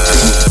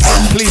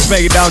 please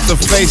make it down to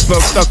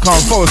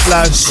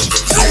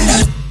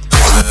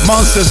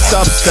facebook.com/Monsters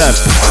Dubstep.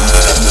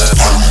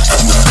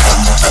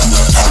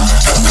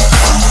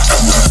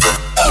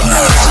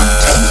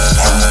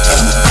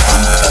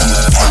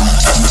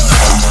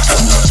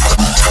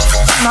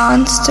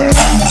 Monster.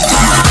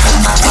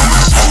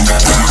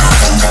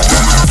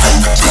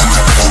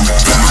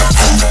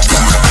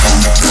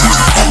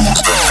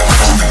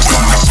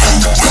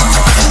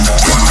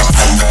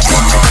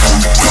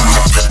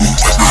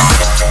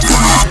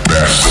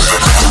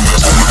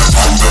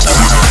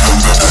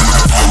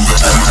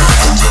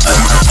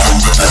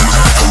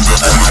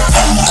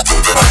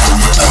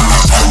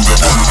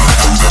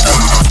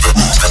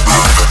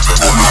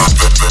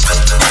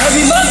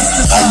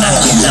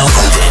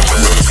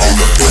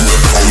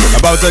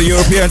 About the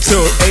European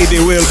tour,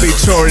 AD will be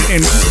touring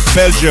in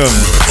Belgium.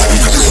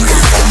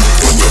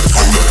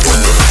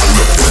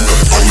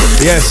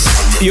 Yes,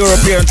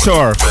 European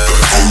tour.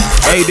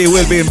 AD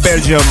will be in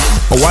Belgium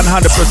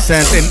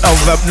 100% in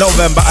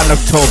November and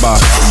October.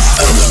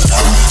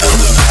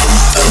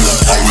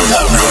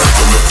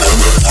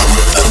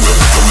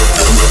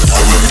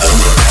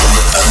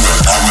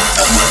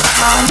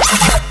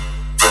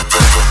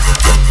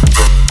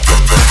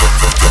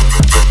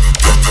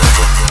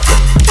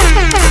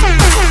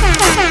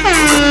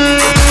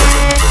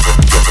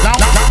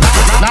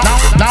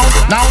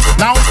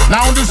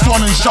 Now this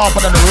one is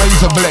sharper than a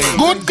razor blade.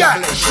 Good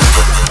gosh!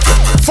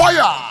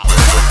 Fire!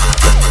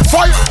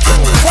 Fire!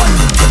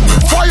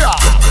 Fire!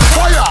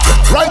 Fire!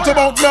 Right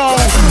about now,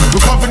 we're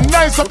coming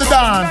nice up the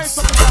dance.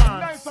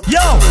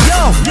 Yo!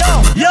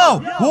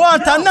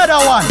 Want another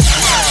one?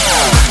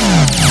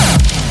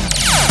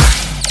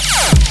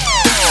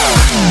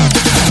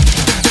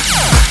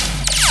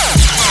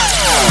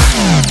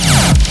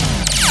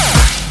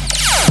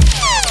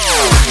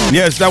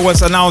 Yes, that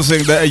was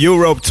announcing the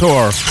Europe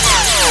tour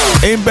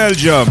in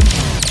Belgium,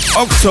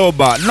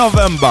 October,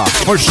 November,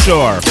 for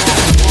sure.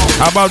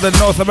 How about the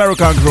North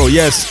American crew?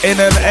 Yes, in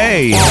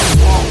LA.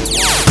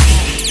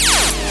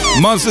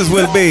 Monsters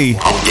will be.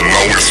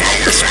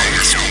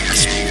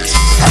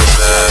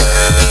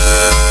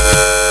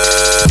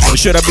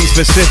 Should I be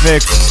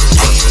specific?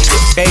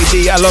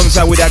 AD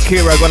alongside with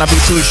Akira gonna be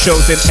 2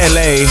 shows in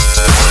LA,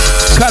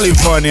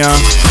 California,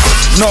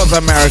 North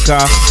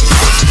America.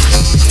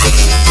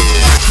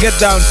 Get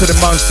down to the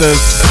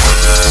Monsters.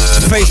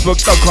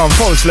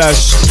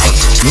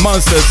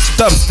 Facebook.com/Monsters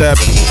Dubstep.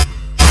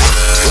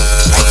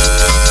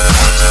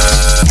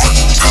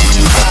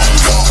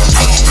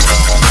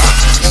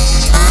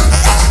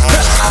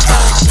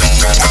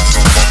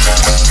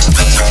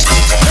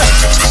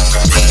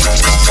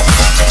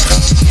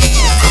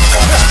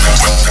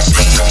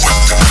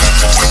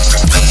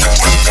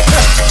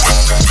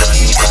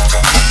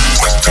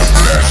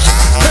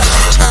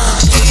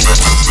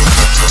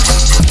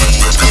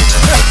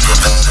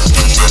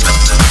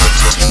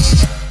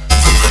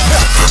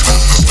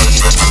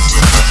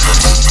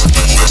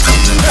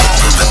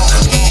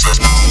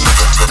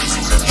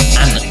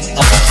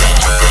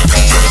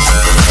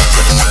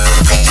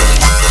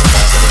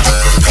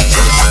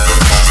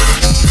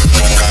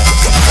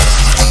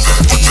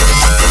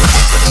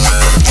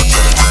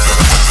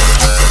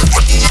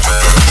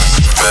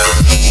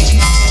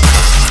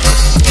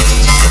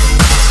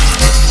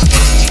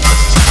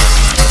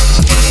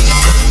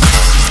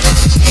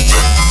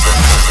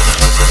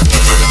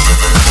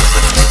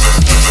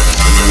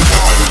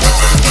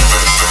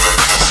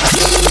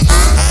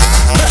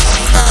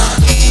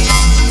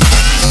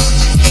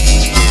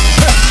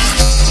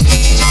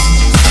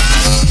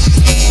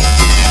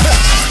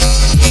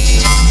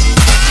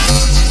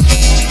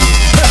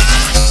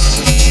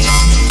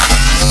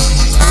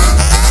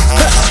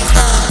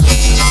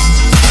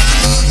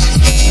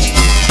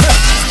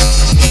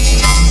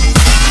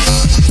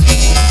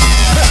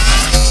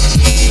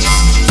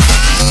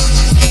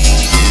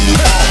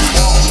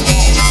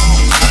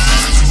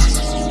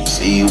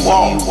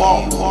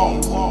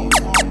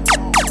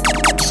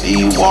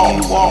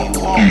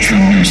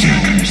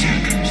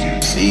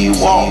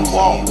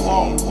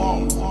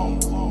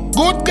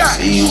 Good guy.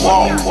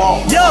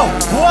 Yo,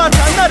 want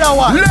another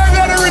one?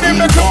 Let the rhythm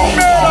make a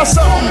murder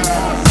song.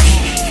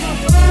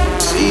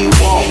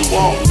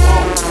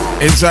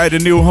 Inside the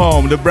new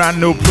home, the brand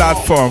new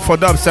platform for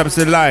Dubstep's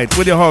Delight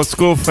with your host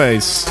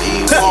Schoolface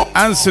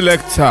and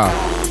Selector.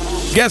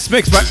 Guest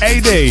mixed by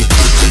AD.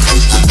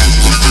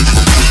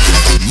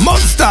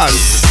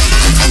 Monsters.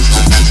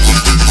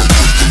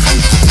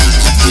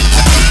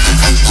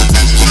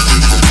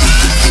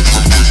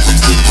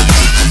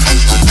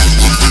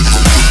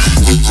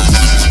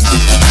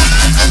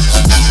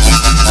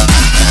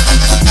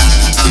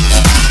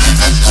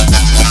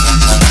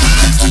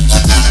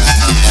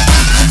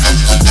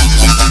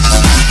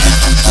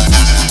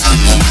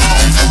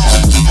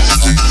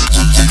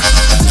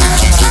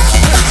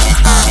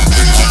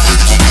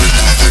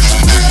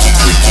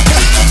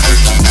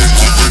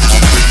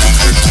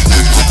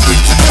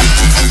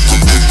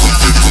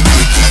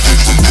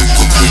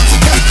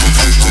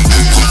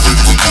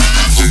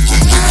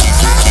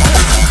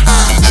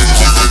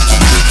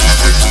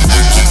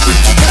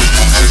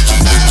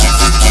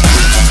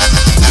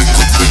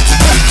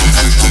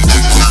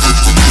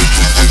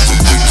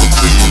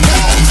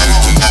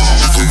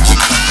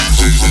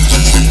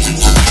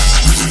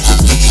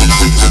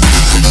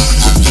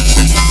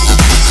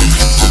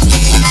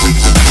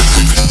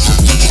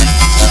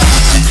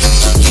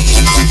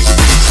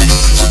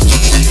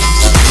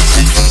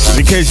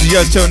 In case you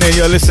just tuned in,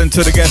 you're listening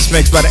to the guest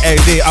mix by the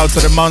AD out to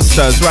the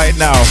Monsters right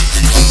now,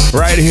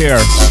 right here.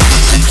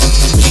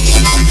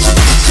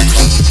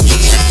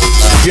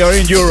 If you're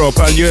in Europe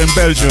and you're in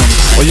Belgium,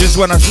 or you just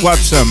want to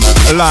watch them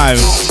live,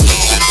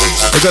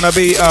 it's gonna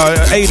be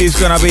AD is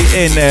gonna be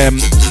in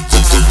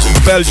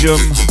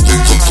Belgium,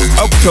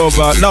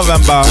 October,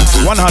 November,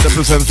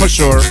 100% for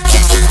sure.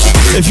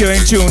 If you're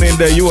in tune in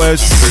the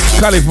US,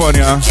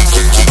 California,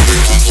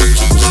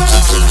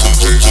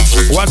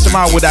 watch them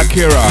out with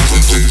Akira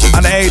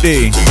and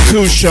AD,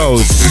 2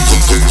 shows.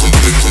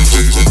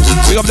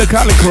 Pick up the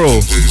Cali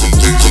crew,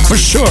 for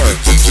sure.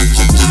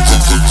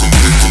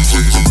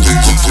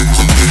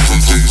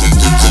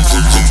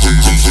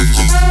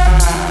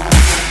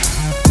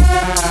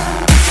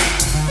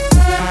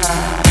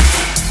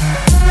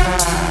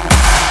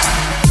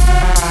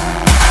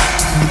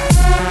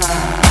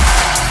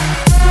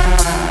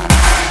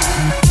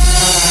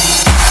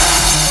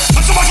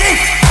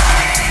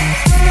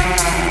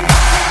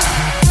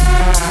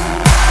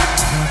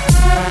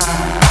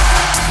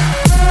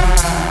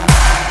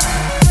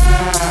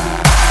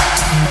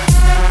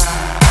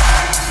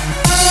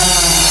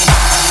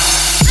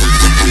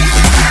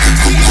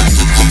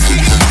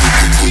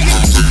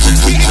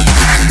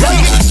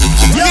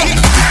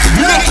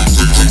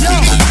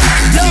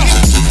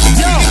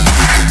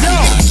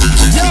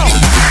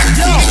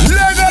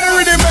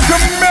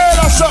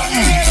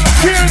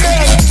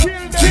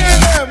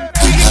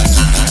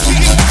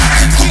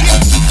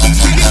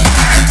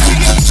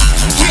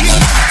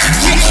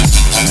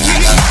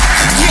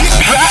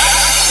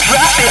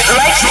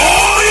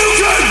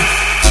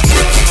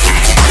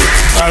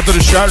 Out to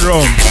the chat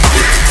room.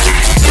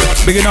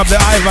 Bigging up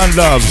the Ivan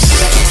Loves.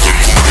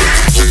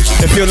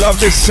 If you love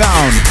this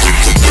sound,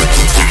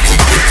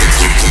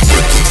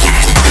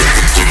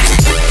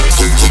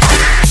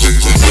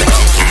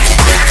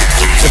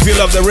 if you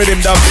love the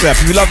rhythm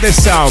dubstep, if you love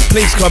this sound,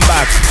 please come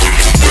back.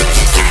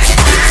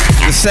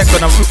 the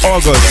 2nd of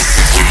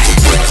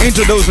August.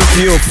 Introducing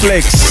to you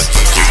Flex,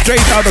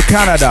 straight out of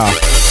Canada.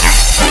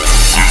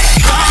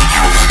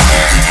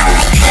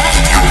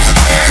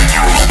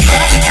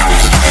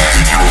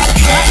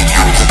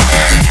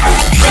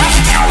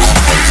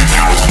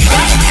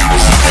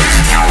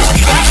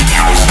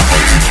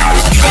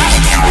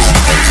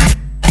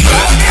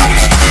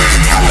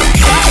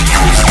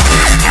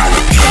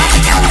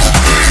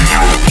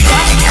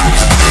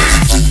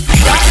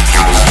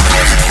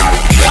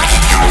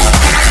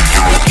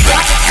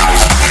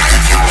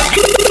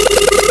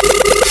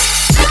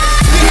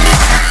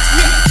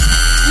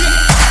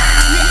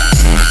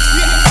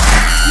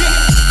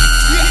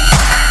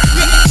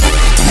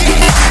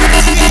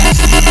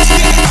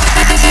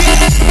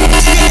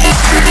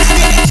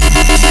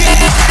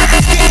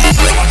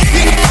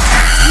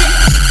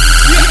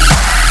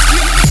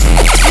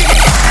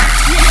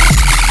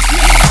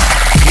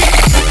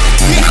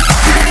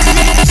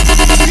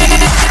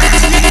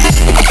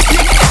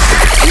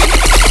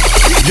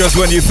 Just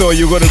when you thought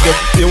you were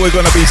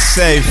gonna be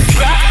safe,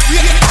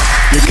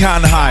 you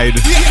can't hide.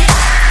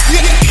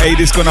 Hate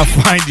is gonna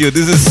find you.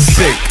 This is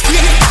sick.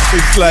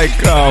 It's like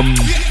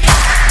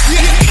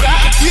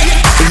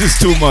this is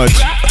too much.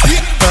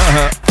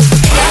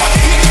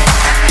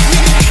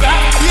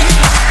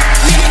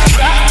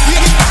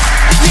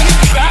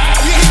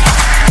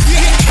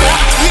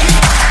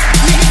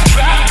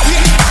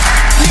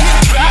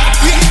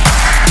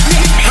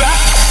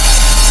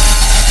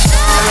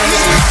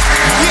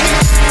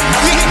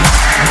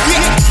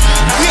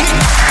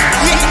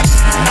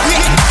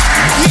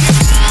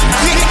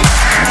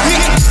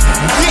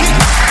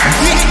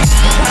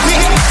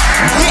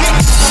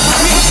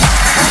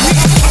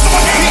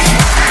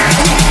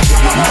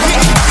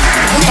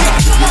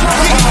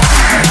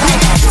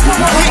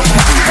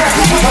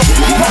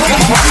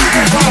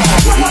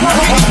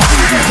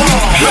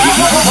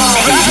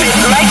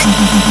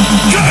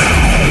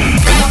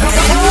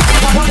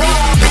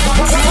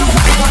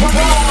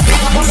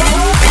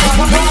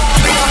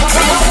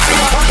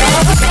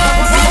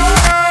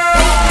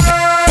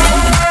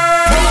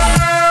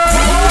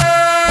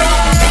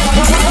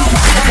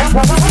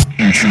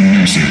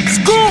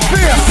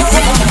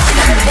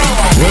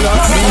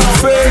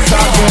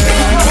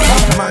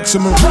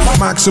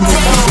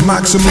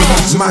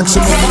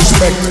 Maximum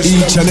respect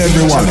each and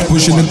everyone.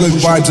 Pushing the good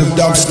vibes of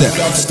dubstep.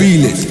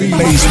 Feel it.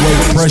 Bass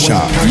wave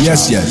pressure.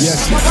 Yes.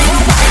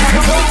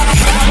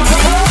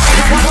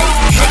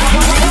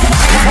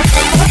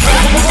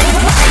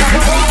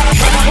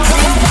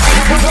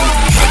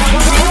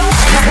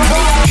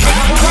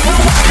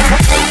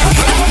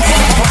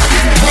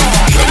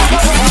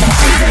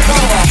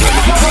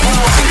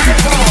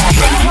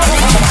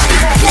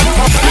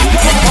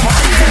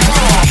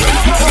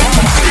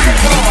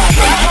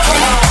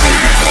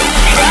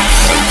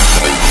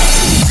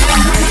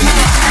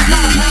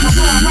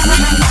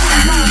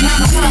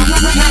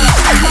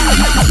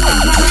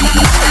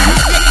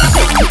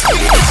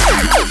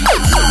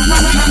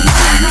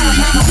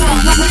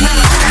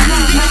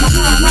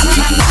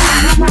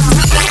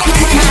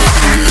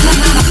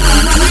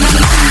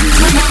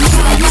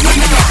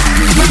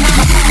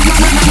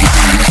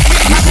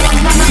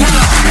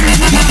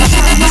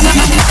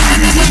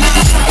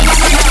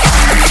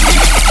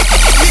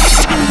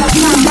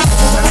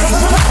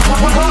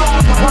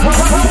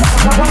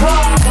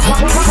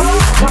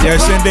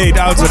 Yes, indeed,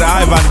 out to the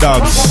Ivan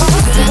Dubs,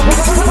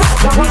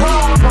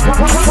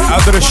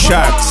 out to the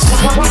Shots,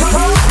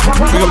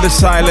 big up the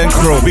Silent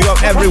Crew, big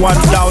up everyone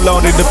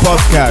downloading the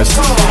podcast,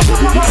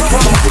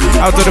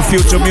 out to the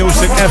Future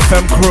Music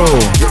FM crew,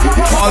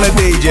 all the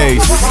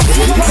DJs,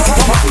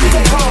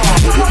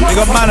 big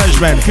up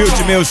management,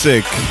 Future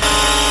Music.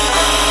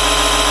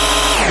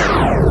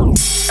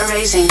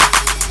 Erasing.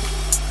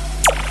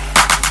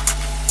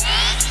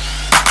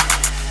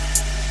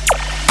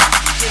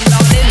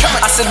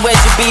 I said, where's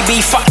your BB?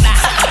 Fuck that.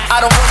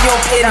 I don't want your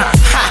pin.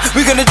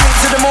 We're gonna drink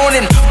to the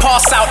morning,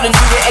 pass out and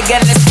do it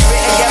again. Let's do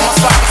it again. My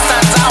swagger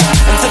stands out.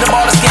 And to the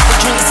bar, let's get the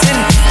drinks in.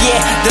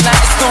 Yeah, the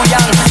night is still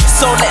young,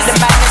 so let the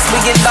madness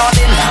begin,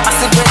 darling. I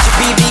said, where's your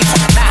BB?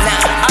 Fuck that.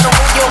 I don't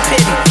want your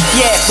pin.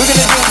 Yeah, we're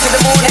gonna drink to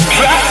the morning.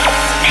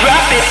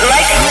 Drop it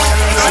like.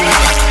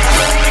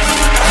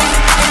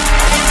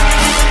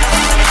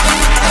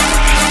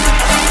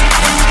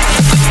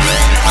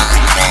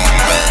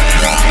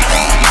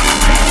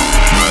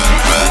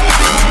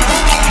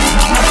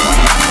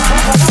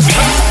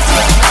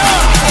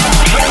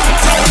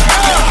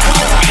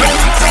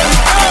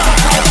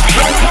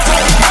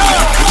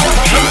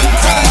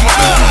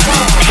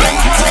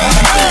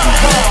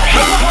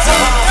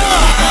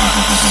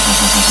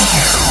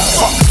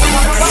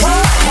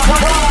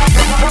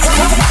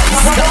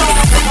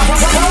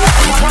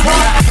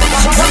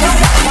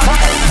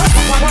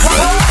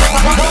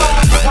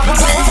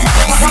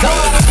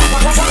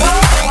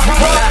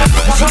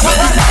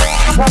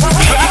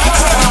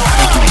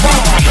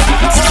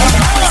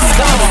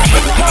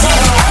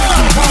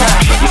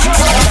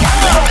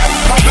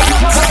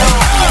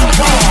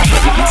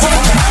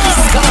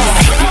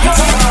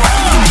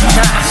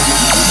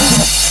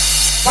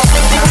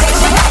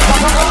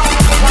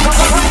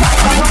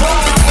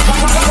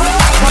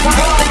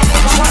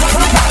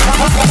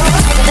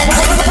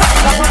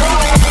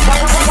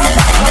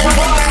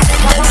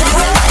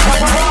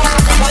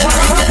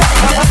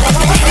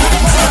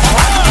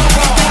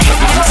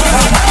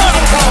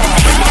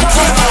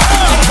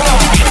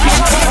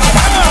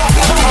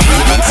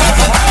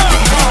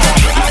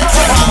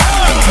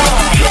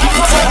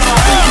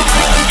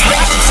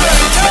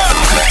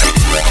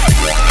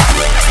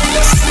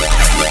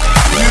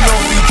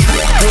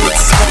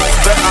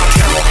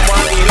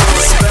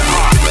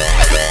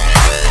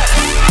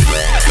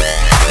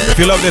 If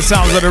you love the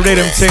sounds of the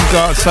rhythm, think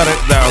outside it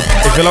down.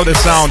 If you love the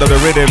sound of the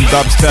rhythm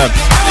dubstep,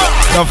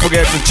 don't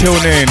forget to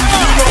tune in.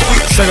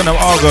 2nd of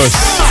August.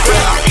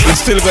 We're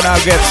still gonna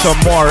get some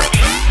more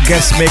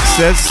guest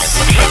mixes.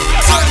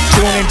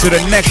 Tune in to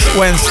the next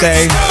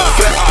Wednesday.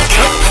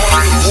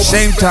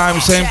 Same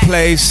time, same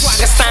place.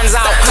 Stands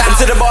out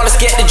into the bar, let's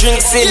get the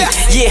drinks in.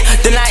 Yeah,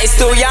 the night is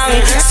still young,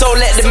 so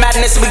let the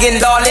madness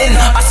begin, darling.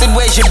 I said,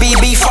 where's your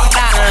BB? Fuck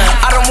that.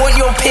 I don't want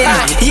your pin.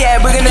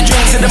 Yeah, we're gonna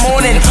drink till the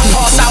morning.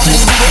 Pass out and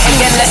do it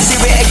again. Let's do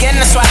it again.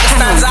 That's why it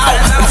stands out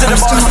into the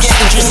bar, let's get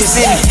the drinks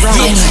in.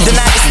 Yeah, the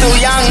night is still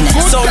young,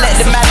 so let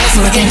the madness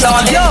begin,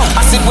 darling.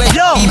 I said, where's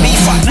your BB?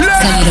 Fuck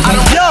that. I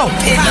don't want your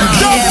pin.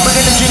 Yeah, we're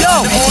gonna drink till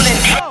the morning.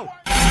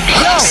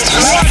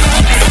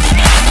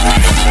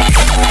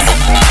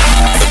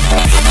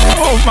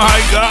 Oh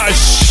my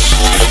gosh.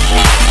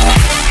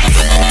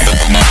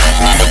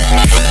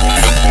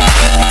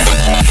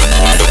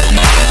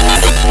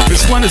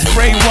 This one is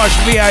Brainwash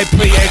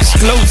VIP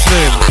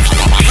exclusive.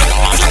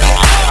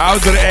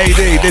 Out to the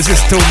AD, this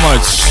is too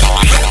much.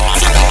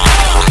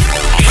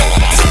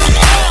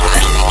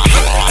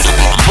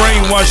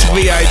 Brainwash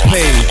VIP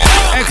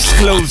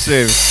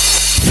exclusive.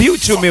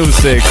 Future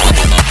Music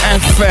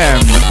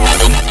FM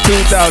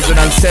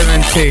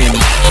 2017.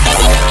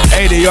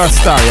 AD, your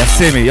star, you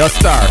see me, your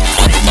star.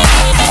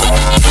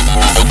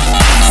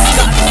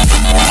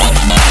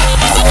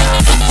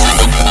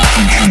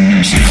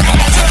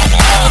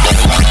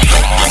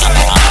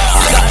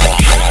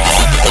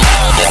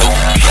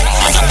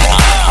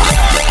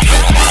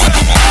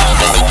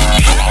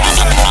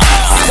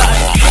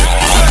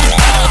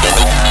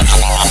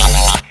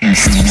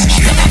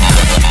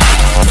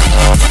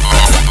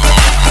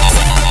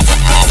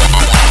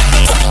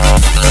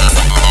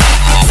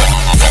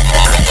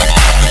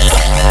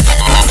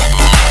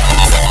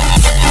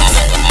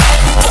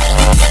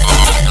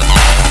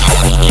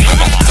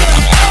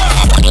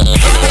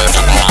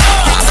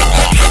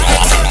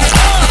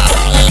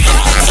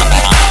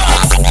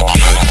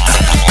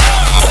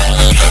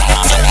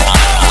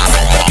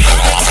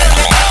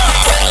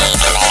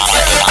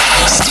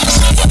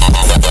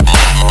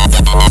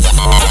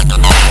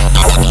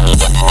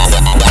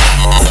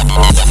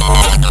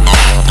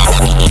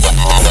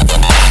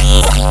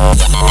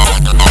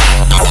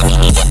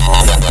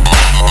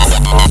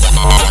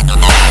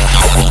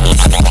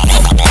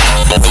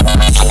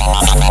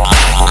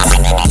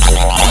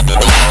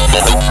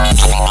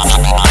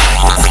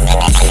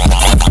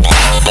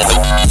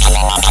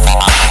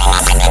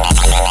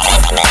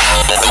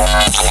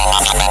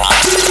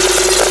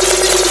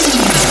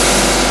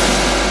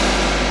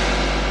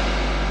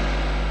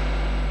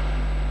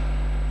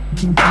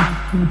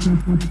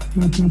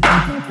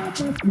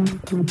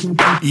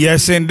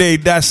 Yes,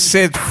 indeed. That's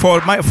it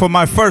for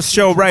my first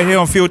show right here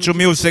on Future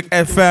Music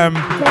FM.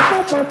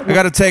 I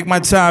gotta take my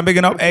time.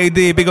 Bigging up AD,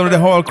 big up the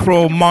whole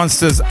crew,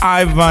 Monsters,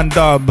 Ivan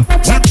Dub.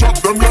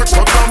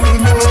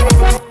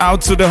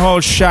 Out to the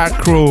whole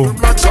Shaq crew.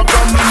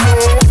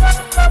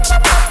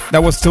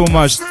 That was too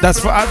much. That's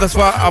for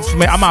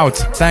me. I'm out.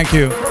 Thank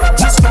you.